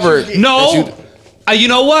discovered. that No, you- you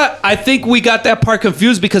know what? I think we got that part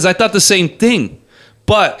confused because I thought the same thing,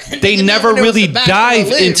 but they Nigga, never there was really a back dive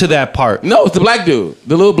to the into lid. that part. No, it's the black dude,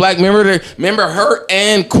 the little black. Remember her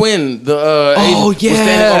and Quinn, the Asian, was yeah.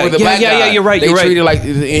 standing over the Yeah, black yeah, guy. yeah, you're right, They you're right. treated like,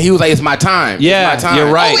 and he was like, "It's my time. Yeah, it's my time."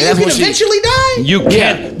 you're right. Oh, And that's you when can she- eventually die? You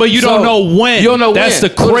can't, but you don't So, know when. You don't know That's when.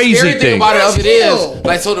 the crazy so the scary thing. about it of it Still. is,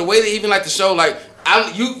 like, so the way that even like the show, like,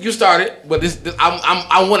 you started, but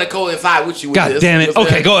I want to coincide with you. With God this. damn it. You know what I'm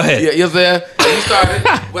Okay, saying? go ahead. Yeah, you there? You started,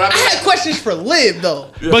 but I I had mean. questions for Liv though.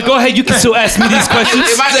 But go ahead, you can still ask me these questions.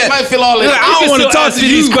 It might feel all this. I don't want to talk to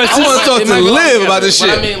these you. questions. I want to talk It to might be all Liv together. about this But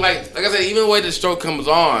shit. I mean, like I said, even the way the show comes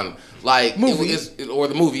on, like or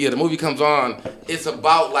the movie, the movie comes on. It's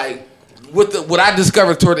about like what I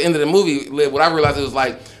discovered toward the end of the movie. What I realized it was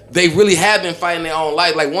like they really have been fighting their own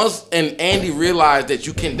life. Like once and Andy realized that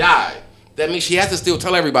you can die, that means she has to still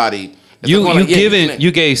tell everybody.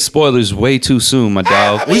 You gave spoilers way too soon, my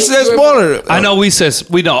dog. We said spoiler. I know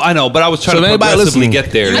I know, but I was trying to progressively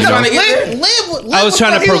get there. You know? I was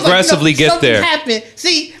trying to progressively get there. Happened.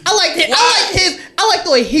 See, I like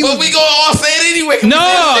the way he was. But we gonna all say it anyway. No.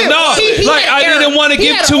 I didn't want to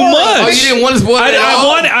give too much. Oh, you didn't want to spoil it at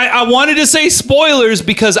all? I wanted to say spoilers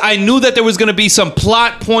because I knew that there was going to be some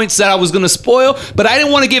plot points that I was going to spoil, but I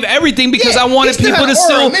didn't want to give everything because I wanted people to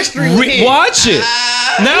still watch it.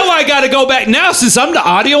 Now I got to go back. Now, since I'm the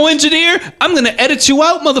audio engineer, I'm going to edit you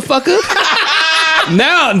out, motherfucker.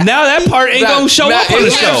 Now that part ain't going to show up on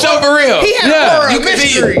the show. For real. He had horror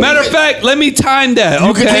mystery. Matter of fact, let me time that.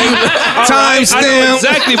 Okay. Timestamp. I know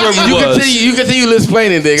exactly where we was. You continue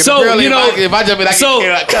explaining, nigga. So, apparently, you know, if I jump in, I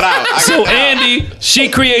can cut out. So Andy, she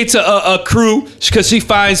creates a crew because she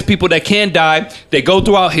finds people that can die. They go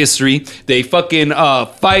throughout history. They fucking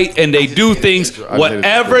fight and they do things.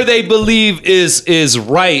 Whatever they believe is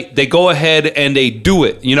right, they go ahead and they do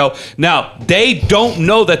it. You know. Now they don't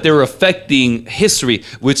know that they're affecting history,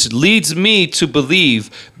 which leads me to believe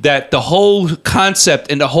that the whole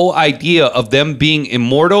concept and the whole idea of them being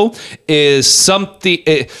immortal is something.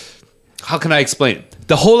 How can I explain it?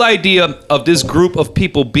 The whole idea of this group of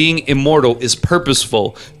people being immortal is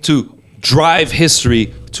purposeful to drive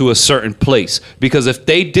history to a certain place. Because if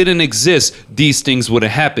they didn't exist, these things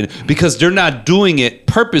wouldn't happen. Because they're not doing it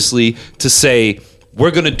purposely to say,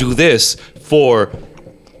 we're going to do this for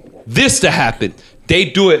this to happen. They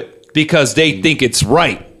do it because they think it's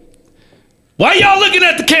right. Why y'all looking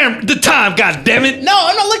at the time, God damn it? No,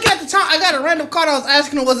 I'm not looking at the time. I got a random call. I was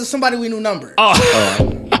asking her, was it somebody we knew number? Oh.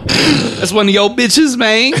 That's one of your bitches,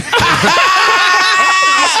 man.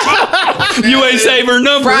 You ain't save her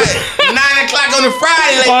number. 9 o'clock on a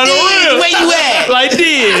Friday. Like, on the real. Where you at? Like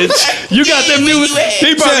this. You got them new.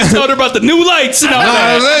 He probably told her about the new lights and all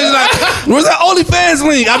that. Where's that OnlyFans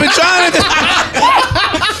link? I've been trying to.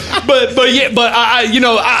 But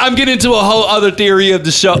I'm getting into a whole other theory of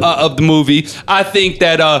the show of the movie. I think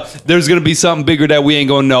that there's gonna be something bigger that we ain't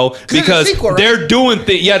gonna know because sequel, right? They're doing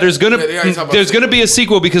things. Yeah, there's gonna be a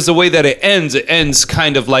sequel because the way that it ends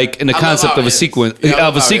kind of like in the concept of a sequel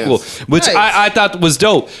which nice. I thought was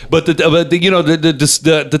dope. But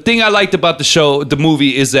the thing I liked about the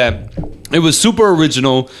movie is that it was super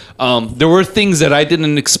original. There were things that I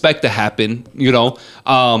didn't expect to happen,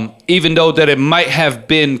 even though that it might have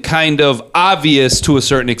been kind of obvious to a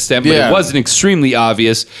certain extent, but it wasn't extremely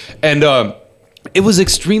obvious. And it was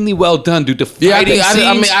extremely well done, dude. The fighting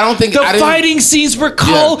scenes. Fighting scenes were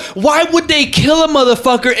cold. Yeah. Why would they kill a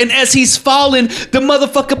motherfucker? And as he's falling, the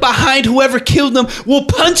motherfucker behind whoever killed him will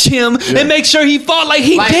punch him and make sure he fall like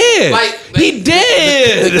he did. He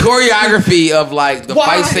did. The choreography of the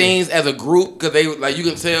fight scenes as a group, because they you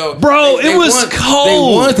can tell, bro, it was cold. They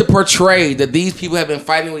wanted to portray that these people have been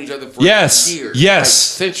fighting with each other for years,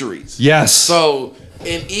 centuries. Yes. So,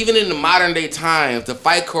 and even in the modern day times, the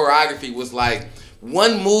fight choreography was like.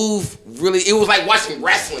 One move, really, it was like watching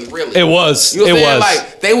wrestling, really. It was. You know what I'm saying?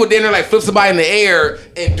 Like, they would then flip somebody in the air,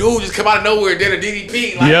 and dude just come out of nowhere, did a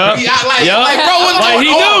DDP. Bro, what's he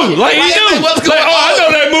going on? What's going on? I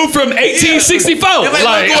know that move from 1864. What's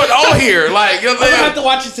going on here? You know what I'm saying? I'm gonna have to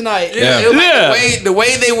watch it tonight. The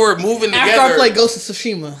way they were moving together. After I played Ghost of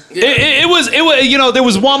Tsushima. It was there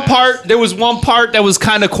was one part that was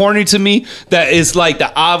kind of corny to me that is like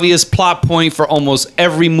the obvious plot point for almost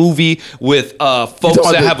every movie with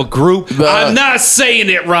folks that have a group. I'm not saying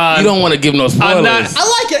it, Ron. You don't want to give no spoilers. I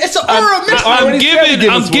like it. It's an horror mystery.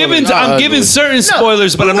 I'm giving certain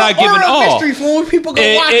spoilers, but I'm not giving all. Mystery for when people go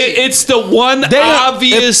watch it. It's the one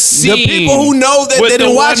obvious scene. The people who know that they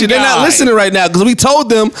didn't watch it, they're not listening right now because we told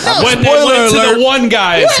them. When they went to the one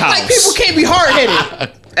guy's house. Like people can't be hard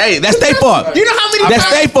headed. Hey, that's their fault. You know how many? That's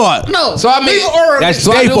their fault. No. So I mean, that's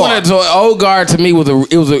their fault. So Old Guard to me was a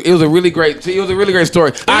really great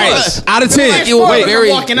story. All right, out of 10. It was very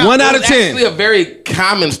 1 out of 10. Actually, a very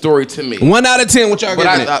common story to me. 1 out of 10. What y'all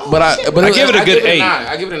giving it? I give it a good 8.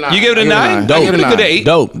 I give it a 9. You give it a 9? Dope. I give it a good 8.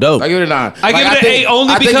 Dope. I give it a 9. I give it an 8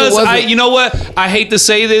 only because you know what? I hate to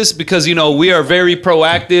say this because we are very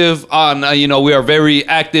proactive on we are very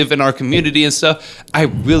active in our community and stuff. I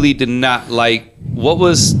really did not like. What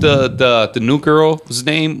was the new girl's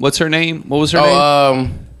name? What's her name? What was her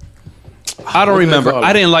name? I don't remember.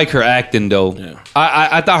 I didn't like her acting though. Yeah.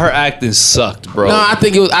 I thought her acting sucked, bro. No, I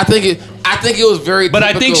think it was very. But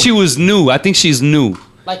typical. I think she was new. I think she's new.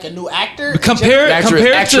 like a new actor?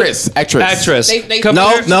 Actress.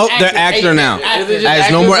 No, they're actor now.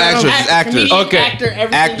 As no more actress, it's actor.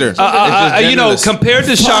 Actor. Compared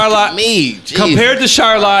to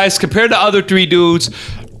Charlotte, compared to other three dudes,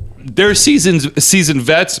 they're seasoned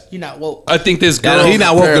vets. You're not woke. I think this girl. He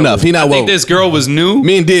not woke enough. He not woke. I think this girl was new.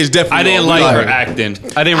 Me and Diz definitely. I didn't like her acting.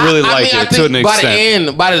 I didn't really like it to an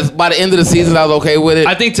extent. By the end of the season, I was okay with it.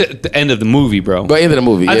 I think to the end of the movie, bro. By the end of the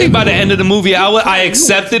movie, I think by the end of the movie, I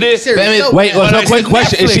accepted it. Wait, quick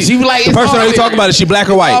question: Is she like the person you talking about? Is she black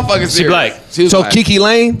or white? She black. So Kiki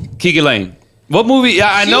Lane. Kiki Lane. What movie? Yeah,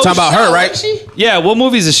 I know. Talking about her, right? Yeah. What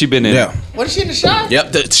movies has she been in? Yeah. What is she in The Shot?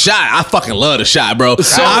 Yep, The Shot. I fucking love The Shot, bro.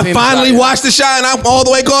 So, I finally watched The Shot, and I'm all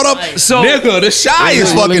the way caught up. So, nigga, The Shot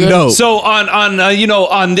is fucking dope. So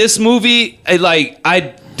on this movie,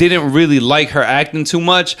 I didn't really like her acting too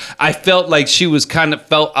much. I felt like she was kind of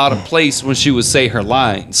felt out of place when she would say her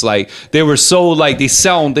lines. Like they were so they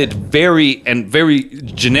sounded very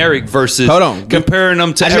generic versus comparing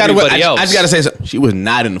them to everybody else. I just gotta say something. She was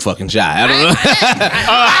not in the fucking Shot. I don't know.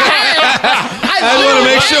 I just want to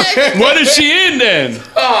make sure. What is she in then?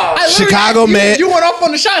 Chicago Med. You went off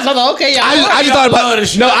on The Shot. So I thought, okay, yeah. I just thought about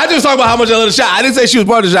I just talked about how much I love The Shot. I didn't say she was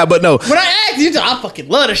part of The Shot, but no. When I asked you, I fucking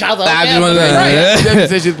love The Shot. I just wanted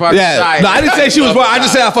to. No, I didn't say she was part. I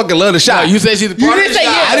just said I fucking love The Shot. You said she's the part of The Shot.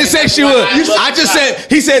 I didn't say she was. I just said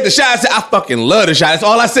he said The Shot. I said I fucking love The Shot. That's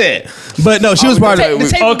all I said. But no, she was part of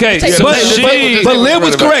it. Okay, but Liv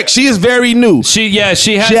was correct. She is very new. She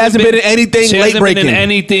hasn't been in anything late breaking.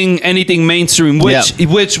 Anything mainstream.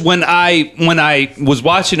 Which when I was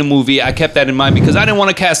watching the movie, I kept that in mind because I didn't want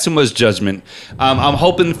to cast too much judgment. I'm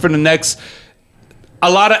hoping for the next. A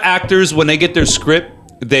lot of actors when they get their script,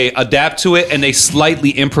 they adapt to it and they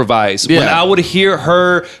slightly improvise. Yeah. When I would hear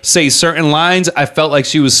her say certain lines, I felt like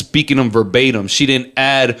she was speaking them verbatim. She didn't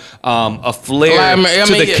add a flair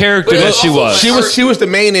to the character that she was. She was the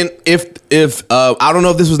main in if I don't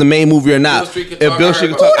know if this was the main movie or not. If Bill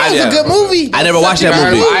Street Could Talk, that was a good movie. I never watched that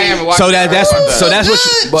movie. So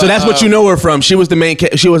that's what you know her from. She was the main.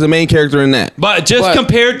 She was the main character in that. But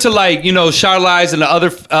compared to Charlize and the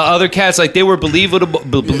other cats, they were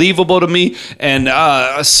believable to me and.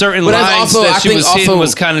 Certain lines that she was hitting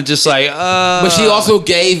was kind of just like. But she also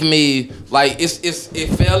gave me it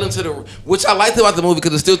fell into the, which I liked about the movie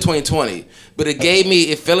because it's still 2020, but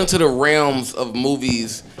it fell into the realms of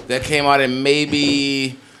movies that came out in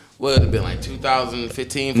maybe. What would have been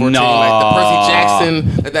 2015, 14? No. Like the Percy Jackson,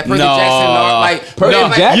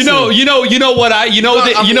 Jackson. You know what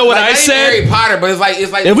I said. Harry Potter, but it's like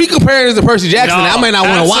if we compare it to Percy Jackson, I might not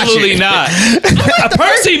want to watch it. Absolutely not.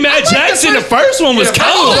 Percy Jackson, the first one was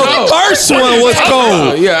cold. The first one was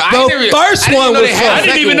cold. Yeah, the first one was cold. I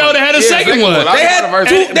didn't even know they had a second one. They had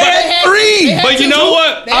three. But you know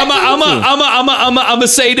what? I'm gonna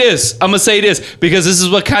say this. Because this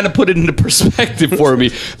is what kind of put it into perspective for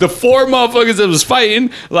me. The 4 motherfuckers that was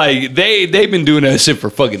fighting, they've been doing that shit for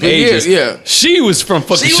fucking ages. Yeah. She was from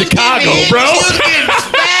fucking Chicago, bro.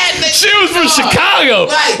 She was from Chicago.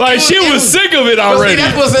 She was sick of it already.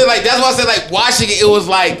 That's why I said watching it was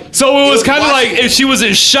like. So it was kind of like if she was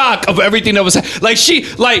in shock of everything that was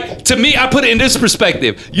to me, I put it in this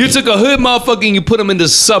perspective. You took a hood motherfucker and you put him in the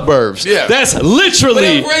suburbs. Yeah. That's literally but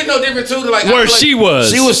it's really no different too. Where she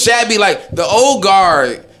was. She was shabby. The old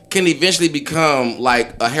guard can eventually become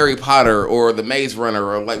like a Harry Potter or the Maze Runner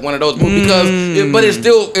or one of those movies but it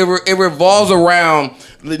still it revolves around.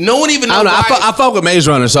 No one even knows. I don't know. I fuck with Maze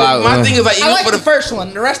Runner, so my thing is even I like the first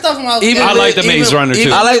one. The rest of them, I like the Maze Runner too.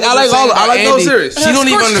 I like those series. She don't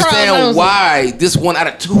even understand why this one out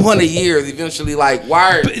of 200 years eventually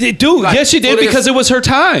why. Dude, yes, she did because it was her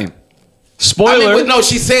time. Spoiler. But no,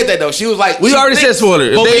 she said that though. She was like, we already said spoiler.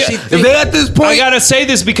 If they at this point, I gotta say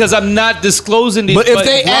this because I'm not disclosing these. But if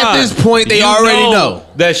they at this point, they already know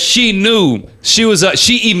that she knew she was.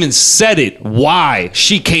 She even said it. Why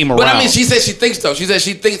she came around? But I mean, she said she thinks though. She said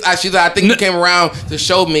she thinks. I think you came around to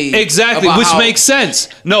show me exactly, which makes sense.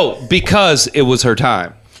 No, because it was her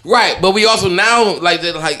time. Right, but we also now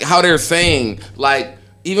how they're saying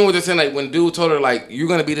even what they're saying when dude told her you're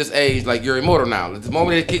gonna be this age you're immortal now. The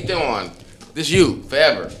moment they kicked you on. This you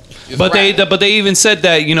forever. But they even said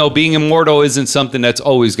that being immortal isn't something that's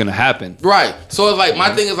always gonna happen. Right. So it's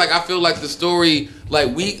my thing is I feel the story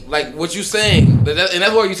what you saying and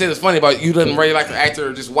that's what you said is funny about you didn't really like the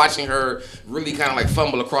actor just watching her really kind of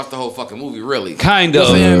fumble across the whole fucking movie really. Kind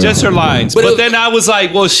of just her lines. But then I was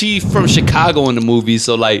like, well, she from Chicago in the movie,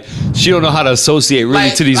 so she don't know how to associate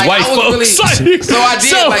really to these white folks. Really, so I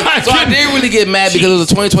did really get mad because it was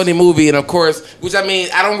a 2020 movie and of course, which I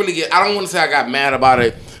don't want to say I got mad about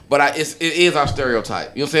it. but it is our stereotype.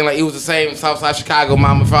 You know what I'm saying? Like it was the same Southside Chicago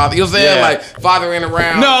mama, father. You know what I'm saying? Yeah. Like father in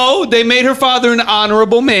around. No, they made her father an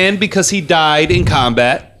honorable man because he died in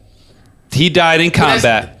combat. He died in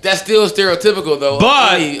combat. That's still stereotypical though.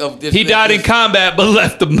 But he died in combat, but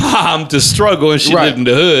left the mom to struggle, and she lived in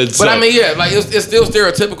the hood. But so. I mean, yeah, like it's still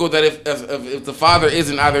stereotypical that if the father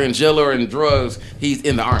isn't either in jail or in drugs, he's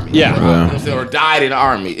in the army. Yeah. Or, you know what I'm saying, or died in the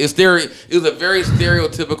army. It was a very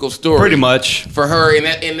stereotypical story. Pretty much. For her, and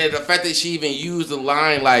the fact that she even used the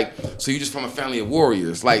line like, "So you just from a family of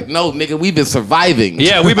warriors?" Like, no, nigga, we've been surviving.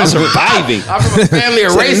 Yeah, we've been surviving. I'm from a family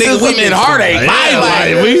of racists. We've been heartache,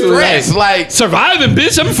 stress, like surviving,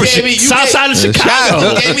 bitch. I'm from South side of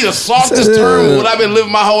Chicago. You gave me the softest term when I've been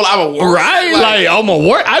living my whole life. I'm a warrior. Right, like I'm a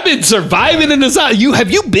war. I've been surviving in the South.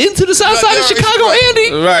 Have you been to the South side of Chicago,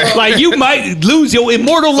 Andy? Right. Like you might lose your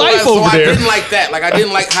immortal life over there. I didn't like that. Like I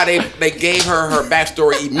didn't like how they gave her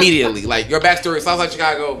backstory immediately. Like your backstory is Southside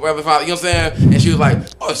Chicago, wherever father. You know what I'm saying? And she was like,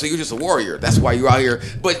 "Oh, so you're just a warrior. That's why you're out here."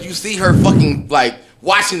 But you see her fucking like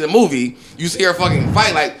watching the movie. You see her fucking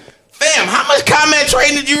fight. Like, fam, how much combat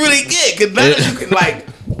training did you really get? Because none of you can like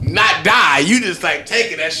not die. You just like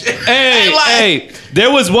taking that shit. Hey,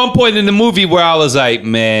 there was one point in the movie where I was like,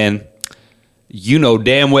 man, you know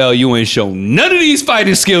damn well you ain't shown none of these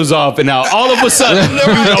fighting skills off, and now all of a sudden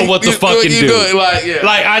you know what to fucking do.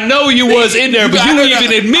 Like I know you was in there, but you didn't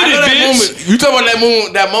even admit it, bitch. You talking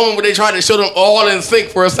about that moment where they tried to show them all in sync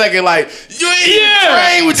for a second, like you ain't even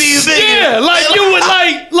trained with these niggas. Yeah, like you would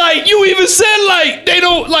like you even said like they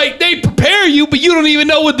don't like they prepare you, but you don't even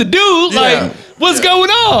know what to do. Like what's going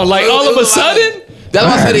on? Like all of a sudden. That's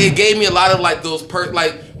why I said it gave me a lot of like those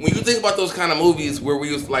like when you think about those kind of movies where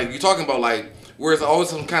we was like you're talking about like where it's always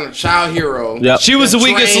some kind of child hero. Yep. She was the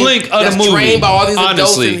weakest link of the movie. Trained by all these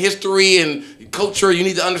adults honestly. in history and culture. You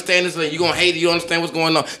need to understand this. And you're gonna hate it. You don't understand what's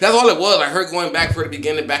going on. That's all it was. Like her going back for the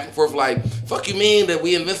beginning, back and forth. Like fuck you mean that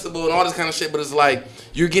we invincible and all this kind of shit. But it's like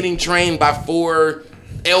you're getting trained by 4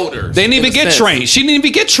 elders. They didn't even get trained. She didn't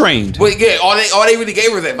even get trained. But yeah, all they really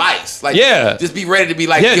gave her is advice. Like just be ready to be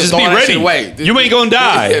like just be ready. Away. You ain't gonna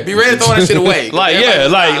die. Yeah, be ready to throw that shit away.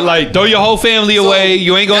 like throw your whole family away.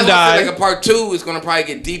 You ain't gonna die. Like a part 2 is gonna probably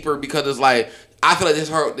get deeper because it's like I feel like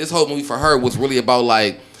this whole movie for her was really about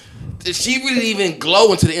like. She really didn't even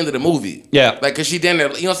glow until the end of the movie. Yeah. Like, cause she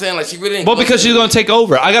didn't, you know what I'm saying? Like, she really didn't. Well, because she's going to take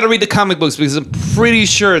over. I got to read the comic books because I'm pretty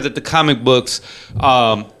sure that the comic books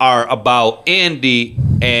are about Andy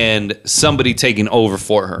and somebody taking over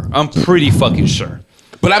for her. I'm pretty fucking sure.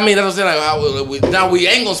 But I mean, that's what I'm saying. Like, now we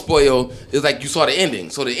ain't gonna spoil. Is like you saw the ending.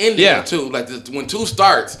 So the ending of 2, like when 2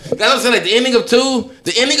 starts, that's what I'm saying. Like the ending of 2,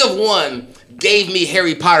 the ending of 1 gave me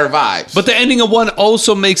Harry Potter vibes. But the ending of 1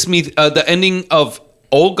 also makes me the ending of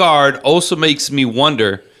Old Guard also makes me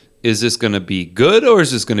wonder: is this going to be good or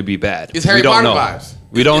is this going to be bad? It's Harry Potter vibes.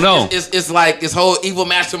 We don't know. It's like this whole evil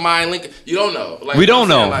mastermind link. You don't know. Like, we don't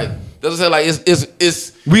know. Like that's what I'm saying. Like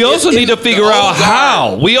it's. We also need to figure out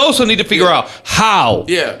how. We also need to figure out how.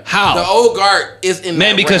 Yeah. How the Old Guard is in man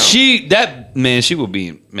that because realm. she would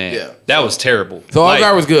be man. Yeah. That was terrible. The Old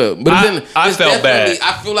Guard was good, but I felt bad.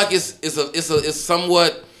 I feel like it's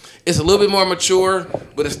somewhat. It's a little bit more mature,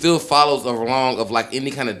 but it still follows along of like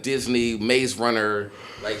any kind of Disney Maze Runner,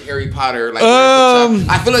 like Harry Potter. Like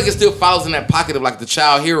I feel like it still follows in that pocket of like the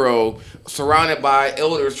child hero surrounded by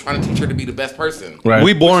elders trying to teach her to be the best person. Right.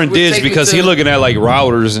 We boring Diz because he looking at like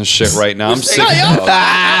routers and shit right now. I'm sick. Which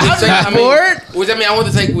I mean, I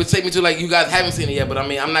want to take me to like you guys haven't seen it yet, but I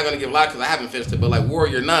mean, I'm not gonna give a lot because I haven't finished it. But like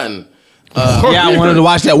Warrior Nun. I wanted to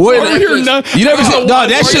watch that. Warrior Nun. You never seen? Dog,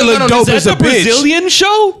 that shit look dope as a bitch. Brazilian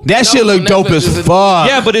show? That shit look dope as fuck.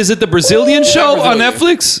 Yeah, but is it the Brazilian show on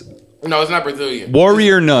Netflix? No, it's not Brazilian.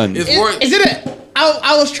 Warrior Nun. Is it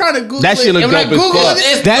I was trying to Google that shit look dope as fuck.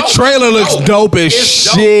 That dope. trailer looks dope as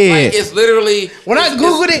shit. Like, it's literally when I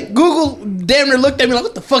Googled it, Google damn near looked at me like,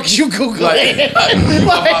 "What the fuck is you Googling?"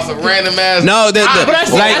 Like some random ass. No, but I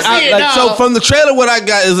see it now. So from the trailer, what I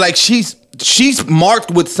got is like she's marked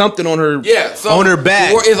with something on her on her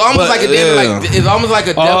back. It's almost like it's almost like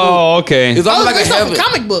a devil. Oh, okay. It's almost like a heaven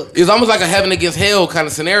comic book. It's almost like a heaven against hell kind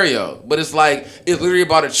of scenario. But it's literally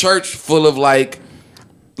about a church full of like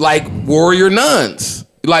warrior nuns.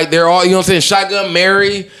 Like they're all, you know what I'm saying, Shotgun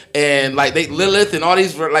Mary and like Lilith and all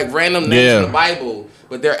these like random names in the Bible.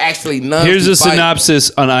 but they're actually nuns. Here's who a fight.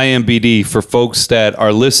 synopsis on IMDb for folks that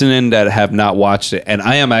are listening that have not watched it, and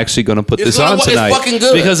I am actually going to put this on tonight it's fucking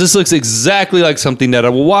good. because this looks exactly like something that I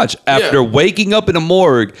will watch. After waking up in a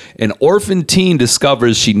morgue, an orphan teen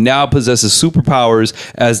discovers she now possesses superpowers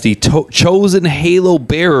as the chosen Halo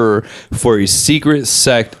bearer for a secret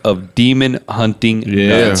sect of demon hunting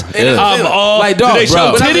nuts. Yeah. I'm all Like, do dog, they show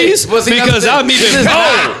bro. But I mean, titties? but see, Because I'm even more.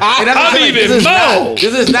 I'm even more.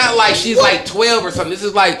 This is not like she's like 12 or something. This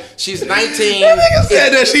is like she's 19. Said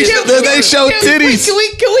that they show titties.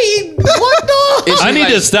 Can we what dog? I need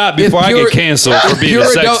to stop before I get canceled for being a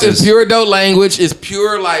It's sexist. pure adult language. It's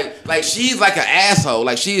pure like she's like an asshole.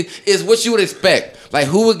 Like she is what you would expect. Like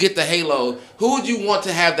who would get the halo? Who would you want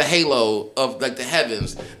to have the halo of like the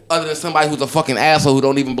heavens other than somebody who's a fucking asshole who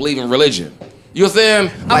don't even believe in religion? You know what I'm saying?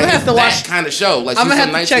 Like, I'm gonna have to watch that kind of show. Like I'm she's gonna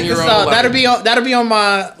some have to check this 19-year-old. out. Like, That'll be on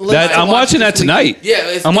my list. That, to I'm watch watching this that tonight.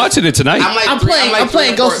 yeah, I'm watching it tonight. I'm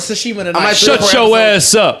playing Ghost of Tsushima tonight. I'm like, Shut Four your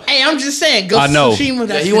episodes. ass up. Hey, I'm just saying, Ghost I of know. Tsushima. Yeah,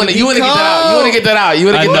 That's you want to get that out. You want to get that out. You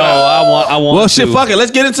want to I get know. that out. I want. Well, shit, to. fuck it.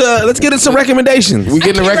 Let's get into recommendations. We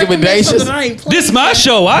getting the recommendations. This is my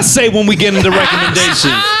show. I say when we get into recommendations.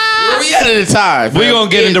 Where we at the time? We're gonna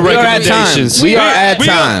get into We are at time. recommendations. We are at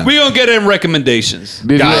time. We're gonna get in recommendations,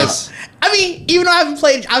 guys. I mean, even though I haven't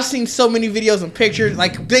played, I've seen so many videos and pictures.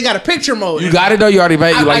 Like they got a picture mode. You got it though. You already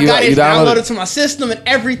made. I got it downloaded downloaded to my system and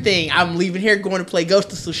everything. I'm leaving here going to play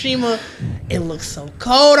Ghost of Tsushima. It looks so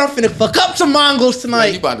cold. I'm finna fuck up some Mongols You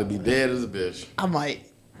tonight. about to be dead as a bitch. I might.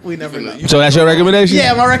 We never know. So that's your recommendation?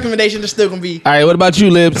 Yeah, my recommendation is still gonna be. All right, what about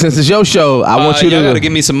you, Lib? Since it's your show, I want you y'all to. gotta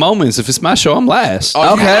give me some moments. If it's my show, I'm last. Okay.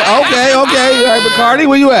 All right, Bacardi,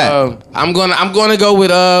 where you at? I'm gonna go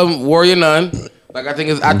with Warrior Nun. Like I think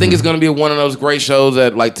it's gonna be one of those great shows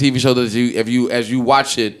that like TV shows that as you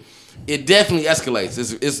watch it, it definitely escalates.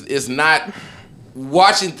 It's not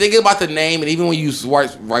thinking about the name, and even when you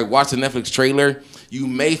watch the Netflix trailer, you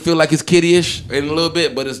may feel like it's kiddie-ish in a little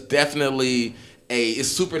bit, but it's definitely it's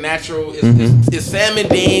supernatural. It's Sam and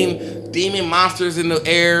Dean, demon monsters in the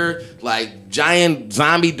air, like giant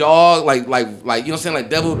zombie dog, like you know what I'm saying, like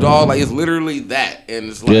devil dog, like it's literally that, and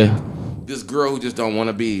it's like this girl who just don't want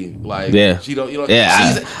to be like she don't she's,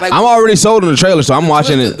 like, I'm already sold on the trailer, so I'm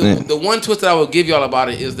watching it. The one twist that I will give y'all about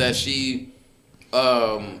it is that she,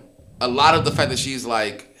 a lot of the fact that she's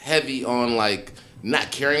like heavy on like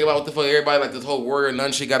not caring about what the fuck everybody like this whole warrior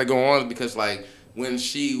nun shit got to go on because like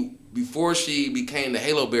before she became the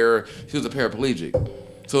Halo bearer, she was a paraplegic.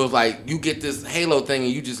 So it's like you get this Halo thing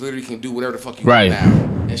and you just literally can do whatever the fuck you want now.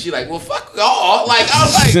 And she like, well, fuck y'all. Like I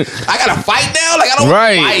was like, I gotta fight now. Like I don't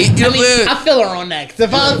fight. You know what I'm saying? I feel her on that. 'Cause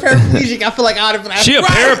if I was paraplegic, I feel like I would have been. She a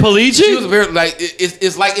paraplegic? She was like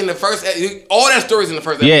it's like in the first all that story's in the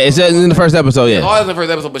first episode. Yeah, it's in the first episode. Yeah, all that's in the first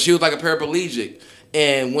episode. But she was like a paraplegic.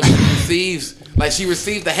 And when she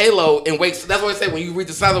receives the Halo and wakes. That's what I say. When you read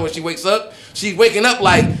the signs, when she wakes up, she's waking up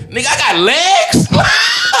like, nigga, I got legs.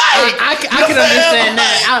 I can understand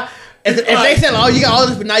that. If they said, "Oh, you got all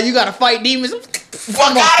this, but now you got to fight demons,"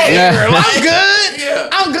 fuck out of here. I'm good. Yeah.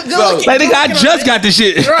 I'm good. like nigga, I just got this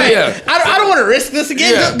shit. Right. Yeah. I don't want to risk this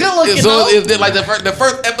again. Yeah. Good looking. So it's like the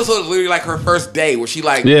first episode is literally like her first day where she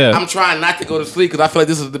like, I'm trying not to go to sleep because I feel like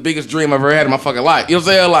this is the biggest dream I've ever had in my fucking life. You know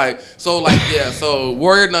what I'm saying? So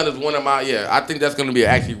Warrior Nun is one of my I think that's gonna be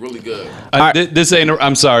actually really good. This ain't.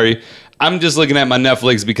 I'm sorry. I'm just looking at my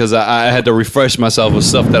Netflix because I had to refresh myself with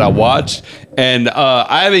stuff that I watched, and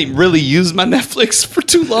I haven't really used my Netflix for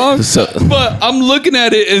too long. But I'm looking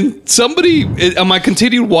at it, and somebody on my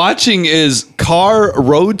continued watching is Car,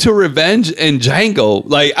 Road to Revenge, and Django.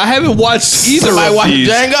 Like I haven't watched either of these.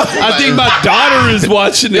 Django? I think my daughter is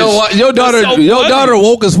watching it. Your daughter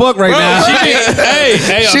woke as fuck right now.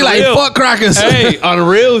 Hey, she like fuck crackers. Hey, on the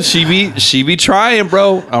real, she be trying,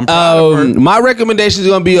 bro. I'm proud of her. My recommendation is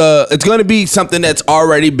gonna be it's gonna be something that's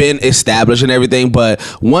already been established and everything, but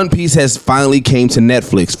One Piece has finally came to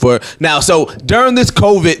Netflix for now. So during this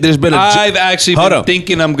COVID, there's been I've actually been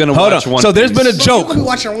thinking I'm gonna watch One Piece. So there's been a joke. We'll be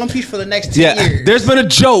watching One Piece for the next 10 years. There's been a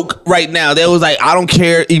joke right now that was like, I don't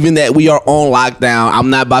care even that we are on lockdown. I'm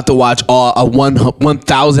not about to watch all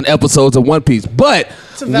 1,000 episodes of One Piece, but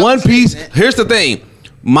One Piece. Here's the thing.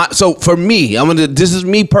 So for me, this is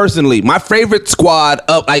me personally. My favorite squad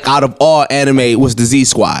out of all anime was the Z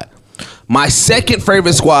Squad. My second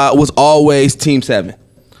favorite squad was always Team 7.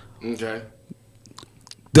 Okay.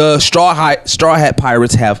 The Straw Hat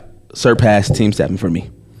Pirates have surpassed Team 7 for me.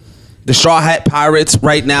 The Straw Hat Pirates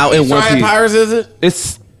right now in One Piece. Straw Hat Pirates is it?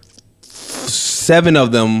 It's 7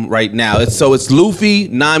 of them right now. It's Luffy,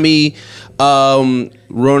 Nami,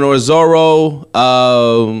 Roronoa Zoro,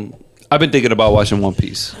 I've been thinking about watching One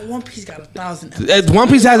Piece. One Piece got 1,000 episodes. One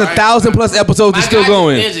Piece has 1,000+ episodes. It's still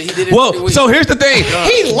going. Well, so here's the thing.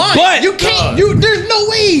 He lying. But You can't. There's no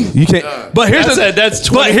way. you can't. But here's That's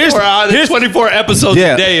 24 episodes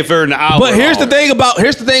a day if you're an hour. But here's the thing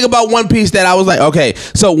about One Piece that I was like, okay,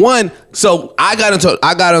 so I got into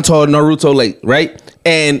Naruto late, right?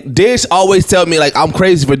 And Dish always tell me like I'm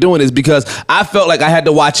crazy for doing this because I felt like I had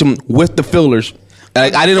to watch him with the fillers.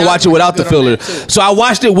 Like I didn't watch it without the filler. So I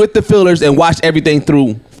watched it with the fillers and watched everything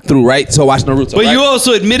through, right? So I watched Naruto. But right? you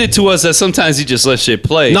also admitted to us that sometimes you just let shit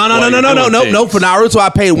play. No. For Naruto, I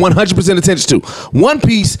paid 100% attention to. One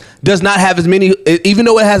Piece does not have as many, even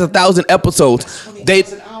though it has 1,000 episodes. They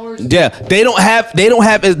don't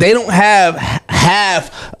have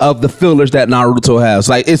half of the fillers that Naruto has.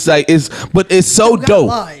 But it's so dope.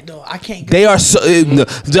 Lie, though. I can't. They are so.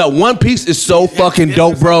 The One Piece is so fucking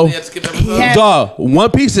dope, bro. Dog, One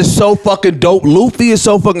Piece is so fucking dope. Luffy is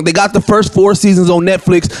so fucking. They got the first 4 seasons on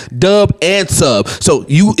Netflix, dub and sub. So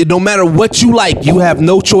no matter what you like, you have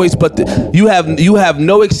no choice but you have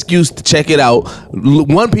no excuse to check it out.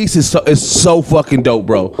 One Piece is so fucking dope,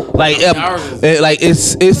 bro.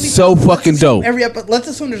 It's so fucking dope. Let's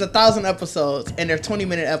assume there's 1,000 episodes and they're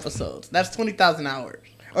 20-minute episodes. That's 20,000 hours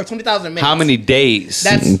or 20,000 minutes. How many days?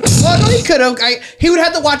 No, he could have. He would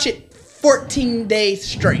have to watch it 14 days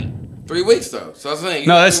straight. 3 weeks though. So I was saying.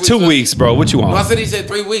 No, that's 2 weeks, bro. What you want? No, I said he said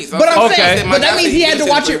 3 weeks. But I'm saying, but that means he had to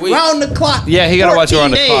watch it round the clock. Yeah, he got to watch it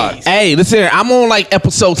around the clock. Hey, listen here. I'm on like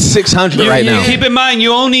episode 600 right now. Keep in mind,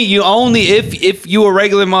 you only if you a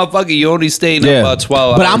regular motherfucker, you only stayed about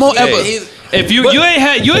 12 but hours. I'm on If you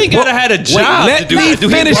ain't gotta had a job let to do me that.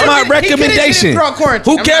 finish my recommendation.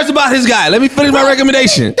 Who cares about his guy? Let me finish my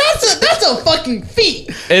recommendation. That's a fucking feat.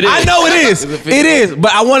 It is. I know it is. It is.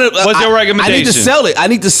 But I want to. What's your recommendation? I need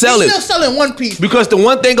to sell it. He's still selling One Piece. Because the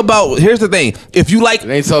one thing about here's the thing. If you like,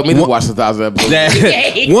 they told me to watch 1,000 episodes.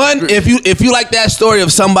 If you like that story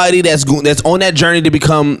of somebody that's on that journey to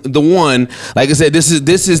become the one, like I said, this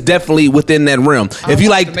is definitely within that realm. If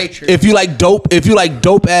you like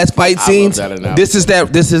dope ass fight scenes, this is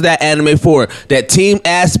that anime for that team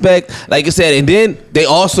aspect. Like I said, and then they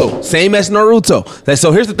also same as Naruto.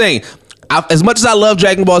 So here's the thing. As much as I love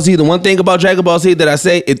Dragon Ball Z, the one thing about Dragon Ball Z that I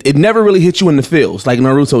say, it never really hits you in the feels like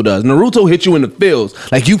Naruto does. Naruto hits you in the feels.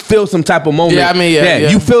 Like you feel some type of moment.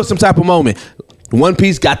 You feel some type of moment. One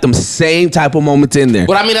Piece got them same type of moments in there.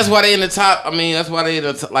 But I mean, that's why they in the top. I mean, that's why they in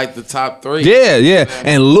the top 3. Yeah.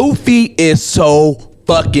 And Luffy is so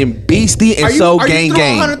fucking beastie and gang.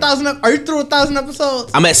 Are you through 1,000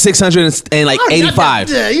 episodes? I'm at 685.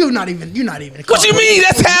 You're not even. What you mean?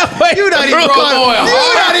 That's halfway. You're not even caught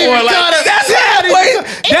up. That's halfway.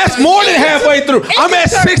 That's more than halfway through. I'm at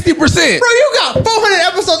 60%. Bro, you got 400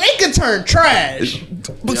 episodes. It could turn trash.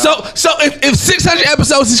 So if 600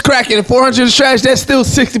 episodes is cracking and 400 is trash, that's still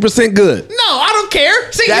 60% good. No, I don't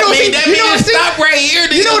care. See, that means stop right here.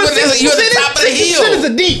 You know what you're at the top of the hill. 60% is a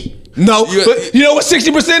D. No, but you know what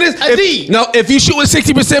 60% is? A D. No, if you shooting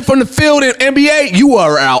 60% from the field in NBA, you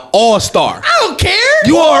are an all-star. I don't care.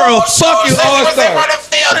 You are a fucking all-star. From the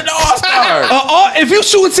field and all-star. If you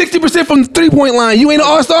shooting 60% from the 3-point line, you ain't an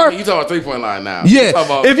all-star? You talking about 3-point line now. Yeah.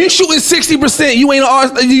 If you shooting 60%, you ain't an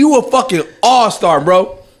all-star. You a fucking all-star,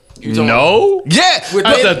 bro. No. Yeah.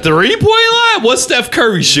 At the 3-point line? What's Steph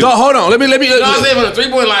Curry shoot? No, hold on. Let me. No, I'm saying from the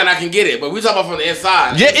 3-point line, I can get it, but we talking about from the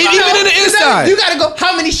inside. Yeah, even in the inside. You gotta go.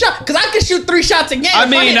 How many shots? Because I can shoot 3 shots a game. I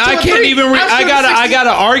mean, I can't even. I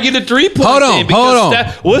gotta argue the 3-point. Hold on.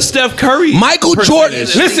 What's Steph Curry? Michael Jordan.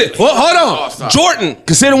 Listen. Well, hold on. Jordan,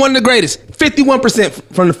 considered one of the greatest.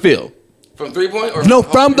 51% from the field. From 3-point? Or no,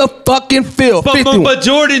 from the fucking field. But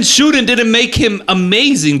Jordan's shooting didn't make him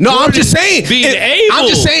amazing. No, I'm just saying. I'm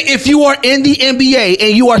just saying, if you are in the NBA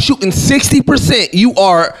and you are shooting 60%, you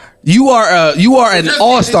are an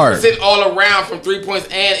all-star. All around from 3 points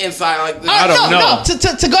and inside like this. I don't know.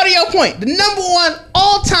 To go to your point, the number one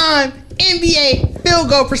all-time NBA field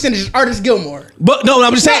goal percentage is Artis Gilmore. But no,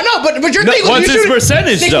 I'm just saying. But your thing was what's his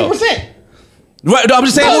percentage 60%. Though? Right, no, I'm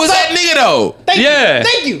just saying. Who was that nigga though? Thank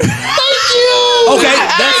you. Okay,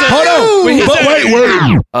 hold on. But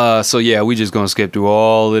wait. So yeah, we just gonna skip through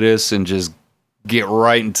all of this and just get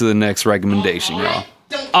right into the next recommendation, y'all.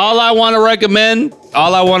 All I want to recommend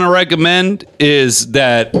is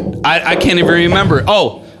that I can't even remember.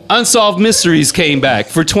 Oh, Unsolved Mysteries came back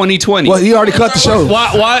for 2020. Well, he already cut the show.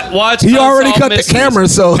 Watch. He already cut the camera,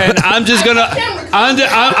 so. And I'm just gonna. I'm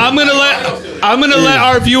gonna let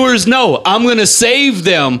our viewers know. I'm gonna save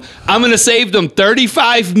them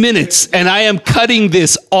 35 minutes, and I am cutting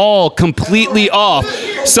this all completely off.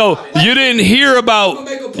 So you didn't hear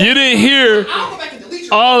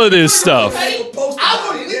all of this stuff.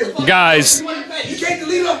 Guys.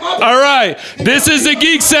 All right. This is the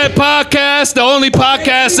Geekset podcast, the only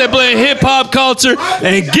podcast that blend hip hop culture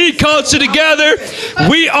and geek culture together.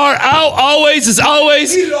 We are out always, as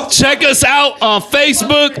always. Check us out on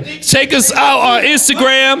Facebook. Check us out on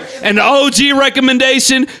Instagram. And the OG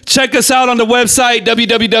recommendation, check us out on the website,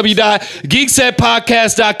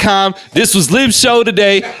 www.geeksetpodcast.com. This was Lib's show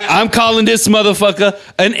today. I'm calling this motherfucker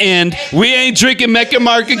an end. We ain't drinking Mecca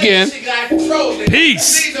Mark again.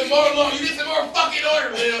 Peace. You need some more fucking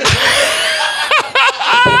order, Lil.